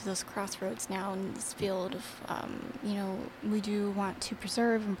coming to those crossroads now in this field of, we do want to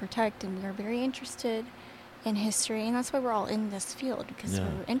preserve and protect, and we are very interested in history, and that's why we're all in this field, because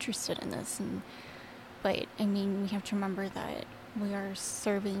we're interested in this. But, I mean, we have to remember that we are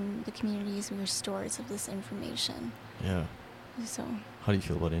serving the communities, we are stewards of this information. Yeah. So. How do you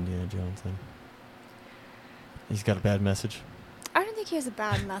feel about Indiana Jones, then? He's got a bad message? I don't think he has a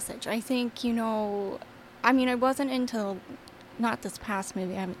bad message. I think, I mean, I wasn't into, not this past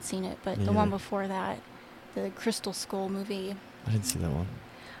movie, I haven't seen it, but the one before that, the Crystal Skull movie. I didn't see that one.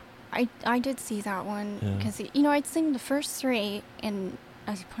 I did see that one, because, I'd seen the first three, and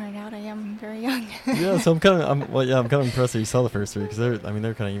as you pointed out, I am very young. Yeah, so I'm kind of impressed that you saw the first three, because they're kind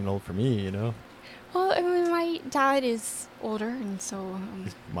of even old for me, Well, I mean, my dad is older, and so...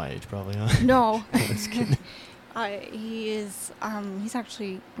 he's my age, probably, huh? No. I'm just kidding. He is, he's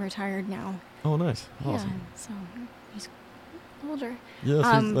actually retired now. Oh, nice. Awesome. Yeah, so he's older. Yeah,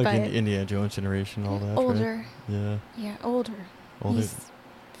 so he's like in the Indiana Jones generation, all that, older. Right? Yeah. Yeah, older. Older. He's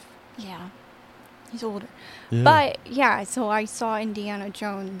older. Yeah. But, so I saw Indiana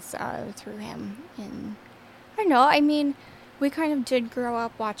Jones through him. And I don't know, I mean, we kind of did grow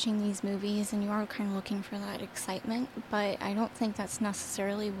up watching these movies, and you are kind of looking for that excitement, but I don't think that's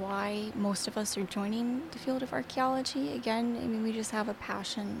necessarily why most of us are joining the field of archaeology. Again, I mean, we just have a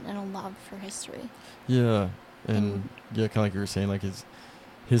passion and a love for history. Yeah, and kind of like you were saying, like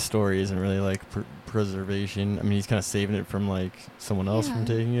his story isn't really like preservation. I mean, he's kind of saving it from like someone else from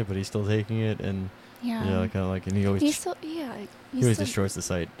taking it, but he's still taking it, and kind of like, and he always he always destroys the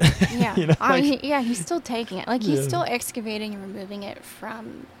site. Yeah, he's still taking it. Like, he's still excavating and removing it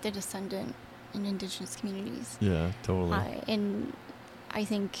from the descendant and indigenous communities. Yeah, totally. And I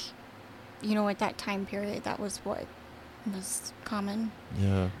think, at that time period, that was what was common.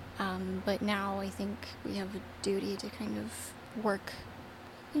 Yeah. But now I think we have a duty to kind of work.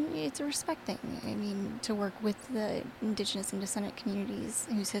 It's a respecting. I mean, to work with the indigenous and descendant communities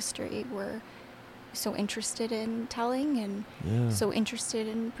whose history we're so interested in telling, and so interested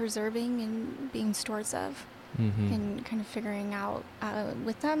in preserving and being stewards of, and kind of figuring out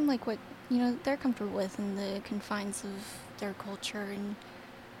with them like what they're comfortable with in the confines of their culture, and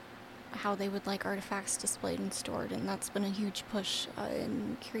how they would like artifacts displayed and stored. And that's been a huge push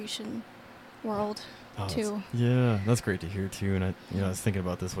in curation world too. That's great to hear too. And I was thinking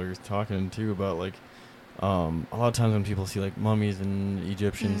about this while you were talking too, about like a lot of times when people see like mummies and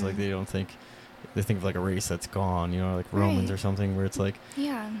Egyptians, like they think of like a race that's gone, like Romans or something, where it's like,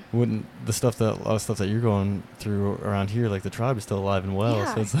 wouldn't a lot of stuff that you're going through around here, like the tribe is still alive and well.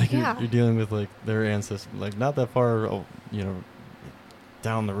 So it's like you're dealing with like their ancestors, like not that far,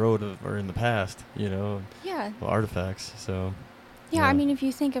 down the road or in the past, artifacts. So. Yeah, I mean, if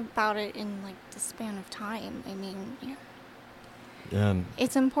you think about it in like the span of time, I mean,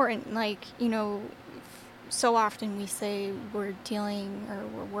 it's important, like, so often we say we're dealing or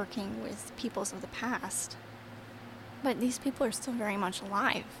we're working with peoples of the past, but these people are still very much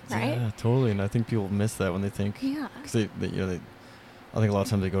alive, right? Yeah, totally. And I think people miss that when they think, because I think a lot of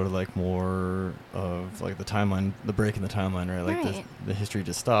times they go to like more of like the timeline, the break in the timeline, right? Like the history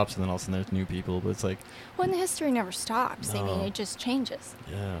just stops, and then all of a sudden there's new people. But it's like, well, and the history never stops. No. I mean, it just changes.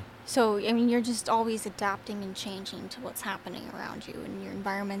 Yeah. So I mean, you're just always adapting and changing to what's happening around you and your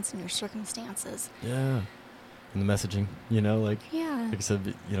environments and your circumstances. Yeah. And the messaging, like I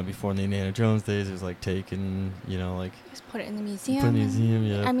said, before in the Indiana Jones days, it was like taken, like just put it in the museum. Put it in the museum,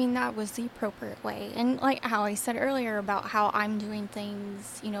 yeah. I mean, that was the appropriate way. And like how I said earlier about how I'm doing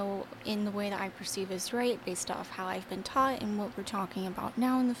things, in the way that I perceive as right, based off how I've been taught and what we're talking about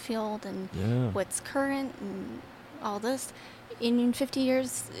now in the field and what's current and all this. In 50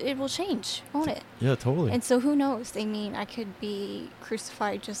 years, it will change, won't it? Yeah, totally. And so who knows? I mean, I could be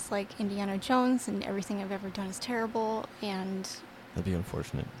crucified just like Indiana Jones and everything I've ever done is terrible, and that'd be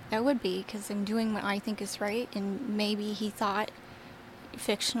unfortunate. That would be, because I'm doing what I think is right, and maybe he thought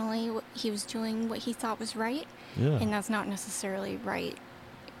fictionally he was doing what he thought was right, and that's not necessarily right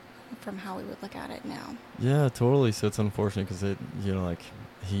from how we would look at it now. Yeah, totally. So it's unfortunate because it,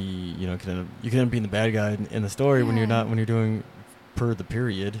 he, could end up, you can end up being the bad guy in the story when you're doing per the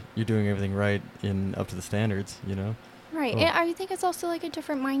period, you're doing everything right in up to the standards, Right. Oh. And I think it's also like a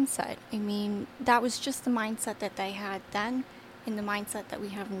different mindset. I mean, that was just the mindset that they had then, and the mindset that we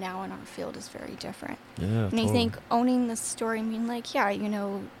have now in our field is very different. Yeah. And totally. I think owning the story, I mean, like,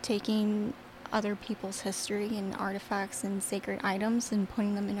 taking other people's history and artifacts and sacred items and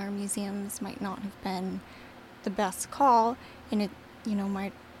putting them in our museums might not have been the best call, and it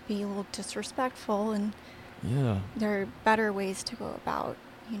might be a little disrespectful, and there are better ways to go about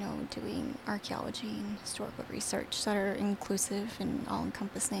doing archaeology and historical research that are inclusive and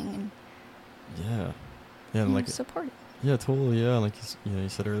all-encompassing and and like support it. Yeah, totally. Yeah, like you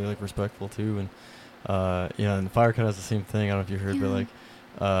said earlier, like respectful too, and and the Fire Cut has the same thing. I don't know if you heard, but like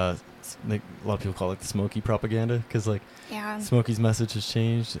a lot of people call it like the Smokey propaganda, because like Smokey's message has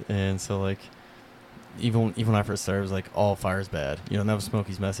changed, and so like even when I first started, it was like all fire is bad, and that was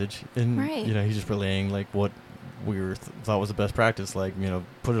Smokey's message, and he's just relaying like what we thought was the best practice, like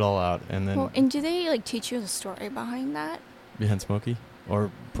put it all out, and then. Well, and do they like teach you the story behind that? Behind Smokey, or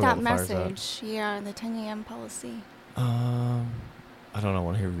put that all the fires message? Yeah, the 10 a.m. policy. I don't know. I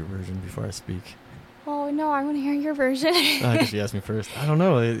want to hear your version before I speak. Oh no, I want to hear your version. I guess you asked me first. I don't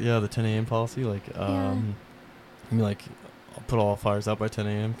know. The 10 a.m. policy, like I mean, like I'll put all fires out by 10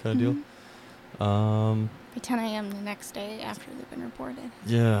 a.m. kind of deal. By 10 a.m. the next day after they've been reported.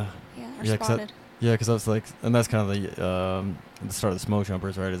 Yeah. Or spotted. Because I was like, and that's kind of the start of the smoke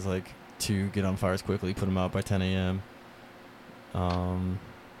jumpers, right? Is like to get on fires quickly, put them out by 10 a.m.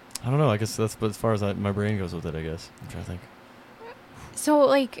 I don't know. I guess that's as far as my brain goes with it, I guess. I'm trying to think. So,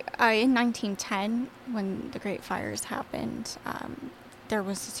 like, in 1910, when the Great Fires happened, there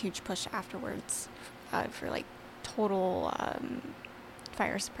was this huge push afterwards for, like, total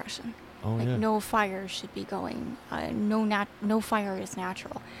fire suppression. Oh, like, yeah. no fire should be going. No fire is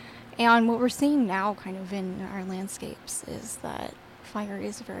natural. And what we're seeing now kind of in our landscapes is that fire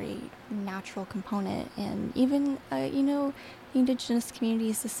is a very natural component. And even, the indigenous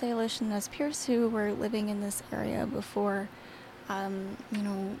communities, the Salish and the Nez Perce, who were living in this area before,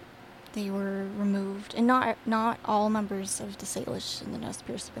 they were removed. And not all members of the Salish and the Nez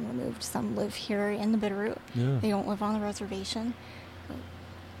Perce have been removed. Some live here in the Bitterroot. Yeah. They don't live on the reservation.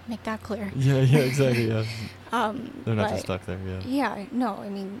 Make that clear. Yeah, exactly, yeah. They're not just stuck there, yeah. Yeah, no, I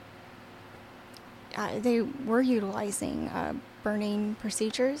mean, they were utilizing burning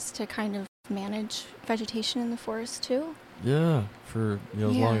procedures to kind of manage vegetation in the forest too. Yeah, for as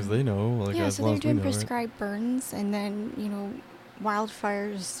long as they know, like as so long they're as we doing know, prescribed burns, and then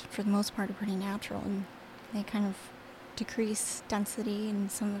wildfires for the most part are pretty natural, and they kind of decrease density in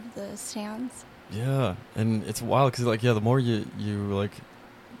some of the stands. Yeah, and it's wild because the more you like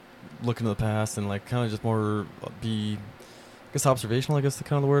look into the past and like kind of just more be, I guess, observational. I guess the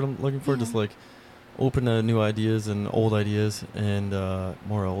kind of the word I'm looking for, just like open to new ideas and old ideas and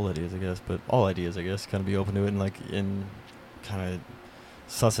more old ideas, I guess, but all ideas, I guess, kind of be open to it and kind of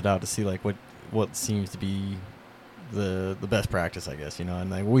suss it out to see like what seems to be the best practice, I guess, and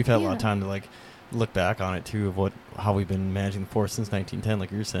like we've had a lot of time to like look back on it too of how we've been managing the forest since 1910,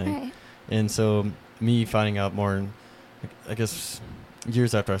 like you're saying, right. And so me finding out more, I guess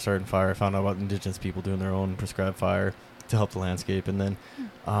years after I started in fire, I found out about indigenous people doing their own prescribed fire to help the landscape, and then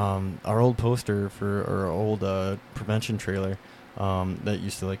our old poster for our old prevention trailer that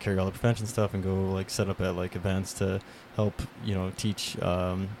used to like carry all the prevention stuff and go like set up at like events to help teach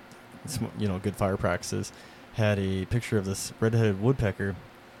good fire practices, had a picture of this red-headed woodpecker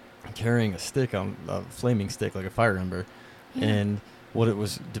carrying a stick on a flaming stick, like a fire ember. Yeah. And what it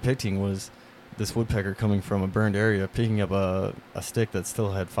was depicting was this woodpecker coming from a burned area, picking up a stick that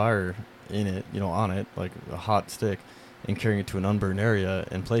still had fire in it, on it, like a hot stick, and carrying it to an unburned area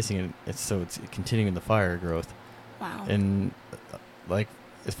and placing it so it's continuing the fire growth. Wow. And like,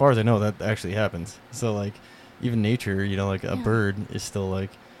 as far as I know, that actually happens. So like, even nature, like a bird is still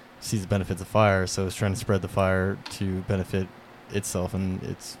like sees the benefits of fire, so it's trying to spread the fire to benefit itself and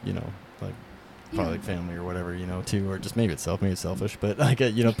its, like probably like family or whatever, too, or just maybe itself, maybe it's selfish, but like,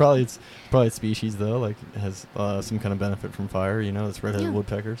 probably it's species though, like has some kind of benefit from fire, this red-headed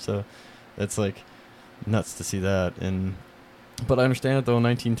woodpecker. So it's like nuts to see that. But I understand it though. In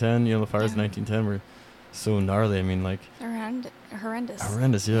 1910, the fires in 1910 were so gnarly. I mean, like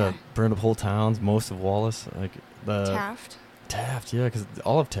horrendous. Yeah. Burned up whole towns, most of Wallace, like the Taft, yeah, because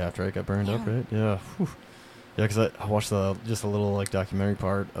all of Taft, right, got burned up, right? Yeah. Whew. Yeah, because I watched just a little like documentary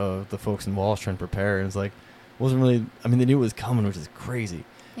part of the folks in Wallace trying to prepare, and it's like wasn't really. I mean, they knew it was coming, which is crazy.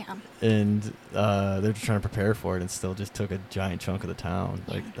 Yeah. And they're just trying to prepare for it, and still just took a giant chunk of the town.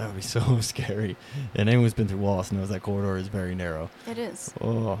 Like that would be so scary. And anyone who's been through Wallace knows that corridor is very narrow. It is.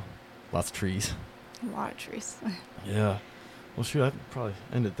 Oh, lots of trees. A lot of trees. Yeah. Well, shoot, I'd probably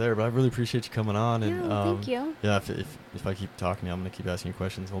end it there, but I really appreciate you coming on. And thank you. Yeah, if I keep talking, I'm going to keep asking you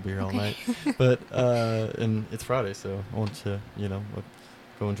questions. We'll be here all night. But and it's Friday, so I want you to,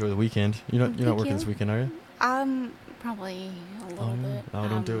 go enjoy the weekend. You're not working this weekend, are you? Probably a little bit. No,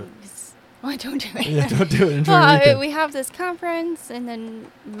 don't do it. Well, don't do it. Yeah, don't do it. Enjoy the weekend. We have this conference, and then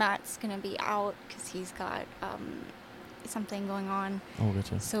Matt's going to be out because he's got something going on. Oh,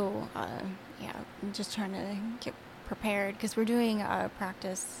 gotcha. So, I'm just trying to get prepared because we're doing a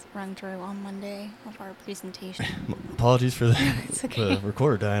practice run through on Monday of our presentation. Apologies for It's okay. the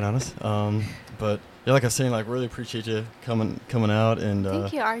recorder dying on us. But yeah, like I was saying, like really appreciate you coming out and.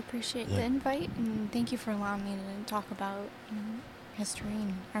 Thank you. I appreciate the invite, and thank you for allowing me to talk about history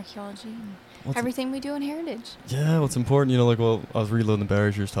and archaeology and everything we do in heritage. Yeah, what's important, I was reloading the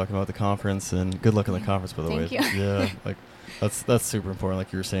barriers you were talking about at the conference, and good luck in the conference, by the way. Thank you. Yeah, like that's super important.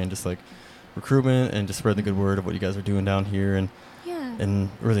 Like you were saying, just like recruitment and just spreading the good word of what you guys are doing down here, and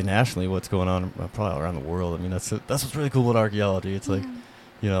really nationally what's going on probably around the world. I mean, that's what's really cool about archaeology. It's like,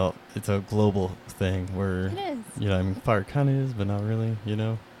 it's a global thing where it is. I mean, fire kind of is, but not really.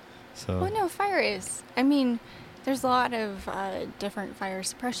 So. Well, no, fire is. I mean, there's a lot of different fire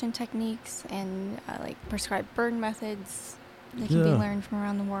suppression techniques and like prescribed burn methods that can be learned from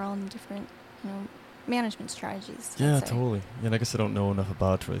around the world and different, management strategies. Yeah, totally. Yeah, and I guess I don't know enough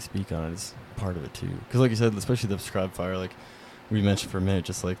about it to really speak on it. It's part of it too. Because like you said, especially the prescribed fire, like we mentioned for a minute,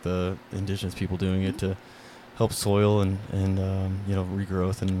 just like the indigenous people doing it to help soil and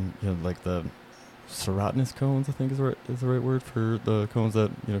regrowth, and like the serotinous cones, I think is the right word for the cones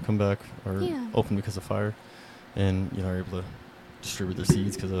that come back or open because of fire, and are able to distribute their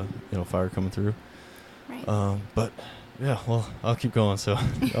seeds because of fire coming through. Right. But yeah, well, I'll keep going, so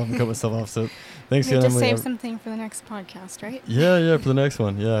I'll cut myself off. So thanks again, again, Emily. Emily. Save something for the next podcast, right? Yeah, for the next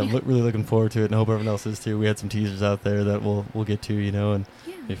one. Yeah, I'm really looking forward to it, and I hope everyone else is too. We had some teasers out there that we'll get to, and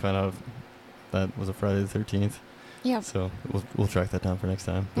we find out if that was a Friday the 13th. Yeah. So we'll track that down for next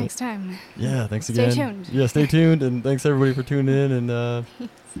time. Next time. Yeah, thanks again. Stay tuned. Yeah, stay tuned, and thanks everybody for tuning in, and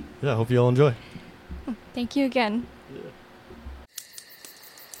I hope you all enjoy. Thank you again.